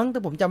บูมมั้งแต่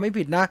ผมจำไม่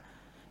ผิดนะ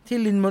ที่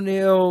ลินโมเน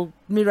ล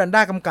มิรันด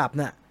ากำกับ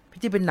น่ะ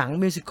ที่เป็นหนัง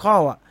มิวสิคอ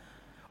ล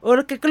แ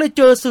ล้วแกก็เลยเ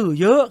จอสื่อ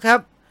เยอะครับ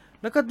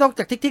แล้วก็นอกจ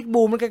ากทิก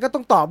บูมแกก็ต้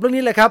องตอบเรื่อง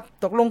นี้แหละครับ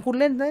ตกลงคุณ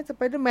เล่นไหมสไ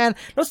ปเดอร์แมน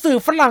แล้วสื่อ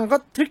ฝรั่งก็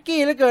ทริกกี้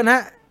เหลือเกินฮ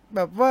ะแบ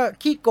บว่า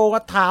ขี้โกง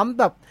ถา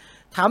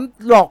ม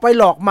หลอกไป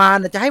หลอกมา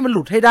เนี่ยจะให้มันห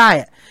ลุดให้ได้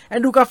แอน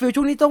ดรู การ์ฟิลด์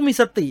ช่วงนี้ต้องมี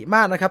สติม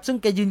ากนะครับซึ่ง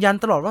แกยืนยัน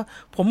ตลอดว่า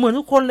ผมเหมือน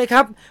ทุกคนเลยค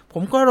รับผ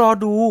มก็รอ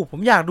ดูผม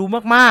อยากดู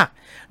มาก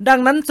ๆดัง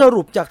นั้นส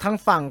รุปจากทาง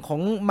ฝั่งขอ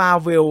ง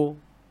Marvel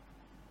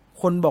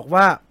คนบอก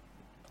ว่า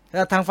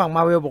ทางฝั่ง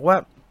Marvel บอกว่า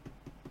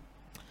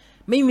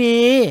ไม่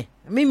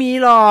มี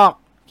หรอก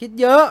คิด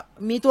เยอะ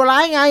มีตัวร้า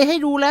ยไงให้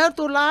ดูแล้ว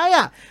ตัวร้าย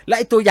และไ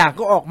อตัวอย่าง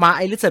ก็ออกมาไ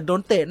อริสโด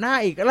นเตะหน้า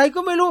อีกอะไรก็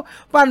ไม่รู้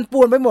ปั่นป่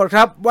วนไปหมดค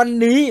รับวัน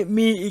นี้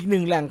มีอีกห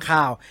นึ่งแหล่งข่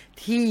าว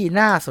ที่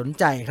น่าสน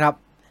ใจครับ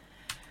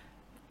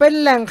เป็น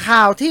แหล่งข่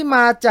าวที่ม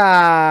าจา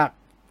ก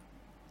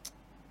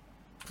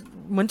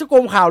เหมือนจะโก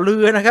งข่าวลื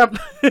อนะครับ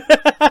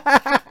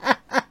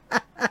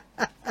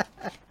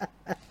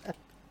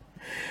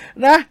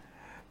นะ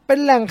เ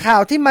ป็นแหล่งข่า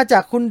วที่มาจา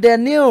กคุณแด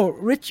เนียล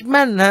ริชแม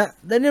นฮะ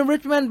แดเนียล ริ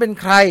ชแมนเป็น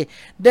ใคร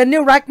แดเนีย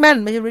ล แร็กแมน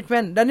ไม่ใช่ริชแม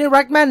นแดเนียล แ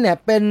ร็กแมนเนี่ย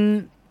เป็น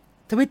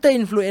Twitter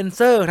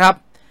Influencer ครับ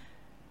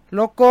แ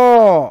ล้วก็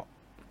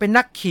เป็น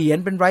นักเขียน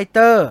เป็นไรเต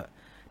อร์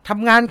ท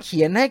ำงานเ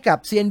ขียนให้กับ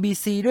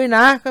CNBC ด้วยน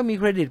ะก็มี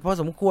เครดิตพอ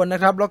สมควรน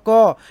ะครับแล้วก็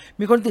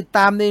มีคนติดต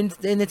าม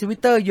ใน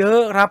Twitter เยอะ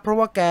ครับเพราะ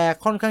ว่าแก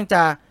ค่อนข้างจ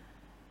ะ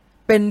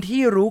เป็น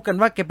ที่รู้กัน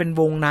ว่าแกเป็น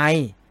วงใน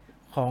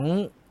ของ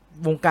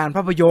วงการภ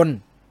าพยนตร์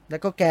แล้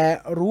วก็แก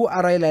รู้อ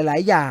ะไรหลา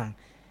ยๆอย่าง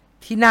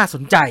ที่น่าส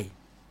นใจ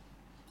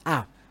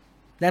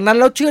ดังนั้น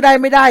เราเชื่อได้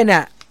ไม่ได้เนี่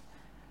ย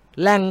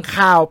แหล่ง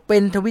ข่าวเป็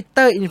น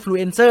Twitter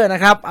Influencer น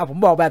ะครับผม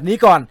บอกแบบนี้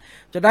ก่อน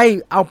จะได้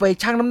เอาไป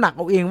ชั่งน้ำหนักเ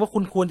อาเองว่าคุ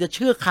ณควรจะเ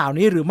ชื่อข่าว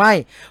นี้หรือไม่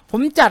ผม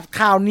จัด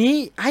ข่าวนี้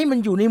ให้มัน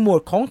อยู่ในหมว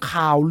ดของ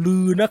ข่าวลื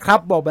อนะครับ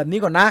บอกแบบนี้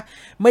ก่อนนะ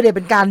ไม่ได้เ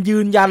ป็นการยื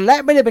นยันและ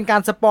ไม่ได้เป็นกา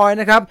รสปอย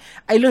นะครับ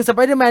ไอเรื่องสไป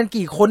เดอร์แมน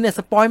กี่คนเนี่ยส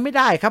ปอยไม่ไ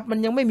ด้ครับมัน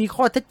ยังไม่มี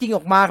ข้อเท็จจริงอ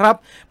อกมาครับ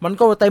มัน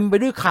ก็เต็มไป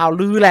ด้วยข่าว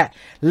ลือแหละ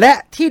และ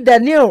ที่แด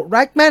เนียล ไร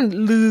ค์แมน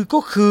ลือก็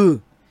คือ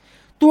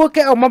ตัวแก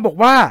ออกมาบอก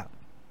ว่า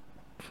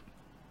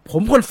ผ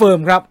มคอนเฟิร์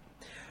มครับ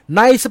ใ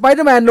น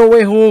Spider-Man No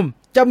Way Home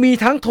จะมี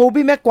ทั้งโท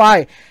บี้ แม็กไกว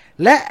ร์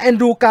และแอน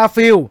ดรู การ์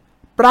ฟิลด์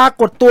ปรา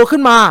กฏตัวขึ้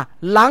นมา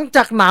หลังจ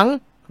ากหนัง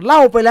เล่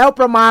าไปแล้ว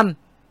ประมาณ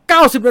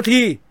90นา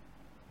ที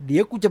เดี๋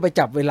ยวกูจะไป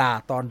จับเวลา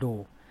ตอนดู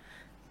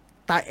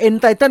แต่เอ็น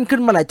ไททันขึ้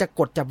นมาไหร่จะ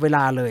กดจับเวล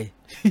าเลย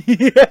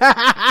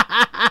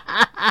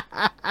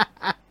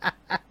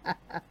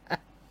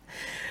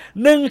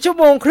 1 ชั่ว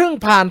โมงครึ่ง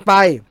ผ่านไป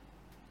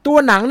ตัว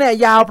หนังเนี่ย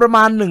ยาวประม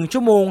าณ1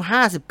 ชั่วโมง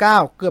 59เ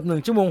กือบ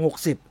1 ชั่วโมง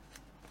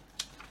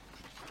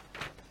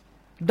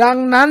 60ดัง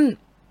นั้น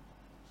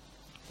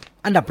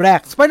อันดับแรก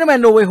Spider-Man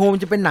No Way Home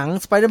จะเป็นหนัง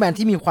Spider-Man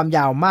ที่มีความย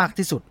าวมาก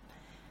ที่สุด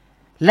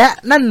และ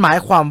นั่นหมาย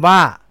ความว่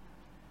า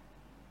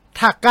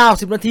ถ้า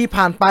90นาที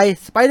ผ่านไป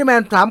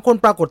Spider-Man 3 คน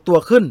ปรากฏตัว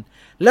ขึ้น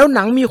แล้วห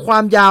นังมีควา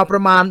มยาวปร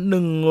ะมาณ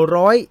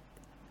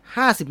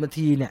150นา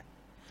ทีเนี่ย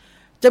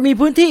จะมี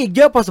พื้นที่อีกเ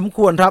ยอะพอสมค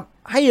วรครับ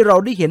ให้เรา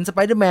ได้เห็น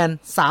Spider-Man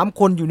 3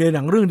 คนอยู่ในห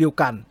นังเรื่องเดียว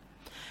กัน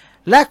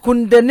และคุณ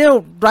เดนิเอล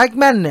ไรค์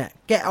แมนเนี่ย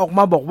แกออกม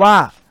าบอกว่า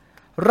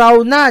เรา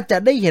น่าจะ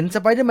ได้เห็น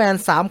Spider-Man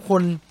 3 ค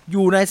นอ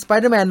ยู่ใน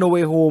Spider-Man No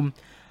Way Home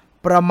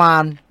ประมา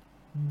ณ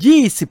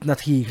20นา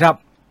ทีครับ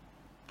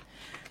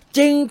จ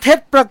ริงเท็จ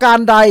ประการ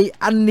ใด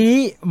อันนี้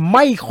ไ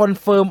ม่คอน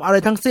เฟิร์มอะไร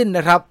ทั้งสิ้นน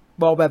ะครับ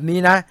บอกแบบนี้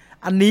นะ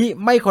อันนี้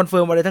ไม่คอนเฟิ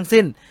ร์มอะไรทั้ง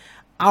สิ้น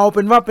เอาเ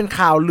ป็นว่าเป็น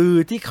ข่าวลือ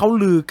ที่เขา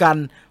ลือกัน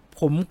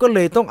ผมก็เล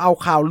ยต้องเอา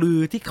ข่าวลือ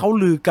ที่เขา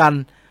ลือกัน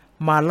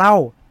มาเล่า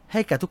ให้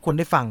กับทุกคน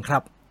ได้ฟังครั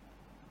บ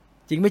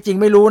จริงไม่จริง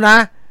ไม่รู้นะ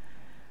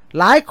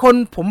หลายคน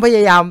ผมพย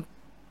ายาม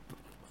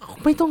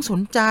ไม่ต้องส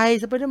นใจ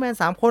สไปเดอร์แมน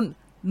3 คน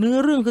เนื้อ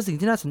เรื่องคือสิ่ง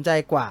ที่น่าสนใจ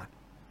กว่า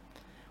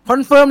คอ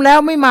นเฟิร์มแล้ว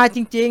ไม่มาจ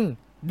ริง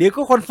ๆเดี๋ยว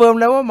ก็คอนเฟิร์ม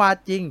แล้วว่ามา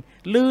จริง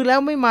ลือแล้ว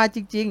ไม่มาจ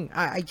ริงๆ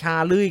ไอ้ชา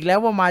ลืออีกแล้ว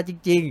ว่ามาจ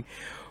ริง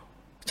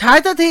ๆฉาย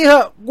สักทีเห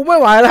อะกูไม่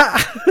ไหวละ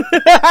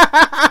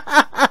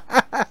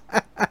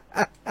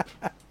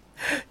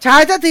ฉา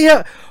ยสักทีเหอ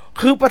ะ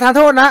คือประธานโ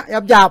ทษนะ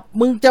หยาบๆ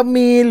มึงจะ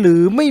มีหรื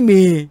อไม่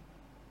มี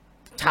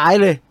ฉาย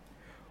เลย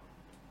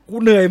กู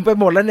เหนื่อยไป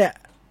หมดแล้วเนี่ย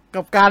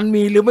กับการ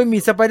มีหรือไม่มี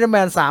สไปเดอร์แม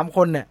น3 ค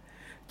นเนี่ย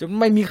จน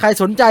ไม่มีใคร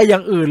สนใจอย่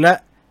างอื่นแล้ว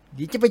เ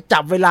ดี๋ยวจะไปจั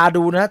บเวลา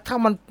ดูนะถ้า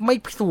มันไม่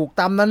ถูก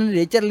ตามนั้นเ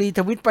ดี๋ยวจะรีท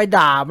วิตไป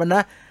ด่ามันน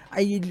ะไอ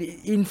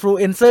อินฟลู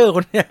เอนเซอร์ค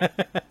นเนี้ย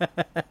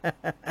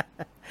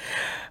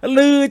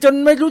ลือจน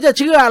ไม่รู้จะ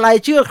เชื่ออะไร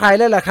เชื่อใคร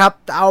แล้วล่ะครับ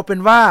แต่เอาเป็น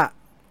ว่า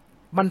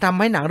มันทำ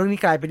ให้หนังเรื่อง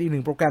นี้กลายเป็นอีกห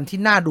นึ่งโปรแกรมที่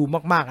น่าดู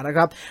มากๆนะค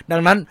รับดั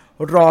งนั้น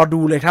รอ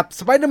ดูเลยครับ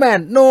Spider-Man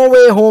No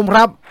Way Home ค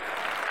รับ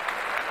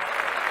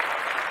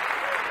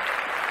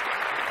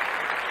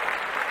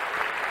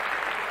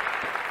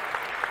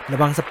ระ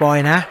วังสปอย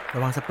นะร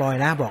ะวังสปอย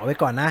นะบอกไว้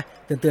ก่อนนะ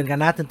เตือนกัน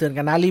น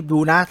ะรีบดู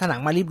นะถ้าหนั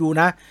งมารีบดู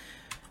นะ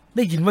ไ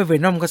ด้ยินว่าเว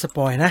นอมก็สป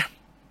อยนะ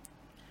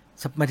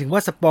หมายถึงว่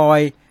าสปอย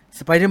ส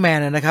ไปเดอร์แมน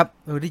นะครับ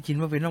ได้ยิน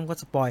ว่าเวนอมก็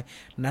สปอย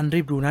นั้นรี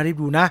บดู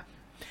นะ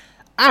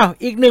อ้าว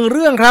อีกหนึ่งเ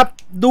รื่องครับ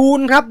ดูน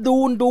ครับดู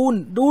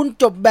น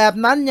จบแบบ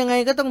นั้นยังไง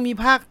ก็ต้องมี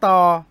ภาคต่อ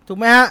ถูก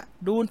ไหมฮะ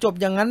ดูนจบ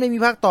อย่างนั้นไม่มี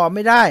ภาคต่อไ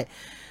ม่ได้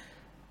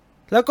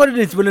แล้วก็เด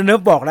นิส วิลเลเนฟ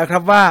บอกแล้วครั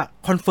บว่า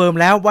คอนเฟิร์ม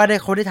แล้วว่า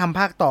เขาได้ทำ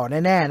ภาคต่อ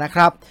แน่ๆนะค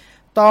รับ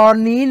ตอน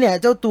นี้เนี่ย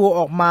เจ้าตัวอ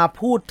อกมา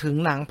พูดถึง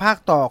หนังภาค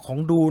ต่อของ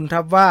ดูนค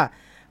รับว่า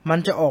มัน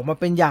จะออกมา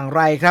เป็นอย่างไ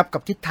รครับกั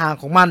บทิศทาง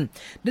ของมัน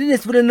เดนิ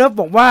ส วิลเลเนฟ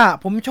บอกว่า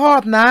ผมชอบ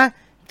นะ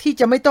ที่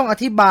จะไม่ต้องอ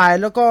ธิบาย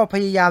แล้วก็พ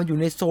ยายามอยู่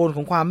ในโซนข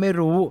องความไม่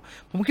รู้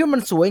ผมคิดว่ามั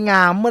นสวยง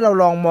ามเมื่อเรา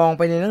ลองมองไ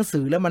ปในหนังสื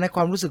อแล้วมันให้ค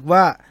วามรู้สึกว่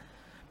า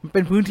มันเป็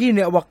นพื้นที่ใน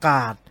อวก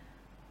าศ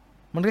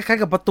มันคล้าย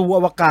ๆกับประตูอ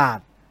วกาศ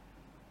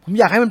ผม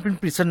อยากให้มันเป็น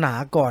ปริศนา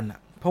ก่อน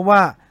เพราะว่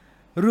า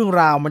เรื่อง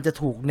ราวมันจะ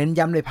ถูกเน้น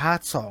ย้ำในพาร์ท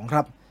 2ค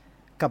รับ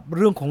กับเ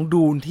รื่องของ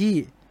ดูนที่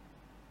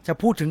จะ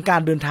พูดถึงกา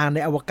รเดินทางใน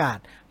อวกาศ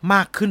ม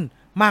ากขึ้น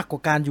มากกว่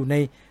าการอยู่ใน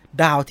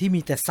ดาวที่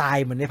มีแต่ทราย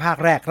เหมือนในภาค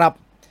แรกครับ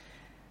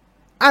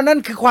อันนั้น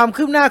คือความ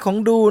คืบหน้าของ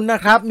ดูนน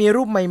ะครับมี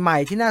รูปใหม่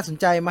ๆที่น่าสน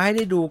ใจมาให้ไ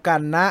ด้ดูกัน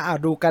นะ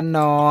ดูกันห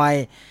น่อย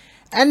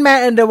Ant-Man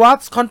and the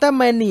Wasp: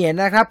 Quantumania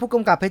นะครับผู้ก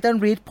ำกับเพเทอ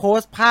ร์ รีดโพส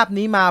ต์ภาพ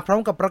นี้มาพร้อ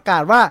มกับประกา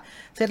ศว่า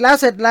เสร็จ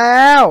แล้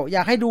วอย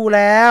ากให้ดูแ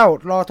ล้ว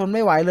รอทนไ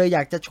ม่ไหวเลยอย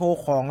ากจะโชว์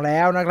ของแล้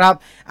วนะครับ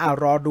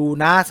รอดู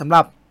นะสำห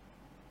รับ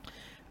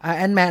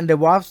Ant-Man and the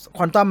Wasp: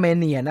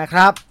 Quantumania นะค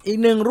รับอีก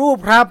หนึ่งรูป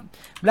ครับ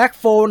Black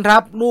Phone ครั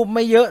บรูปไ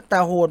ม่เยอะแต่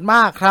โหดม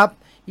ากครับ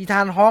อีธ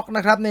าน ฮอคน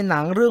ะครับในหนั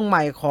งเรื่องให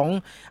ม่ของ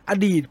อ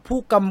ดีตผู้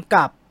กำ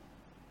กั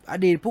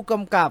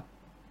บ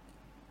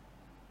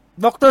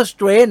ด็อกเตอร์สเ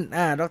ตรนจ์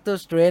ด็อกเตอร์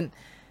สเตรนจ์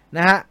น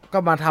ะฮะก็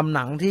มาทำห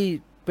นังที่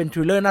เป็นท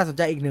ริลเลอร์น่าสนใ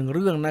จอีกหนึ่งเ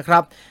รื่องนะครั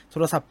บโท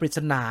รศัพท์ปริศ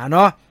นาเน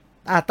าะ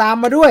ตาม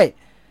มาด้วย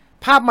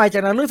ภาพใหม่จา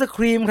กหนังเรื่องสค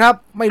รีมครับ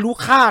ไม่รู้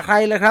ฆ่าใคร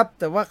เลยครับ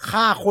แต่ว่า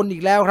ฆ่าคนอี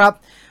กแล้วครับ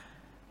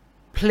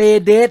Play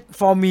Dead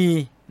for Me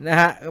นะ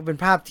ฮะก็เป็น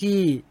ภาพที่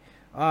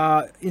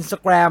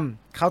Instagram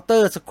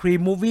Counter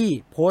Scream Movie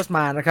โพสต์ม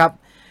านะครับ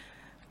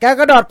แก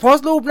ก็ดอทโพส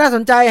ต์รูปน่าส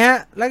นใจฮะ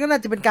แล้วก็น่า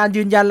จะเป็นการ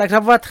ยืนยันแล้วครั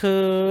บว่าเธ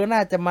อน่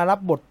าจะมารับ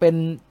บทเป็น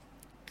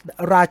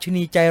ราชิ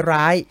นีใจ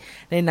ร้าย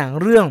ในหนัง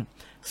เรื่อง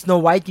Snow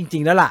White จริ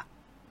งๆแล้วล่ะ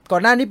ก่อ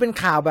นหน้านี้เป็น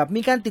ข่าวแบบ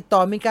มีการติดต่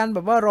อมีการแบ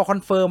บว่ารอคอ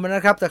นเฟิร์มน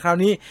ะครับแต่คราว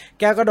นี้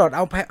แกก็ดอทเอ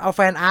าแฟ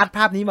นอาร์ตภ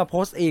าพนี้มาโพ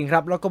สต์เองค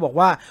รับแล้วก็บอก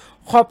ว่า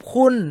ขอบ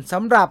คุณส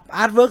ำหรับอ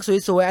าร์ตเวิร์ก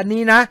สวยๆอัน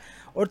นี้นะ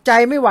อดใจ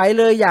ไม่ไหว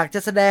เลยอยากจะ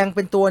แสดงเ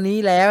ป็นตัวนี้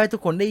แล้วให้ทุ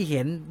กคนได้เ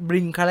ห็น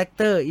bring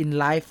character in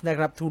life นะค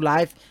รับ to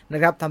life น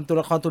ะครับทำตัว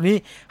ละครตัวนี้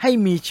ให้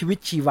มีชีวิต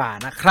ชีวา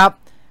นะครับ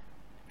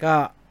ก็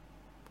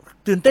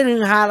ตื่นเต้นฮื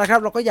อฮาแล้วครับ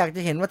เราก็อยากจ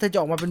ะเห็นว่าเธอจะ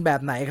ออกมาเป็นแบ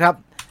บไหนครับ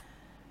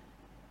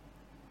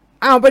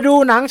ไปดู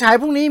หนังฉาย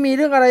พรุ่งนี้มีเ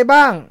รื่องอะไร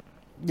บ้าง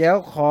เดี๋ยว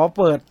ขอ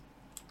เปิด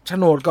โฉ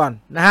นดก่อน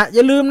นะฮะอ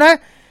ย่าลืมนะ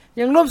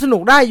ยังร่วมสนุ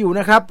กได้อยู่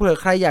นะครับเผื่อ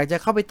ใครอยากจะ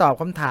เข้าไปตอบ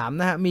คำถาม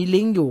นะฮะมี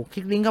ลิงก์อยู่คลิ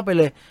กลิงก์เข้าไป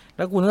เลยแ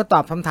ล้วคุณก็ต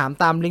อบคำถาม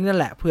ตามลิงก์นั่น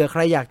แหละเผื่อใค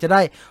รอยากจะไ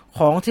ด้ข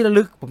องที่ระ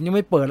ลึกผมยังไ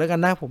ม่เปิดแล้วกัน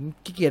นะผม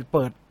ขี้เกียจเ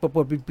ปิด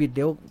ปิดเ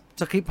ดี๋ยว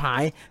สคริปต์หา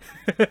ย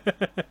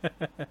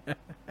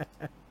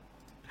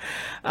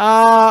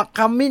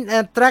coming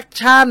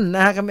attraction น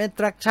ะฮะ coming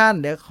attraction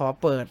เดี๋ยวขอ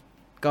เปิด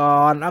ก่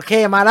อนโอเค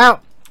มาแล้ว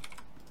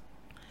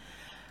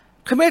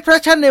coming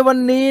attraction ในวัน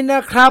นี้น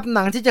ะครับห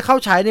นังที่จะเข้า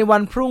ฉายในวั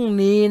นพรุ่ง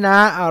นี้นะ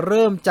เ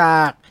ริ่มจา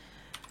ก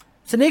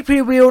sneak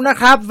preview นะ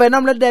ครับ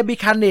Venom Let There Be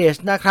Carnage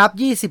นะครับ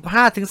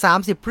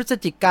 25-30 พฤศ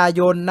จิกาย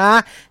นนะ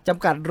จ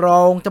ำกัดร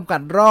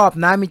อบ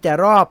นะมีแต่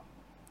รอ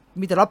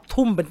บ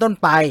ทุ่มเป็นต้น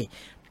ไป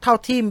เท่า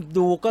ที่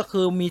ดูก็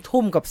คือมี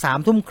ทุ่มกับ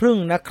3 ทุ่มครึ่ง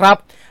นะครับ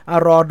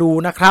รอดู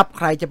นะครับใ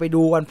ครจะไป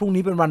ดูวันพรุ่ง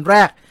นี้เป็นวันแร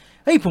ก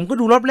เฮ้ยผมก็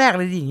ดูรอบแรก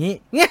เลยดิอย่างงี้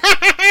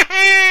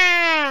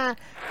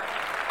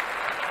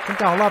ฉัน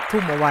จองรอบ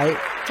ทุ่มเอาไว้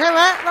ใช่ไหม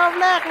รอบ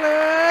แรกเล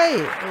ย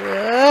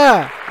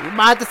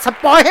มาจะส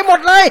ปอยให้หมด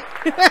เลย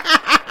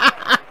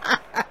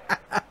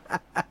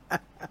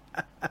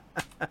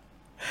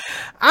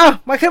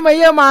มาขึ้นมา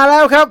เยอะมาแล้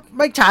วครับไ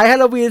ม่ฉายฮา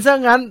โลวีนซะ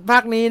งั้นภา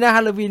คนี้นะฮ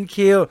าโลวีน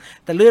คิล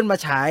แต่เลื่อนมา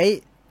ฉาย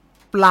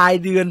ปลาย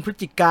เดือนพฤศ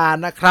จิกายน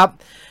นะครับ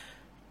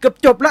เกือบ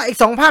จบแล้วอีก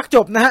2 ภาคจ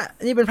บนะฮะ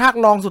นี่เป็นภาค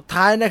รองสุด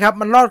ท้ายนะครับ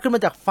มันรอดขึ้นม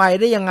าจากไฟ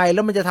ได้ยังไงแ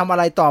ล้วมันจะทำอะ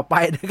ไรต่อไป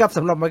นะครับส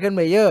ำหรับไมเคิลเ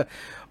มเยอร์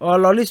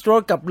ลอรี่สโตร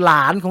กับหล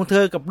านของเธ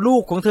อกับลู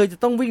กของเธอจะ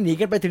ต้องวิ่งหนี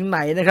กันไปถึงไหน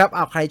นะครับ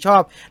ใครชอ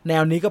บแน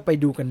วนี้ก็ไป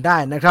ดูกันได้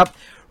นะครับ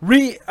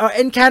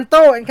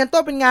Encanto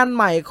เป็นงานใ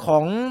หม่ขอ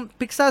ง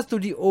Pixar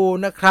Studio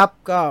นะครับ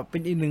ก็เป็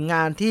นอีกหนึ่งง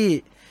านที่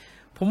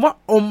ผมว่า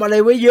อมอะไร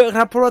ไว้เยอะค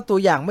รับเพราะว่าตัว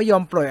อย่างไม่ยอ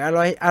มปล่อยอ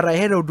ะไร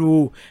ให้เราดู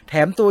แถ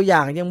มตัวอย่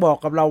างยังบอก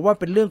กับเราว่า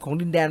เป็นเรื่องของ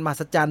ดินแดนมหั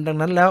ศจรรย์ดัง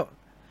นั้นแล้ว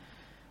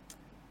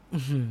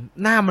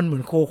หน้ามันเหมื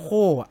อนโคโ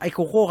ค่ไอโค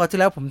โค่เขาที่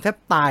แล้วผมแทบ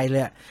ตายเล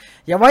ย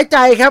อย่าไว้ใจ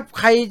ครับ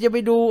ใครจะไป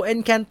ดู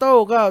Encanto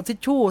ก็ทิช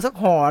ชู่สัก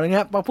ห่อนึงค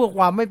รับเพื่อค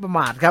วามไม่ประม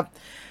าทครับ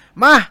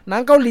มาหนั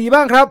งเกาหลีบ้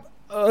างครับ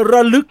ร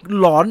ะลึก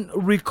หลอน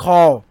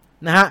Recall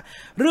นะฮะ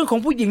เรื่องของ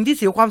ผู้หญิงที่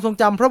เสียความทรง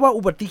จำเพราะว่า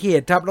อุบัติเห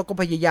ตุครับแล้วก็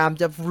พยายาม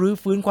จะรื้อ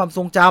ฟื้นความท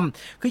รงจ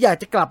ำคืออยาก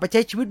จะกลับไปใ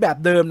ช้ชีวิตแบบ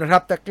เดิมนะครั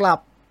บแต่กลับ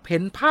เห็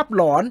นภาพห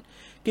ลอน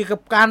เกี่ยวกั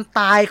บการ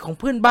ตายของ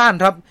เพื่อนบ้าน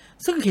ครับ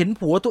ซึ่งเห็น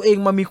ผัวตัวเอง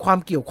มามีความ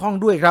เกี่ยวข้อง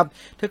ด้วยครับ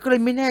เธอก็เล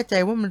ยไม่แน่ใจ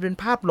ว่ามันเป็น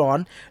ภาพหลอน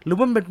หรือ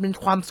ว่ามันเป็น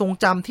ความทรง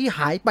จำที่ห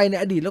ายไปใน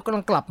อดีตแล้วกำ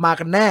ลังกลับมา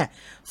กันแน่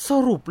ส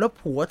รุปแล้ว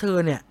ผัวเธอ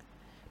เนี่ย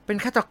เป็น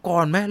ฆาตก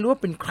รไหมหรือว่า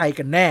เป็นใคร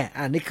กันแน่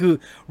นี่คือ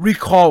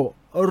Recall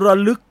ระ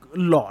ลึก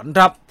หลอนค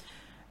รับ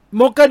โ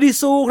มกาดิ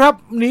ซูครับ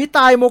หนีต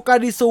ายโมกา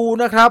ดิซู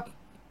นะครับ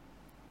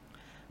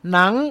ห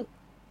นัง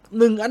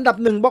อันดับ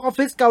1บ็อกซ์ออฟ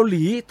ฟิศเกาห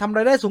ลีทำร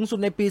ายได้สูงสุด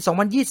ในปี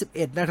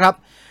2021นะครับ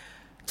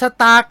ชะ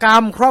ตากรร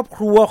มครอบค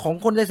รัวของ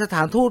คนในสถ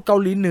านทูตเกา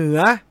หลีเหนือ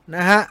น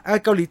ะฮะ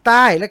เกาหลีใ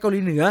ต้และเกาห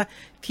ลีเหนือ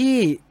ที่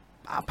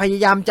พย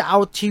ายามจะเอา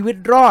ชีวิต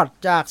รอด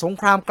จากสง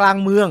ครามกลาง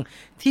เมือง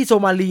ที่โซ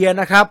มาเลีย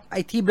นะครับไ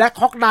อ้ที่แบล็ค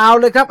ฮอคดาวน์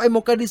เลยครับไอ้โม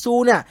กาดิซู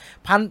เนี่ย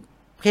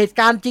เหตุ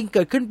การณ์จริงเ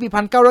กิดขึ้นปี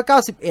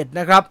1991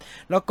นะครับ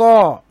แล้วก็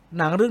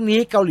หนังเรื่องนี้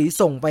เกาหลี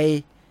ส่งไป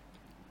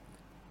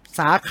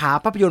สาขา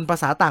ภาพยนตร์ภา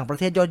ษาต่างประ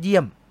เทศยอดเยี่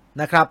ยม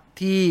นะครับ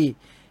ที่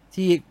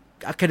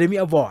Academy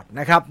Award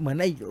นะครับเหมือน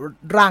ไอ้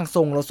ร่างท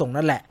รงเราส่ง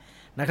นั่นแหละ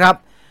นะครับ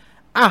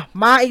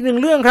มาอีกหนึ่ง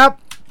เรื่องครับ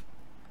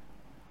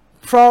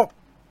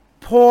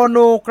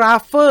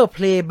Pornographer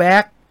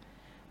Playback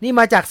นี่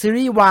มาจากซี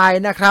รีส์ Y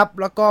นะครับ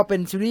แล้วก็เป็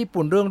นซีรีส์ญี่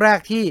ปุ่นเรื่องแรก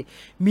ที่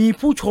มี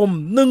ผู้ชม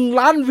1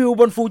 ล้านวิว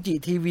บนฟูจิ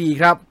ทีวี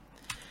ครับ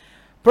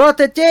โปรเ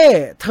ตเจ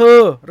เธอ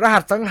รหั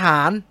สสังห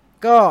าร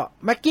ก็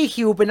แม็กกี้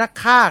คิวเป็นนัก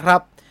ฆ่าครั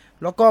บ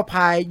แล้วก็พ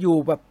ายอยู่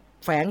แบบ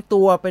แฝง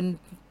ตัวเป็น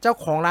เจ้า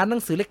ของร้านหนั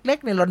งสือเล็ก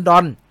ๆในลอนดอ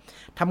น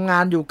ทำงา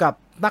นอยู่กับ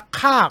นัก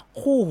ฆ่า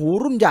คู่หู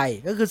รุ่นใหญ่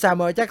ก็คือแซม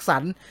มูเอล แจ็คสั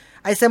น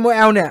ไอแซมมูเอ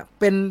ลเนี่ย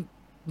เป็น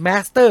แม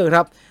สเตอร์ค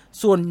รับ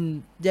ส่วน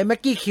ยายแม็ก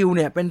กี้คิวเ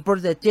นี่ยเป็นโปร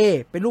เตเจ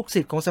เป็นลูกศิ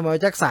ษย์ของแซมมูเอล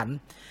แจ็คสัน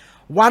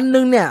วันห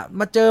นึ่งเนี่ย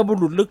มาเจอบุ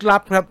รุษลึกลั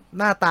บครับ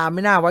หน้าตาไ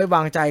ม่น่าไว้ว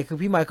างใจคือ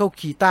พี่ไมเคิล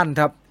คีตัน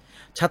ครับ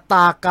ชะต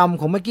ากรรม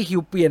ของแม็กกี้คิ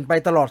วเปลี่ยนไป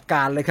ตลอดก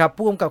าลเลยครับ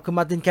ผู้กำกับคือม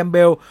าร์ตินแคมเบ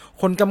ล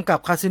คนกำกับ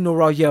คาสิโน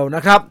รอยัลน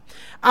ะครับ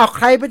ใค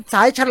รเป็นส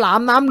ายฉลาม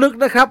น้ำลึก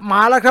นะครับม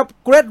าแล้วครับ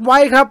เกรทไว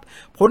ท์ครับ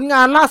ผลง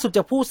านล่าสุดจ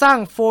ากผู้สร้าง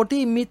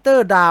40 Meter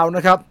Down น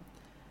ะครับ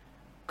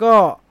ก็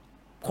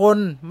คน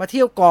มาเ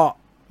ที่ยวเกาะ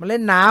มาเล่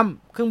นน้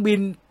ำเครื่องบิน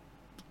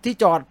ที่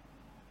จอด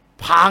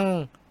พัง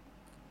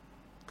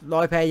ล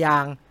อยแพยา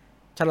ง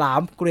ฉลา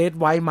มเกรท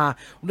ไวท์มา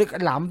เรื่องฉ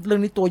ลามเรื่อ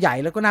งนี้ตัวใหญ่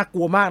แล้วก็น่าก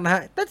ลัวมากนะฮ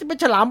ะน่าจะเป็น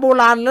ฉลามโบ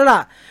ราณแล้วล่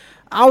ะ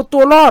เอาตั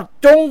วรอด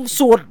จง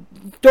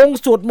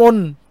สวดมน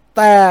ต์แ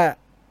ต่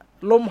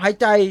ลมหาย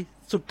ใจ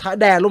สุดท้าย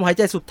ลมหาย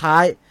ใจสุดท้า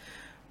ย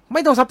ไ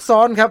ม่ต้องซับซ้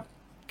อนครับ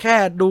แค่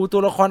ดูตั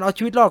วละครเอา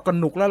ชีวิตรอดก็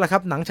หนุกแล้วล่ะครั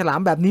บหนังฉลาม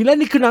แบบนี้และ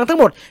นี่คือหนังทั้ง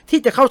หมดที่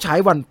จะเข้าฉาย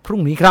วันพรุ่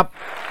งนี้ครับ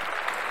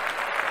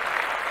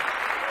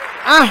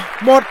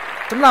หมด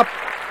สำหรับ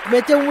เม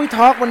เจอร์มูฟวี่ท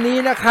อล์กวันนี้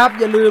นะครับ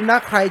อย่าลืมนะ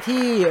ใคร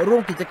ที่ร่ว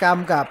มกิจกรรม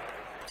กับ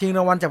ชิงร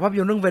างวัลจากภาพ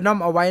ยนตร์เรื่อง Venom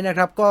เอาไว้นะค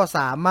รับก็ส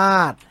ามา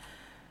รถ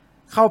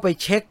เข้าไป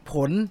เช็คผ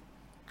ล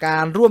กา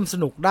รร่วมส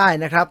นุกได้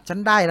นะครับฉัน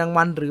ได้ราง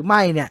วัลหรือไ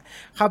ม่เนี่ย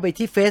เข้าไป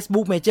ที่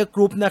Facebook Major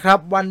Group นะครับ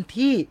วัน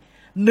ที่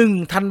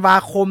1ธันวา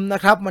คมน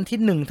ะครับวันที่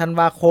1ธัน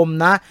วาคม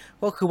นะ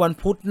ก็คือวัน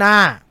พุธหน้า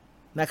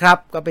นะครับ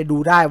ก็ไปดู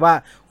ได้ว่า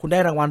คุณได้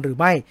รางวัลหรือ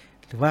ไม่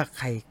หรือว่าใ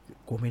คร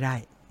กลัวไม่ได้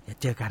อย่า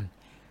เจอกัน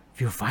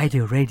Feel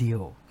Friday Radio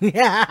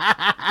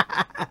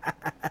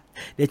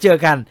เดี๋ยวเจอ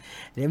กัน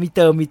เดี๋ยวมีเ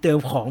ติม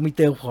ขอ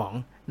ง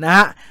นะฮ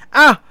ะ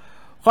อ้าว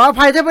ขออ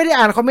ภัยถ้าไม่ได้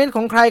อ่านคอมเมนต์ข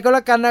องใครก็แ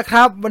ล้วกันนะค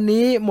รับวัน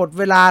นี้หมด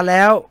เวลาแ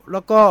ล้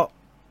วก็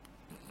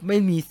ไม่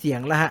มีเสียง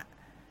แล้วฮะ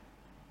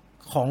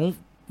ของ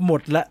หม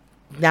ดละ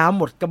ย้ำ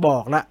หมดกระบอ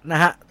กแล้วนะ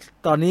ฮะ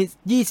ตอนนี้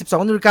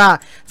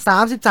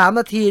 22:33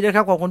 นาทีนะค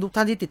รับขอบคุณทุกท่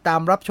านที่ติดตาม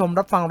รับชม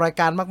รับฟังราย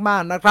การมา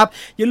กๆนะครับ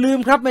อย่าลืม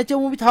ครับ Major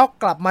Movie Talk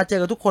กลับมาเจอ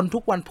กับทุกคนทุ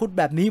กวันพุธ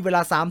แบบนี้เวล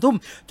า 3 ทุ่ม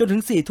จนถึ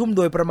ง 4 ทุ่มโ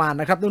ดยประมาณ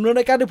นะครับดำเนิน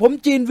รายการโดยผม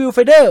จีนวิวไฟ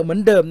เดอร์เหมือ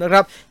นเดิมนะค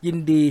รับยิน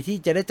ดีที่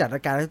จะได้จัดร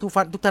ายการให้ทุ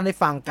กท่านได้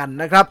ฟังกัน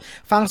นะครับ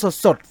ฟัง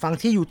สดๆฟัง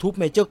ที่ YouTube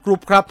Major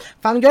Group ครับ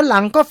ฟังย้อนหลั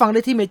งก็ฟังไ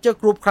ด้ที่ Major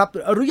Group ครับ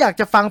หรืออยาก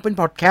จะฟังเป็น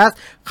พอดแคสต์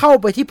เข้า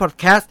ไปที่พอด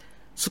แคสต์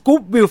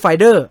Scoop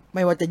Viewfinder ไ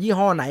ม่ว่าจะยี่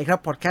ห้อไหนครับ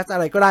พอดแคสต์อะ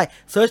ไรก็ได้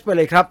เซิร์ชไปเ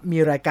ลยครับมี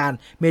รายการ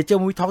Major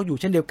Movie Talk อยู่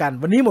เช่นเดียวกัน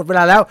วันนี้หมดเวล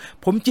าแล้ว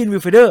ผมจิน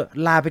Viewfinder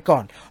ลาไปก่อ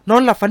นนอ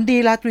นหลับฝันดี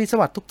ราตรีส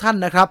วัสดิ์ทุกท่าน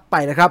นะครับไป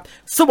นะครับ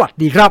สวัส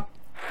ดีครับ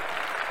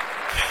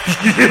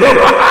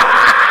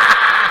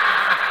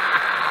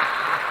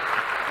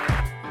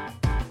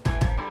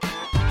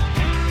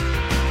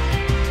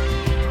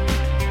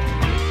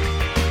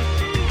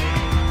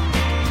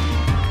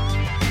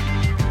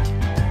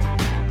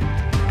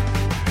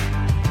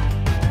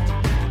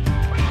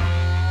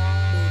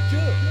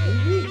Major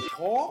Movie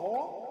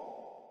Talk